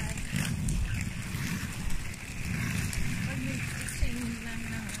naglalakad. Pag nag-exchange lang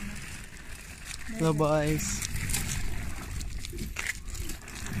ng Hello boys.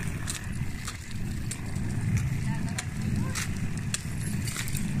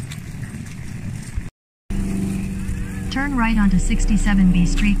 Turn right onto 67B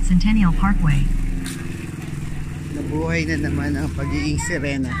Street, Centennial Parkway. Nabuhay na naman ang pagiging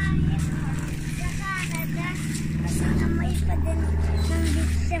sirena. amoy pa din ng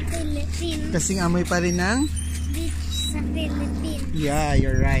beach sa Philippines. Kasing amoy pa rin ng? Beach sa Philippines. Yeah,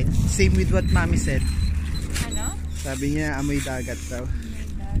 you're right. Same with what Mommy said. ano? Sabi niya amoy dagat daw. May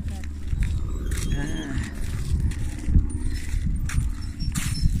dagat. Ah.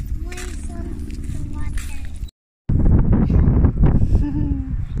 Amoy sa water.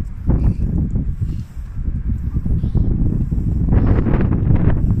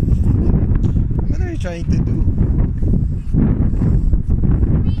 What are you trying to do?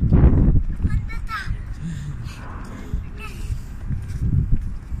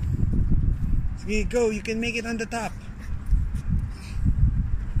 Sige, go. You can make it on the top.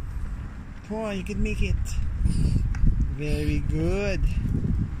 Come on, you can make it. Very good.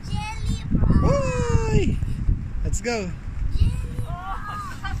 Jelly Oy! Let's go.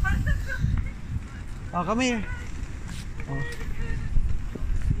 Oh, come here. Oh. 1,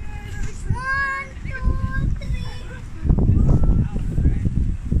 2,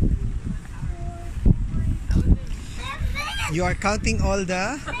 3. You are counting all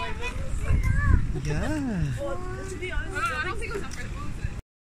the... Yeah.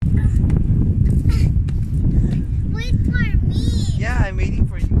 Wait for me. Yeah, I'm waiting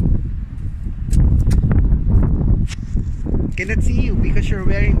for you. Cannot see you because you're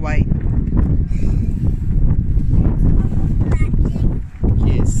wearing white.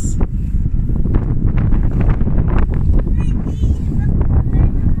 Yes.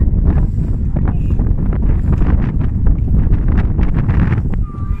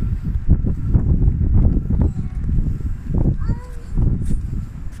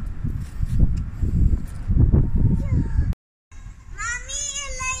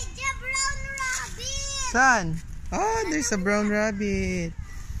 Saan? Oh, there's a brown rabbit.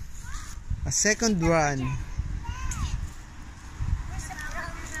 A second one. There's a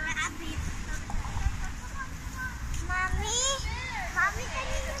brown rabbit. Mommy, can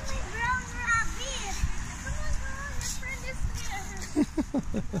you get my brown rabbit? Come on, your friend is here.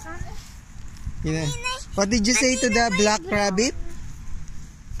 You know, what did you say to the black rabbit?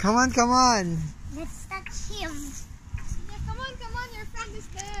 Come on, come on. Let's touch him. Yeah, come on, your friend is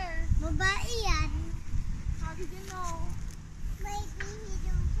there. Babae yan. How did you know? Maybe he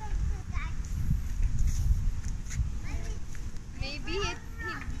don't want to touch. Maybe he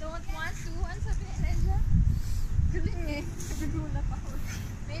don't want to. Ano sabi ni Elijah? Galing eh. Nagugulat ako.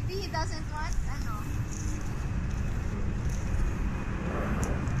 Maybe he doesn't want, ano?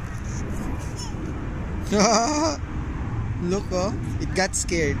 Look, oh, it got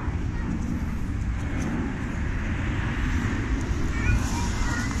scared.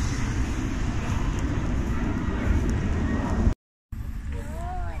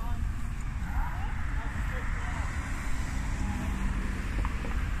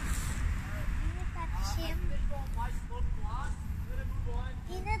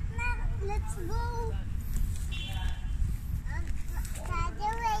 Let's go. Daddy,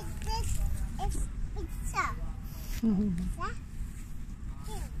 wait, this is pizza. Pizza?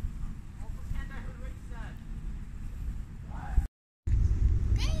 Here.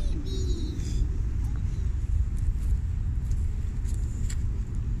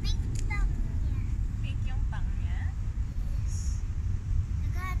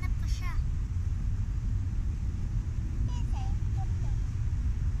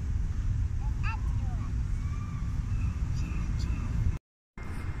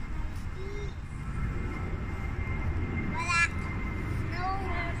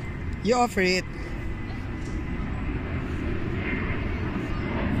 You offer it.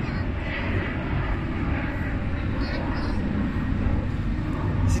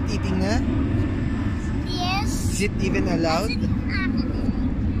 Is it eating na? Yes. Is it even allowed?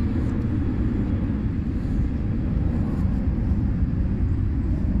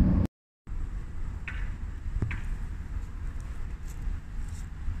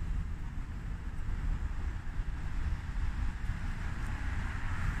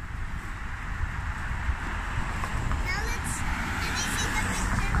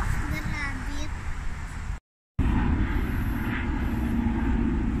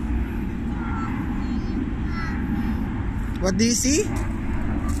 What do you see?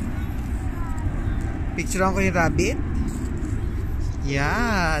 Picture ko yung rabbit.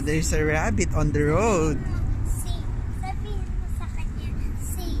 Yeah, there's a rabbit on the road. Sabihin mo sa kanya,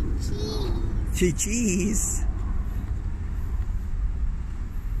 say cheese. Say cheese.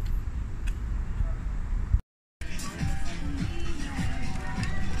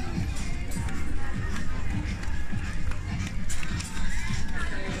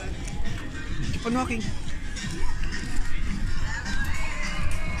 Keep on walking.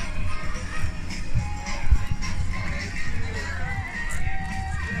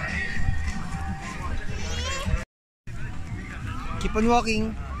 Keep on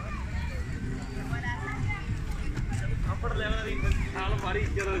walking.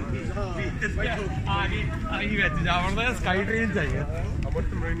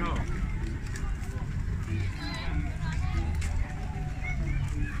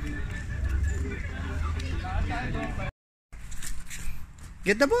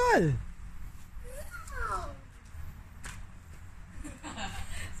 Get the ball.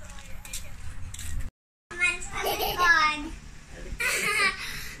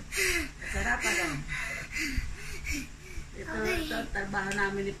 Sarap ano? Ito trabaho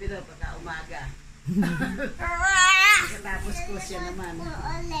namin ni Pino pagka umaga. Tapos ko siya naman.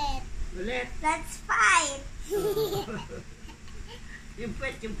 Ulit. Ulit. Let's fight. Yung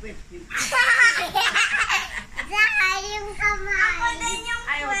pwet. Saka yung kamay. Ako din yung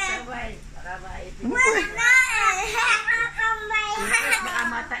Ayaw sabay. Baka maipin. Wala! Kamay. Baka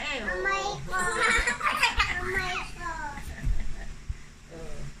mata eh. Kamay ko. Kamay ko.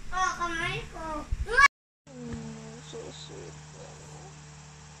 Oh, kamay ko. So sweet.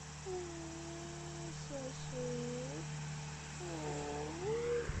 So sweet.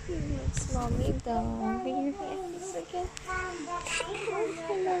 He loves mommy daw. Will you kiss again?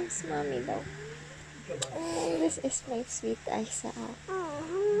 He loves mommy daw. Oh, this is my sweet Isaac.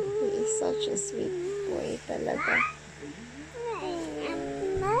 He is such a sweet boy talaga.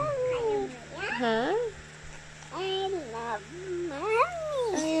 Huh? I love mommy.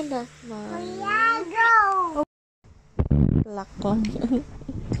 I love mommy. Yago. Lakon.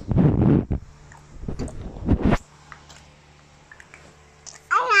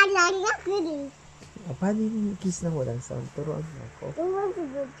 Ay, alala ko din. Paano yung kiss na walang sound? Turuan mo ako. Turuan mo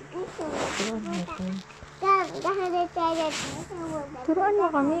ako. Turuan mo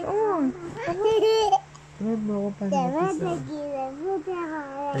kami, Turuan mo ako paano mag-kiss na.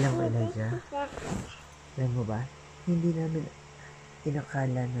 Alam mo, Elijah? Alam mo ba? Hindi namin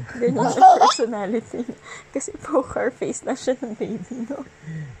inakala na. Ganyan ang personality. Kasi poker face na siya ng baby, no?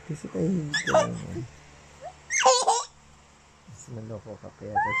 Kasi tayo hindi ko naman. Mas maloko ka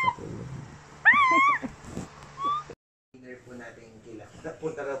kaya sa tulong. Dinner po natin kila.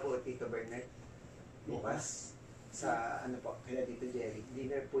 Punta na po Tito Bernard. Bukas. Sa ano po, kila Tito Jerry.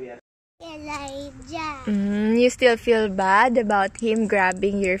 Dinner po yan. Elijah. You still feel bad about him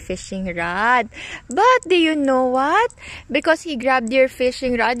grabbing your fishing rod. But do you know what? Because he grabbed your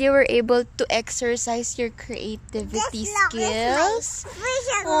fishing rod, you were able to exercise your creativity skills.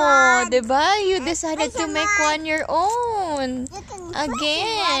 Oh, diba? You decided to make one your own.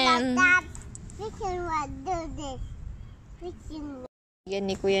 Again. Fishing rod, do this. Fishing rod. Yan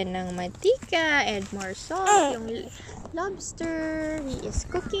ni Kuya ng mantika and more salt. Yung lobster. He is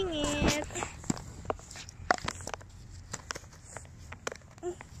cooking it.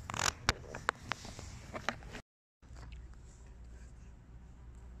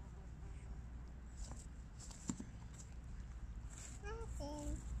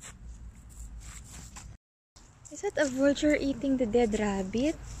 Is that a vulture eating the dead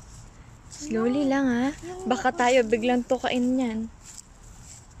rabbit? Slowly lang ha. Baka tayo biglang tukain yan.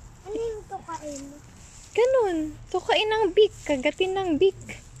 Ano yung tukain? Ganun. Tukain ng beak. Kagatin ng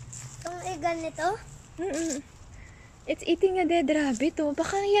beak. Itong ganito? It's eating a dead rabbit, oh.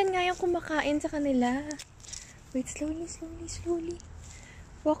 Baka yan nga yung kumakain sa kanila. Wait, slowly.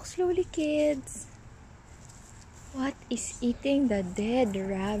 Walk slowly, kids. What is eating the dead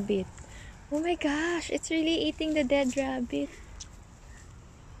rabbit? Oh my gosh, it's really eating the dead rabbit.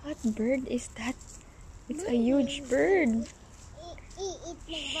 What bird is that? It's a huge bird.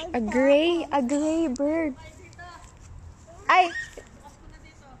 A gray bird. Ay!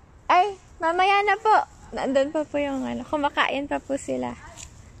 Ay, mamaya na po. Nandun pa po yung ano. Kumakain pa po sila.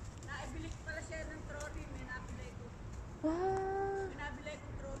 Wow.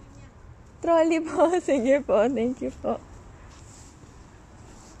 Trolley po. Sige po. Thank you po.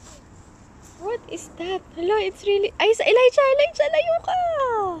 What is that? Hello, it's really... Ay, Elijah, layo ka!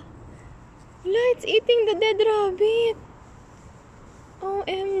 Hello, it's eating the dead rabbit.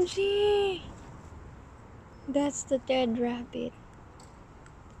 OMG. That's the dead rabbit.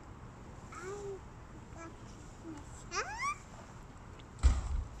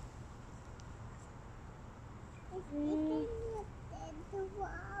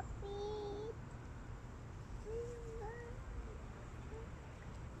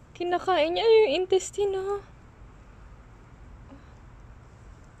 Kinakain niya yung intestine.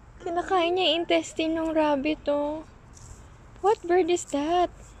 Kinakain niya yung intestine ng rabbit. What bird is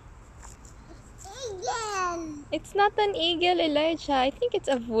that? Eagle. It's not an eagle, Elijah. I think it's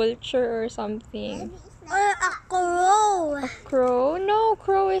a vulture or something. Or a crow. A crow? No,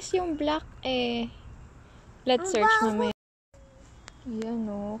 crow is yung black eh. Let's search mamaya. Ayan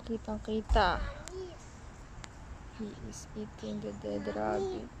kitang-kita. He is eating the dead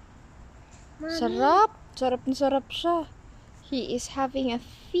rabbit. Sarap! Sarap na sarap siya. He is having a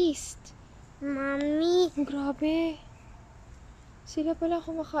feast. Mommy. Grabe. Sila pala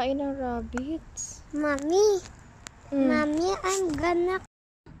kumakain ng rabbits. Mommy. Mommy, I'm gonna...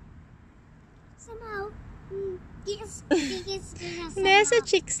 Somehow. Kiss. Hindi, sa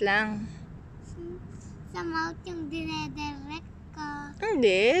chicks lang. Sa mouth yung dinedirect ko.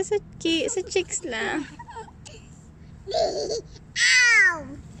 Hindi, sa chicks lang. Ow!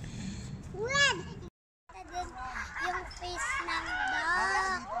 What? Yung face ng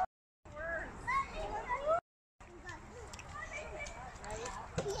dog.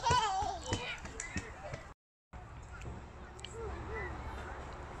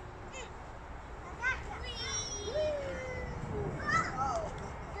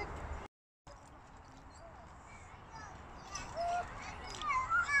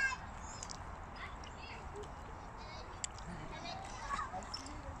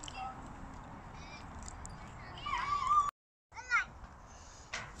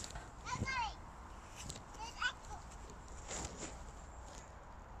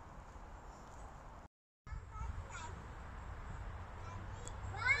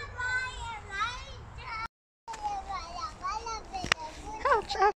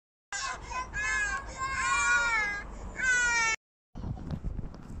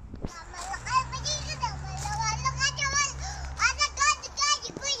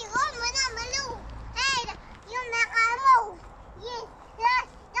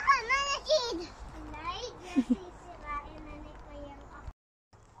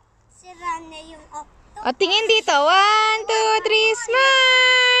 O, tingin dito. 1, 2, 3,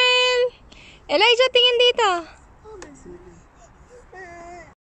 smile! Elijah, tingin dito.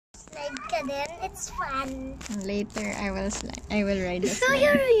 Slide ka din. It's fun. Later, I will ride the So slide.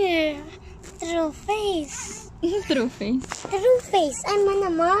 you're true face. True face. True face. I'm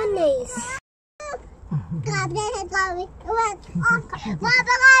Manamones.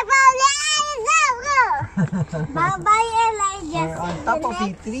 Bye-bye, Elijah. We're on top of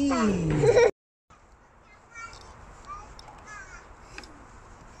a tree.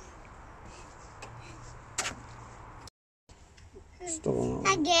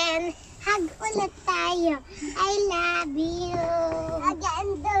 Again, hug ulit tayo. I love you.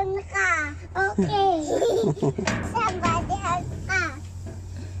 Again, dun ka. Okay. Somebody hug ka.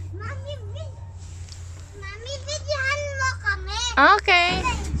 Mami, videohan mo kami. Okay.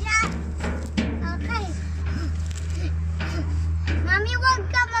 Okay. Mami, wag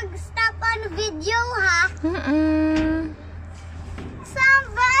ka mag-stop on video, ha?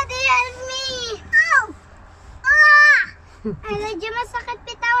 Somebody help me. Ow! Ay, medyo masakit.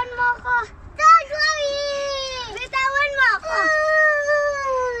 Bitawan mo ako. Don't worry! Bitawan mo ako.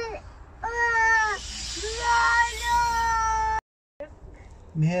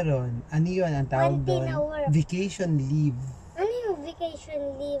 Meron. Ano yun ang tawag doon? Vacation leave. Ano yung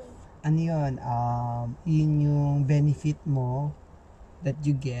vacation leave? Ano yun? Yun yung benefit mo that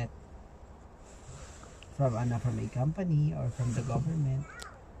you get from a company or from the government.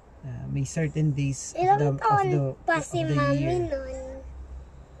 May certain days Ilang taon pa of si the Mami year. nun?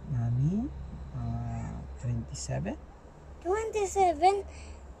 Mami? 27? 27?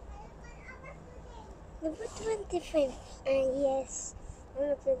 Number 25. Yes.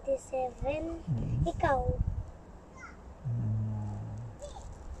 Number 27. Ikaw.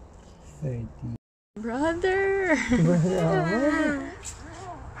 30. Brother! I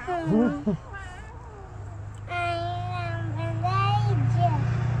am Elijah.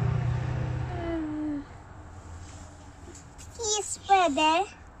 Kiss pwede?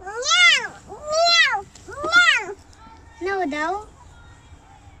 Meow! Meow! Meow! No daw?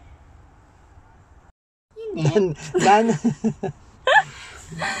 Hindi. Dan.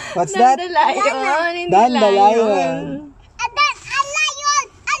 What's that? Dandelion, hindi Dandelion. lion. And then a lion!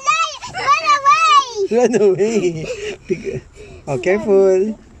 A lion! Run away! Run away. Oh,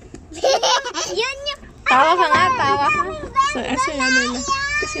 careful. Yun yung... Tawa ka nga, tawa ka. Sa nila.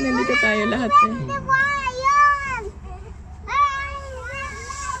 Kasi nandito tayo lahat eh. Lion!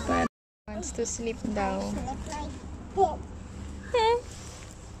 Wants to sleep daw.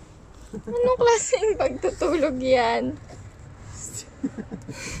 Anong klaseng pagtutulog yan?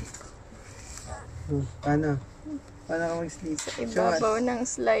 Paano? Paano ka mag-sleep? Sa ibabaw ng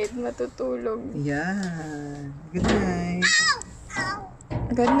slide matutulog. Yan. Good night.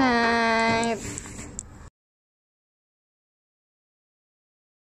 Good night.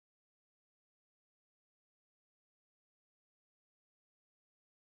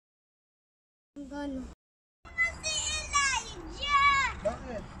 Gano? Si Elijah!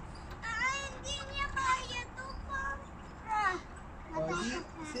 Bakit? Hindi niya kaya ito pa.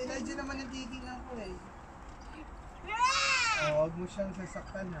 Si Elijah naman nagiging ako eh. Huwag mo siyang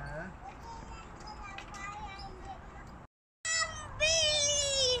sasaktan ha.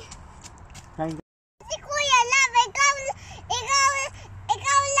 Billy! Kain ka. Si Kuya Love,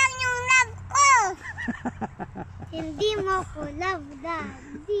 ikaw lang yung love ko. Hindi mo ko love,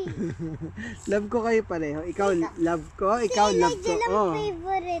 Daddy. Love ko kayo pareho. Ikaw love ko, ikaw love ko. Oh.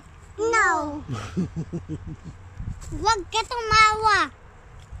 Favorite. No. Huwag ka tumawa.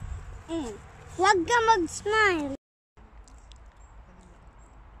 Huwag ka mag-smile.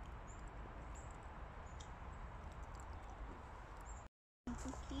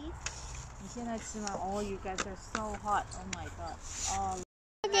 Oh, you guys are so hot. Oh my god. Oh.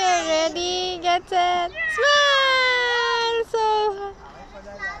 Okay, ready, get set, smile!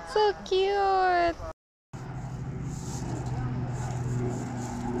 So cute.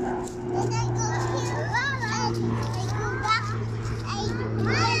 When I go here, I go back.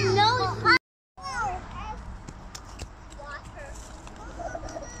 No.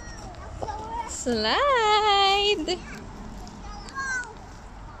 Slide.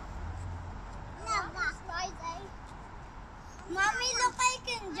 Mommy, look, I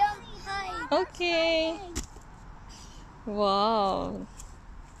can jump high. Okay. Wow.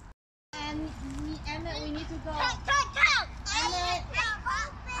 And we need to go.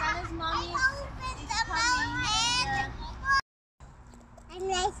 Santa's mommy is coming. I'm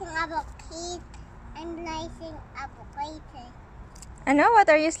slicing avocado. I'm slicing avocado. Ano? What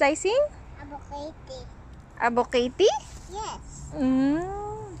are you slicing? Avocado. Avocado? Yes.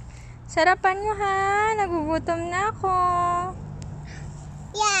 Sarapan mo ha. Nagugutom na ako.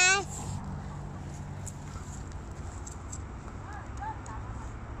 Yes.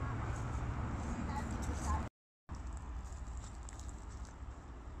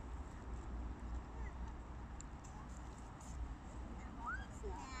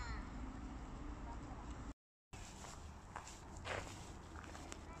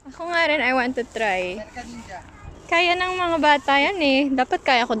 Ako nga rin, I want to try. American Ninja. Kaya ng mga bata yan eh. Dapat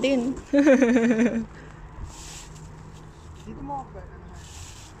kaya ko din. Dito mo ako ba?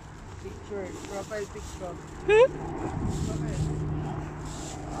 Picture, profile picture.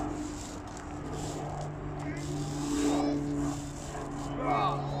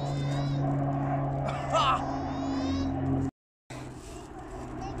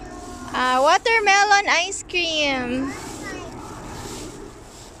 Watermelon ice cream.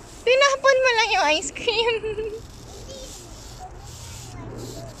 Pinapon mo lang yung ice cream.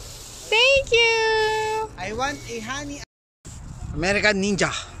 Thank you. I want a honey. American Ninja.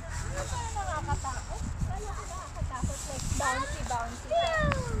 Ang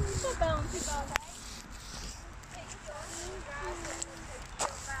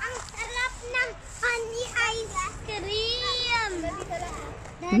sarap ng honey ice cream.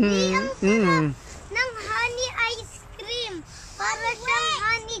 Daddy, ang sarap ng honey ice cream. Para siyang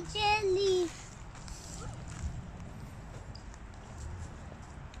honey jelly.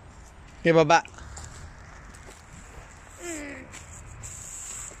 Okay, baba.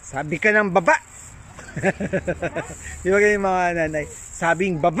 Sabi ka ng baba. Di ba kayo yung mga nanay?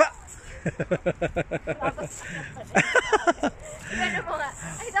 Sabing baba. Gano'n mo nga.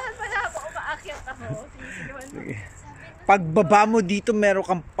 Ay, dapat pala ako umaakyat Pagbaba mo dito, meron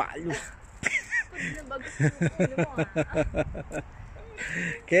kang palo.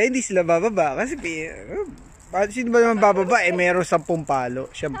 Kaya hindi sila bababa. Kasi, sino ba naman bababa? Eh, meron 10 palo.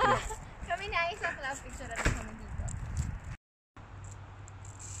 Siyempre. Kami na isa class picture na kami dito.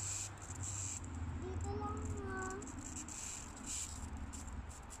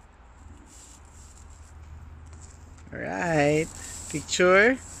 Alright.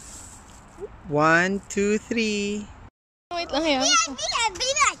 Picture. 1, 2, 3. Wait lang yan.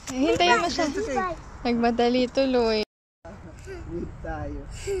 Hintayin mo siya. Nagmadali tuloy. Wait tayo.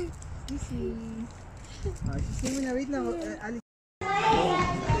 Sisi. Sisi mo na. Wait lang. Alis.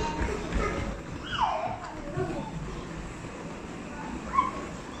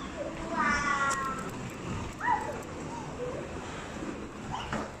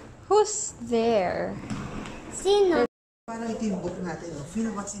 Who's there? Sino? Parang ito yung book natin.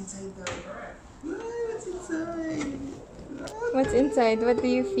 Feel what's inside the... What's inside? What's inside? What do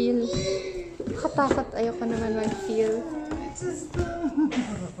you feel? Nakatakot. Ayoko naman mag-feel.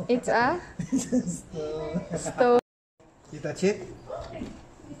 It's a? Stone. You touch it?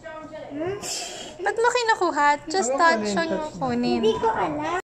 Ba't mo kinukuha? Just touch yung kunin. Hindi ko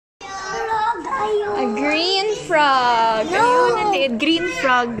alam. Frog, ayun. A green frog. Ayun, ang liit. Green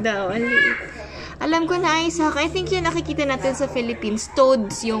frog daw. Ang liit. Alam ko na, Isaac. I think yun nakikita natin sa Philippines.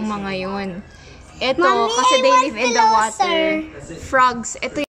 Toads yung mga yun. Ito, Mommy, kasi I they want live in the water. closer. Frogs.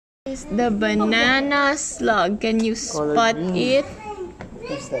 Ito is the banana slug. Can you spot it?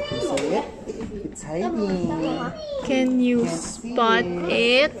 What's that? You see it? It's hiding. Can you spot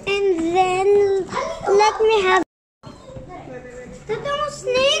it? And then, let me have... Totoong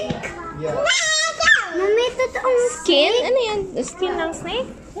snake? Yeah. Mami, totoong Skin? Ano yan? The skin ng snake?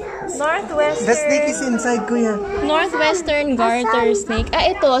 Northwestern. The snake is inside, kuya. Northwestern garter snake.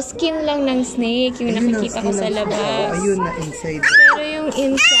 Ah, ito. Skin lang ng snake. Yung nakikita ko sa labas. Ayun na, inside. Pero yung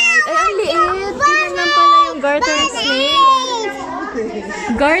inside, ay, ang liit. Ganyan lang pala yung garter snake.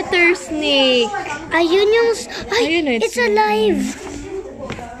 Garter snake. Ayun yung... Ay, Ayun, it's alive.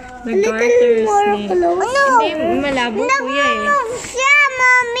 The garter More snake. close. Hindi, malabo kuya eh. Nag-move siya,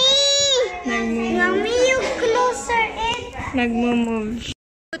 Mommy. Nagmo-move. Mommy, you closer it. Nagmo-move.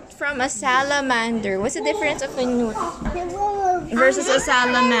 From a salamander. What's the difference of a newt versus a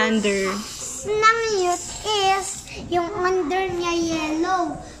salamander? Nang yun is yung under niya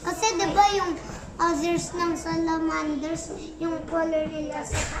yellow. Kasi diba yung others ng salamanders, yung color nila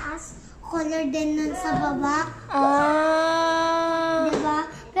sa taas, color din nun sa baba. Ah. Diba?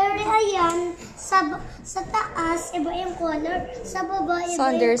 Pero ayan, sa taas, iba yung color. Sa baba, iba Sa yung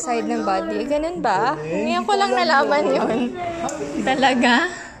underside color. ng body. Ganun ba? Ngayon ko lang nalaman yun. Talaga?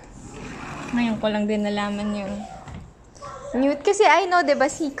 Ngayon ko lang din nalaman yun. Newt. Kasi I know, diba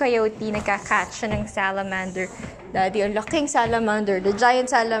si Coyote nagka-catch siya ng salamander. Daddy, ang laking salamander. The giant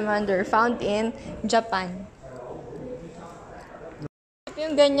salamander found in Japan.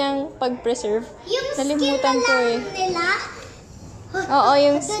 Yung ganyang pag-preserve. Yung Nalimutan skin ko na eh. lang nila. Oo,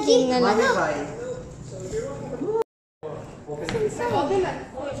 yung skin na lang.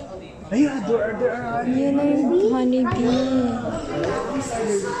 Ayun, there are... Yun na yung honeybee.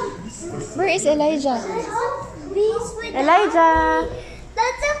 Where is Elijah? Bees with Elijah!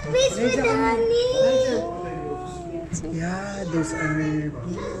 That's a bees with honey. Yeah, those are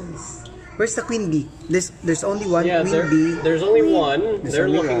bees. Where's the queen bee? There's only one Yeah, queen bee. there's only one. They're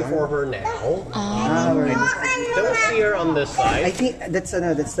only looking one. for her now. Right. Don't see her on this I side. think that's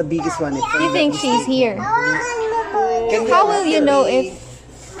the biggest one. You think she's here? Can How will you know if...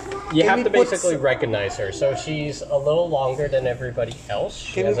 You Can have to we put basically recognize her. So she's a little longer than everybody else.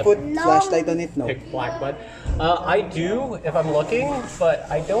 She Can has we a put flashlight on it? No. thick black butt. I do if I'm looking, but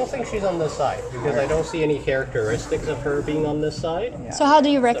I don't think she's on this side because I don't see any characteristics of her being on this side. So how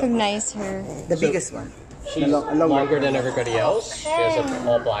do you recognize her? The biggest one. She's Longer. longer than everybody else. She has an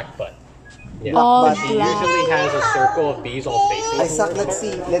all black butt. Yeah. All She black. usually has a circle of bees all facing Isaac, towards let's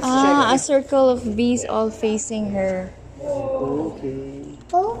her. see. Let's Ah, a check. circle of bees all facing her. Okay.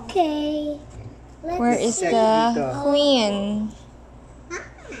 Okay. Where is check the dito. queen?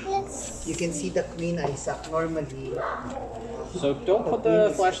 Let's... You can see the queen, Isaac, normally. So don't put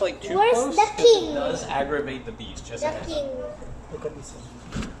the flashlight too Where's close. the king? It does aggravate the bees. Just The a heads up. king. Look at this one.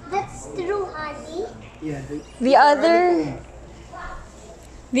 That's true, honey. Yeah. The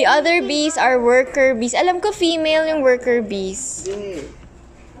other bees are worker bees. Alam ko female yung worker bees. Yeah.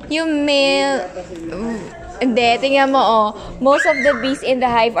 Yung male... Hindi, tingnan mo oh. Most of the bees in the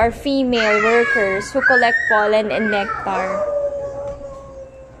hive are female workers who collect pollen and nectar.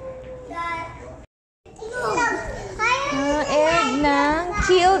 Egg ng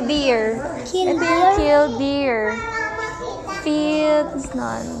Killdeer. Ito yung killdeer. Feeds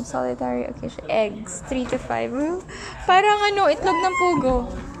none. Solitary occasion. Eggs. 3 to 5. Parang ano, itlog ng pugo.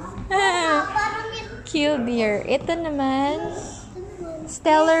 Killdeer. Ito naman,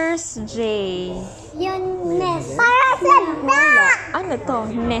 Stellar's Jay. Yung nest. Para sa Wala. Ano to?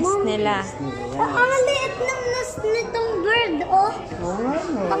 Nest nila. Ang liit ng nest nitong bird, oh.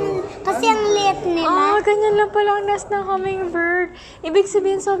 Kasi ang liit nila. Ganyan lang pala ang nest ng hummingbird. Ibig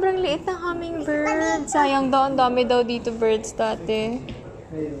sabihin, sobrang liit ng hummingbird. Sayang daw, ang dami daw dito birds dati.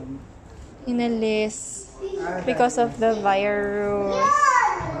 Inalis. Because of the virus.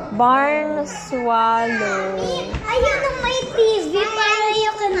 Barn swallow. Ayun ang may TV para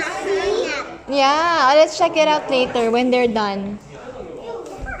you can see. Yeah, let's check it out later when they're done.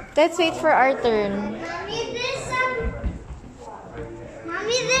 Let's wait for our turn.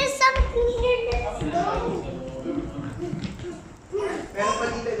 Mommy, there's something here. Let's go.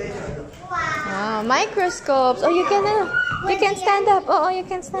 Wow, microscopes. Oh, you can stand up. Oh, you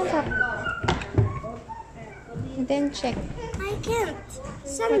can stand up. And then check. I can't.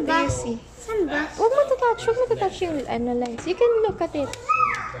 What do you see? Saan ba? Huwag mo to touch yung lens. You can look at it.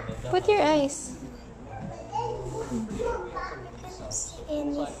 Put your eyes.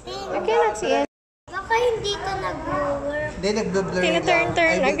 Anything. I cannot see it. Baka hindi ka nag-work. Hindi, nagdo-blur lang. Tina-turn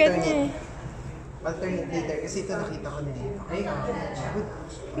I will agad turn niya. it. I'll turn it later kasi ito nakita ko na eh. Ay, good.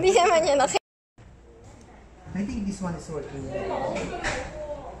 Hindi naman niya nakita. I think this one is working.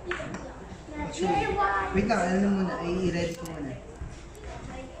 Actually, wait lang, ano muna, i-ready ko muna.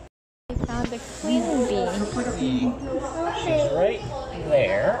 I found the queen bee. She's right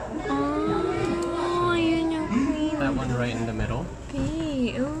there. Oh, yun yung queen That one right in the middle.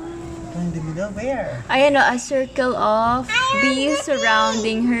 bee. Ooh. In the middle, where? Ayan o, a circle of bees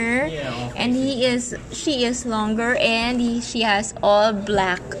surrounding her. Yeah. And she is longer and she has all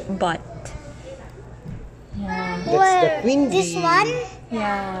black butt. Yeah. That's the queen bee. This one?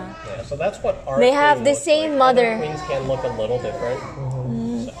 Yeah. Yeah, so that's what our They have queen the looks same like. mother. Other queens can look a little different.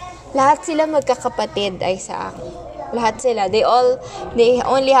 Lahat sila magkakapatid, Isaac. Lahat sila. They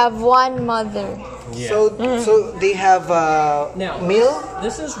only have one mother. Yeah. So they have Now, milk?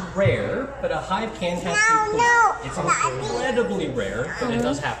 this is rare, but a hive can have two queens. It's incredibly rare, but it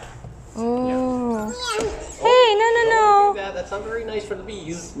does happen. Oh. Hey, no. That's not very nice for the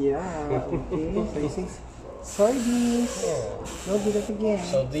bees. Yeah, okay. Sorry, bees. Don't do that again.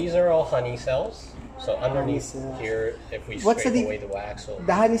 So these are all honey cells. So underneath here, if we What's scrape the away the wax,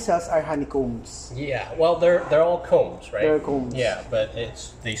 The honey cells are honeycombs. yeah. Well, they're all combs, right? They're combs. Yeah, but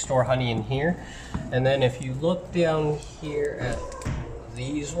they store honey in here, and then if you look down here at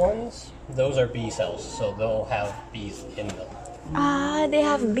these ones, those are bee cells. So they'll have bees in them. They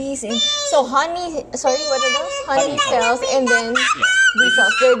have bees in. So honey, sorry, what are those? Honey cells and then bee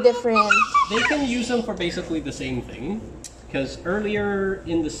cells. They're different. They can use them for basically the same thing. Because earlier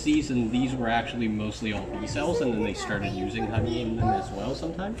in the season, these were actually mostly all bee cells, and then they started using honey in them as well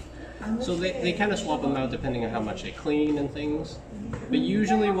sometimes. So they kind of swap them out depending on how much they clean and things. But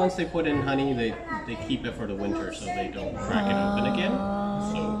usually once they put in honey, they keep it for the winter so they don't crack it open again.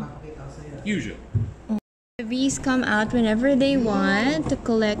 So, usually. The bees come out whenever they want to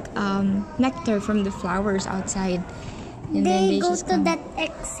collect nectar from the flowers outside. And then They go just to come. that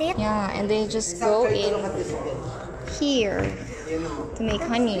exit. Yeah, and they just go in here to make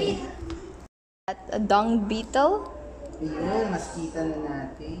honey. A dung beetle. Ayun, mas kita na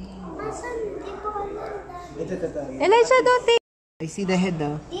natin. Ito. Elijah, don't take. I see the head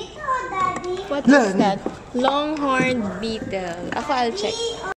though. Dito, Daddy. What is that? Longhorned beetle. Ako, I'll check.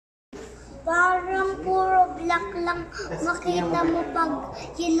 Parang puro black lang makita mo pag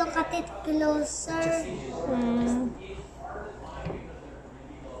you look at it closer.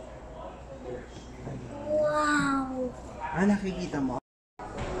 Wow. Nakikita mo?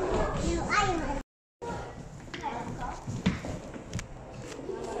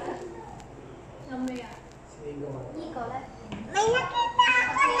 May nakita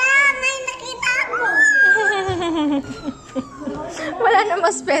ako na! May nakita ako! Wala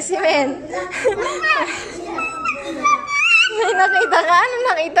namang specimen. May nakita ka? Ano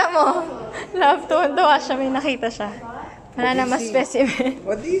nakita mo? Love, tuwan-tuwa siya. May nakita siya. Wala namang specimen.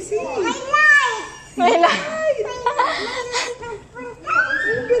 What do you see? May light.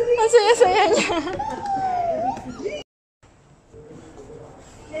 Ang saya-saya niya.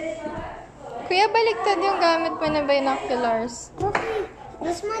 Kuya, baliktad yung gamit mo na binoculars. Okay.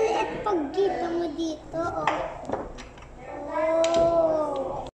 Mas maliit pag kita mo dito.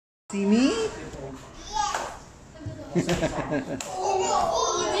 Oh. See me?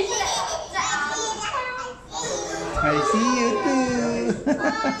 I see you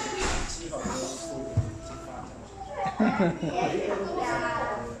too.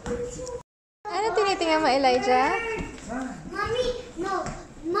 Ano tinitingnan mo, Elijah? Mommy, no.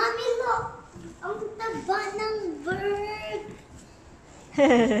 Mommy, look. Ang taba ng bird.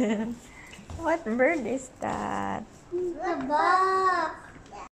 What bird is that? Ang taba.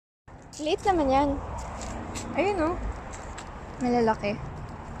 Liit naman yan. Ayun, oh. Malalaki.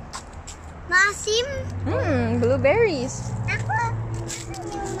 Masim? Blueberries. Ako. Asan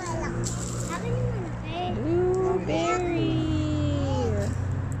yung malaki? Asan yung malaki? Blueberry.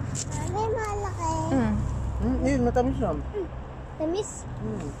 Asan yung malaki? Yun, matamis lang. Tamis?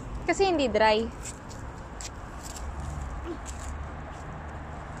 Kasi hindi dry.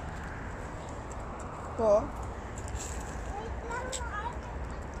 Ito.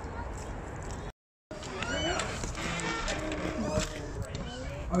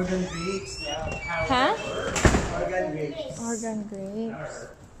 Organ grapes. Huh? Organ grapes. Organ grapes.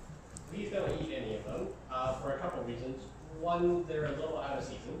 Please don't eat any of them for a couple reasons. One, they're a little out of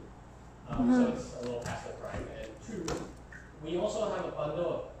season, so it's a little past the prime. And two, we also have a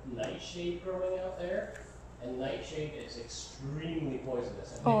bundle of nightshade growing out there, and nightshade is extremely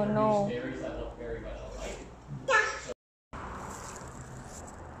poisonous. And they Oh, no. produce berries that look very much alike.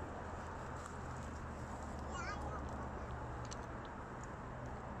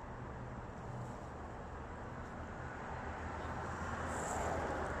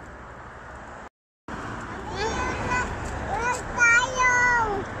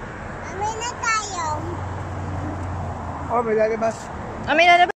 Oh, may lalabas. May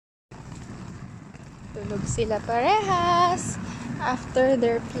lalabas. Tulog sila parehas after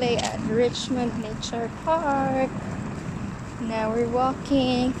their play at Richmond Nature Park. Now we're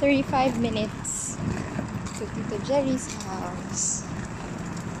walking 35 minutes to Tito Jerry's house.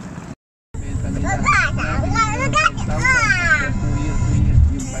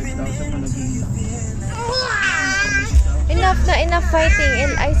 Enough na, enough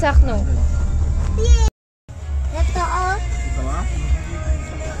fighting. Isaac, no. Totoo?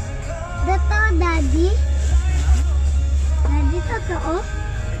 Totoo, Daddy? Daddy, totoo?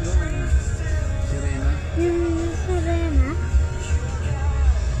 Yung sirena?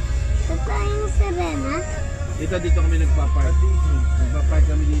 Totoo yung sirena? Dito kami nagpa-park. Nagpa-park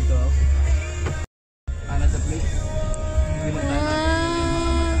kami dito. Nasa place.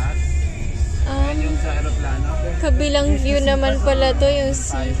 Yung sa aeroplano. Kabilang view naman pala to yung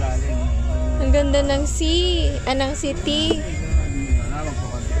sea. Ang ganda ng sea. Ng city.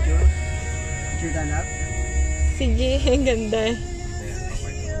 Picture ka na? Sige, ang ganda.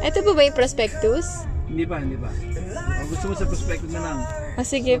 Ito po ba yung prospectus? Hindi pa. Kung gusto mo sa prospectus na lang.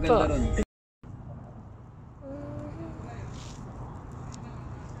 Sige po. Maganda ron.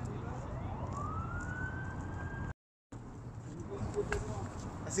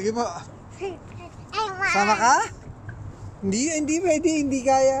 Sige po. Sama ka? Hindi pwede, hindi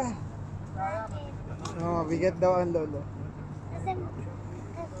kaya. Oh, bigat daw ang lolo. Kasi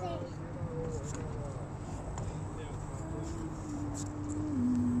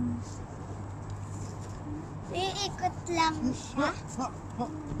iikot lang siya.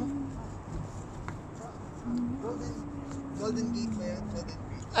 Golden Gate ba yan? Golden Gate.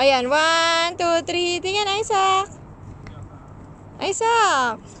 Ayan, 1, 2, 3. Tingnan, Isaac.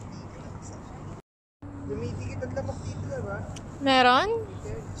 Isaac. Lumitikit ang lamok dito, diba? Meron?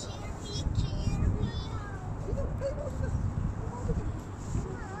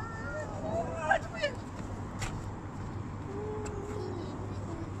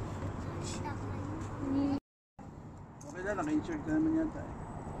 Okay na, naka-insert ka naman yata eh.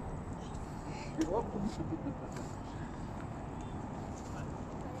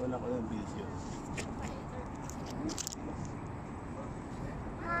 Wala ko yung video.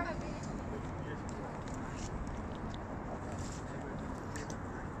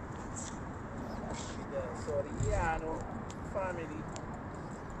 Soriano family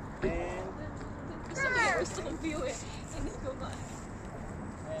and Gusto kong view eh. Hindi ko ba?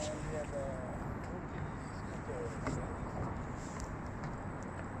 and we have a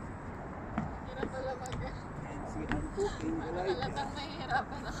Hirap pala mag... and si Antuk in Elijah. Halatang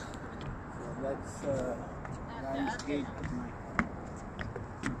mahihirapan ako. So that's Ryan's gate at night.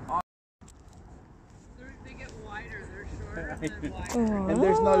 They get wider, they're shorter and then wider. Oh, And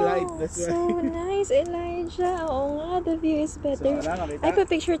there's no light, that's why. so nice, Elijah. Oo nga, the view is better. So, wala, nakita? Ay,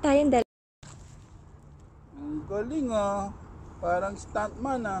 pa-picture tayong dalawa. Ang galing ah. Parang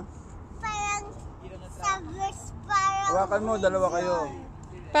stuntman ah. Parang sabers, parang Hawakan mo, dalawa kayo.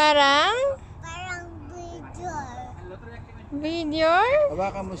 Parang? parang video. Video?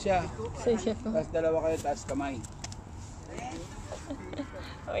 Hawakan mo siya. Sige po. Tapos dalawa kayo, taas kamay.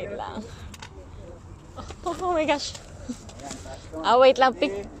 Wait lang. Oh my gosh. Wait lang.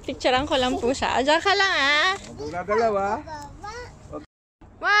 Picturean ko lang po siya. Diyan ka lang Gagalaw ah.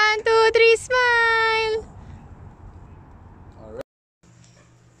 1, 2, 3, smile!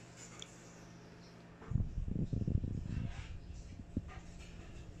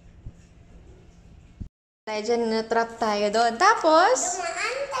 Diyan na-trap tayo doon. Tapos,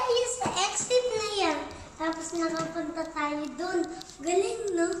 Dumaan tayo sa exit na yan. Tapos nakapunta tayo doon. Galing,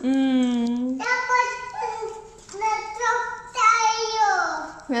 no? Tapos, na-trap tayo.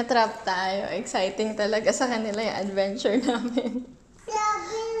 na-trap tayo. Exciting talaga sa kanila yung adventure namin.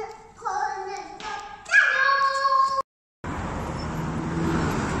 Sabi ko, na-trap tayo.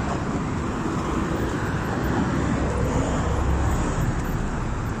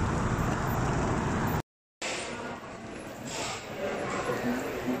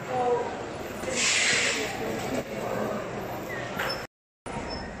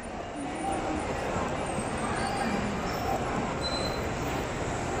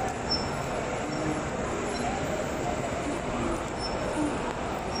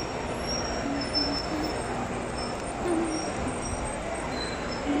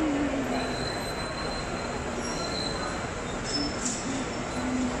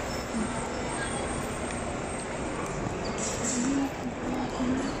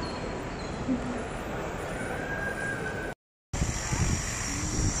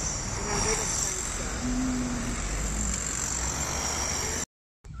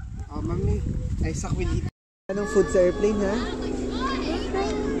 Oh, mami, Isaac will eat. Anong food sa airplane, ha?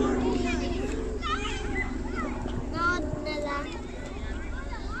 God na lang.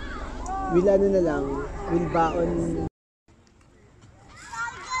 Will ano na lang? Will baon.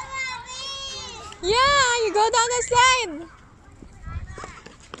 Yeah! You go down the slide!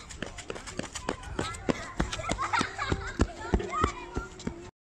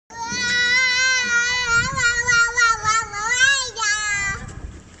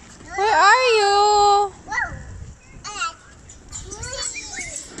 Where are you?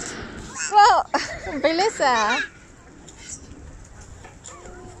 Wow! Bilis ah!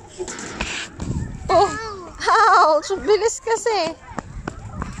 Oh! Ouch! Bilis kasi!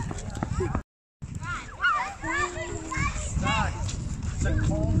 It's a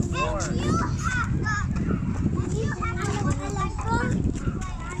cold war.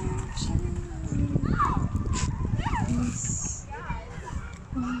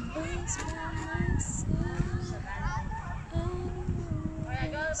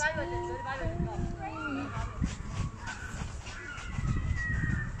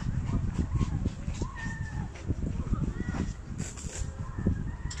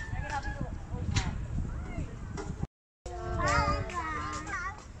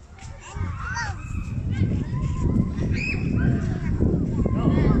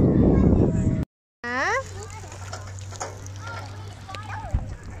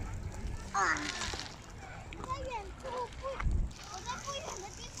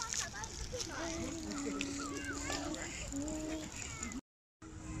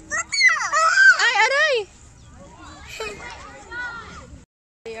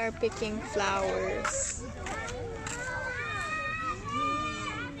 They are picking flowers.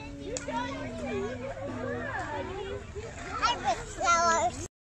 I pick flowers.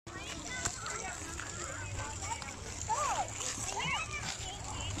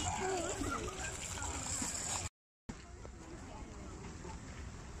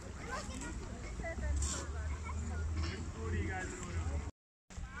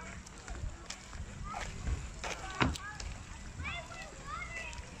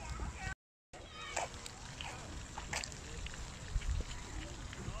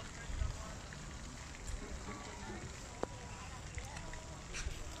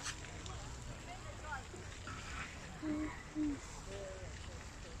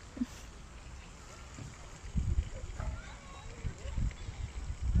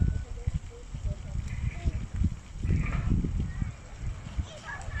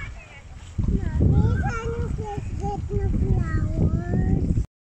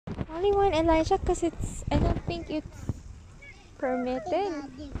 Only one, Elijah, because it's, I don't think it's permitted.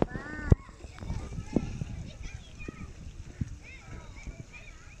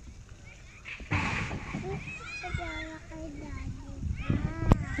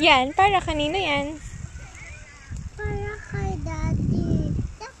 Yan, para kanino yan? Para kay Daddy.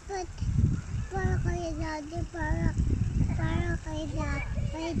 Dapat para kay Daddy, para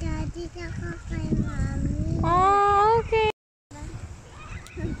kay Daddy, saka kay Mommy. Oh, okay.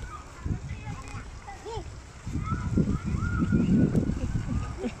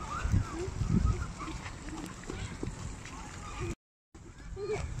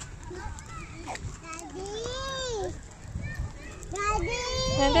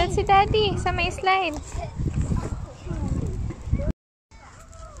 Nandun si Daddy sa may slides.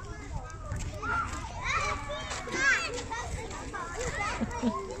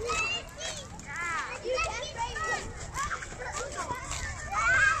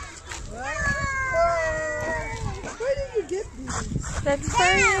 Where did you get these? That's for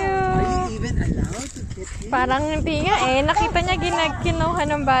you. Are you even allowed to get these? Parang hindi nga eh. Nakita niya kinuha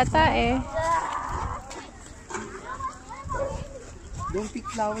ng bata eh. Don't pick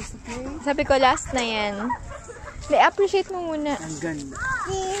flowers, okay? Sabi ko last na yan. I-appreciate mo muna. Ang ganda.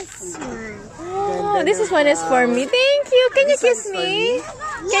 This one. Oh, this is one is for me. Thank you. Can you kiss me?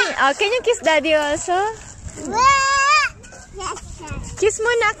 Can you kiss Daddy also? Kiss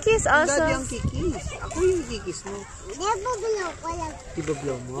mo na, kiss also. Daddy ang kikis. Ako yung kikis mo. Nebabulaw ko lang.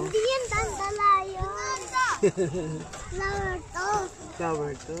 Ibablaw mo? Hindi yan dandalayo. Flower to.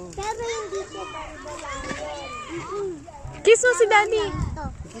 Flower to. Pero hindi siya dandalayo. Kiss mo si Daddy.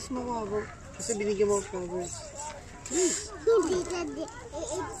 Kiss mo ako. Kasi binigyan mo flowers. Please. Hindi siya,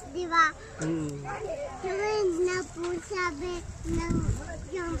 di ba? Pero na po sabi ng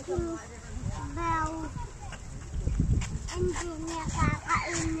jumping bell. Hindi niya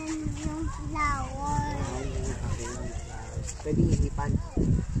kakainin yung flower. Pwede isipan.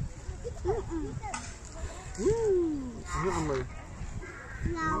 Ano amoy?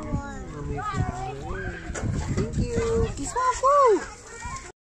 Flower. Amoy flower. Thank you. Kiss mo ako.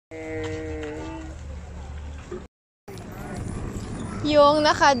 Yung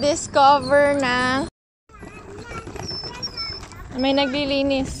naka-discover na may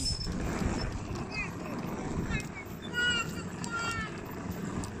naglilinis.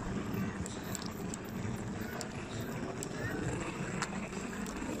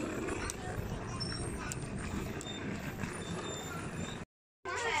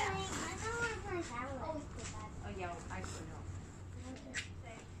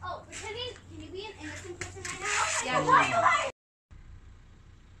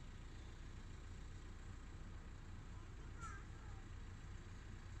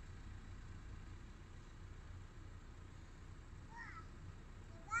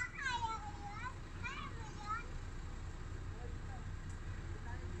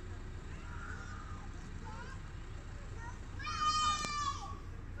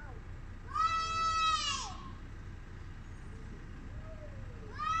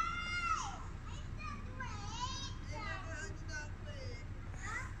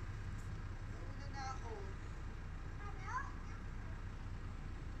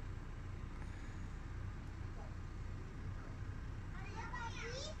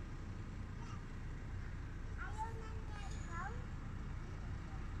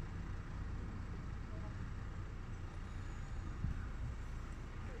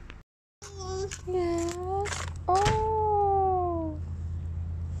 Yes. Oh,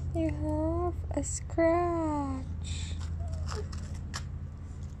 you have a scratch.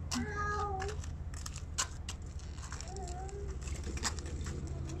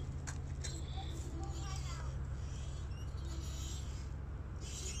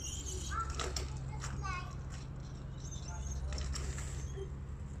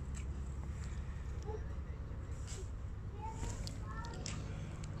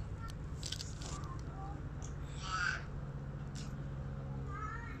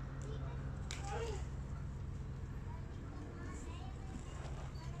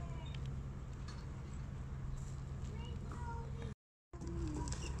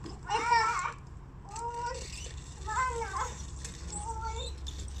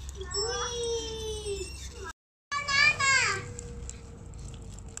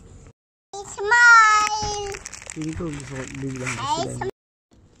 Hindi ko gusto ko biglang sila.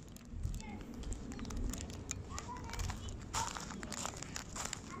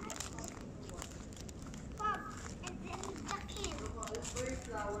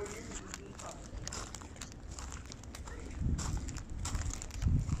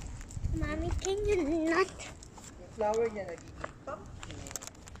 Mommy, can you not? Yung flower niya nagiging pumpkin.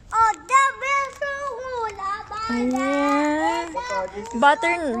 Oh, the best hula ba? Ayan.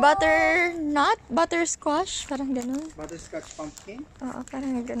 Butterscotch, parang ganun. Butterscotch pumpkin. Oo,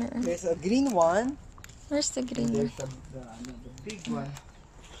 parang ganun. There's a green one. Where's the green? There's the big one.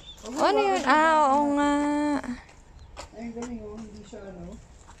 Oh, ano yun? Ah, oo nga. Ay, galing oh. Hindi siya ano.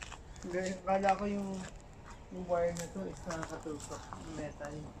 Galing. Kala ko yung wire na to is nakakatusok.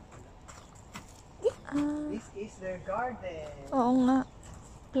 Metal. This is their garden. Oo nga.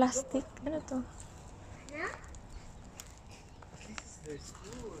 Plastic. Ano to? This is their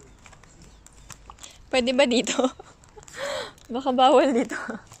school. Pwede ba dito? Baka bawal dito.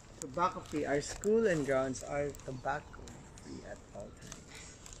 So Tobacco free. Our school and grounds are tobacco free at all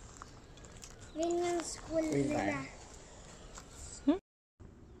times. Yun yung school nila.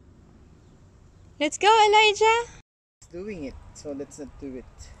 Let's go, Elijah! It's doing it, so let's not do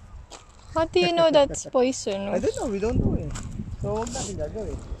it. How do you know that's poison? I don't know, we don't know eh. So, huwag natin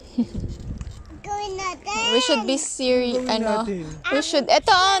gagawin. Gawin natin! We should be serious. Gawin Ano? natin. We should.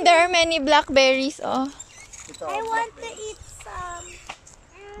 Ito, there are many blackberries. Oh. Ito, I want to eat some.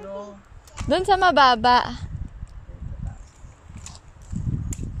 no. Doon sa mababa.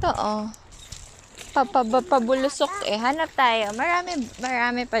 Ito, oh. Pabulusok eh. Hanap tayo.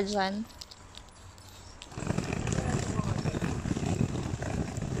 Marami pa dyan.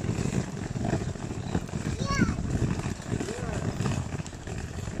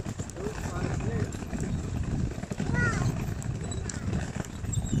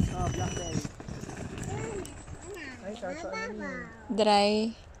 Oh, blackberry. Ay, kaso ano yun? Dry.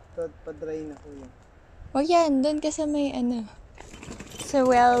 Ito, pa-dry na ko yun. O yan, doon ka sa may ano. Sa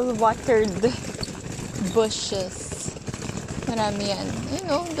well-watered bushes. Marami yan. Ayun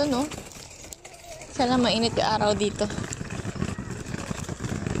o, doon o. Sana mainit yung araw dito.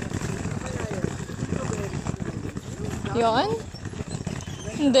 Yon?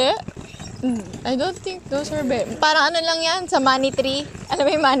 Hindi. I don't think those are berries. Parang ano lang yan, sa money tree. Alam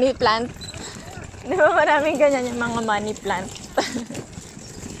mo yung money plant? Di ba maraming ganyan yung mga money plant?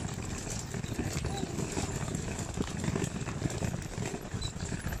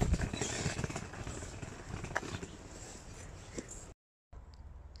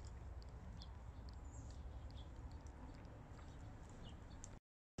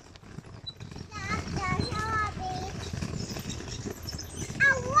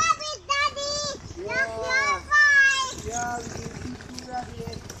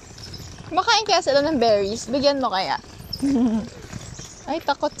 Makain kaya sila ng berries? Bigyan mo kaya? Ay,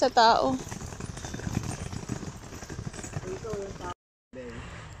 takot sa tao.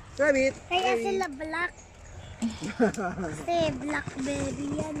 Rabbit! Kaya sila black. Kasi blackberry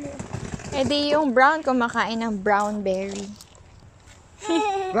yan eh. Eh di yung brown kumakain ng brown berry.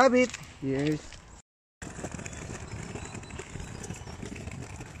 Rabbit! Yes.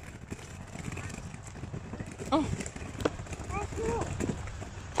 Oh.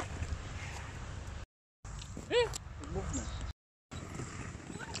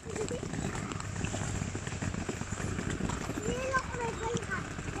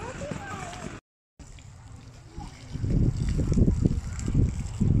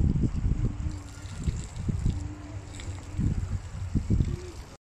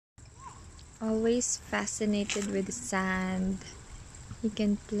 Always fascinated with sand. You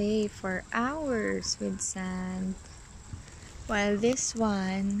can play for hours with sand. While this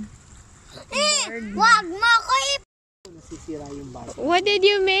one, Wag mo ko Nasisira yung bata. what did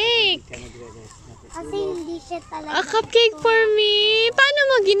you make? kasi hindi siya talaga. A cupcake for me. Paano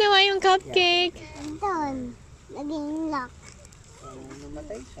mo ginawa yung cupcake? Doon. Naging lock.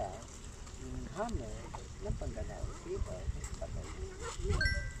 Namatay siya. Yung hammer, napangalaw. Diba? Patay.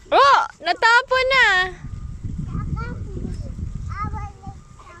 Oh, natapo na.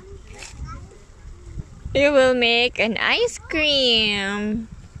 You will make an ice cream.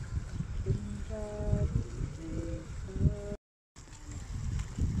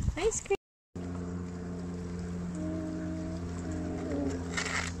 Ice cream.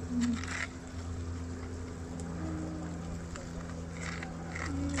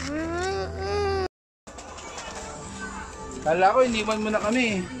 Kala ko, iniwan mo na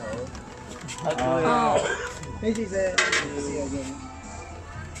kami. Oh. Hey, she said, see you again.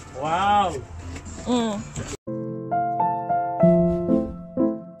 Wow. Mm.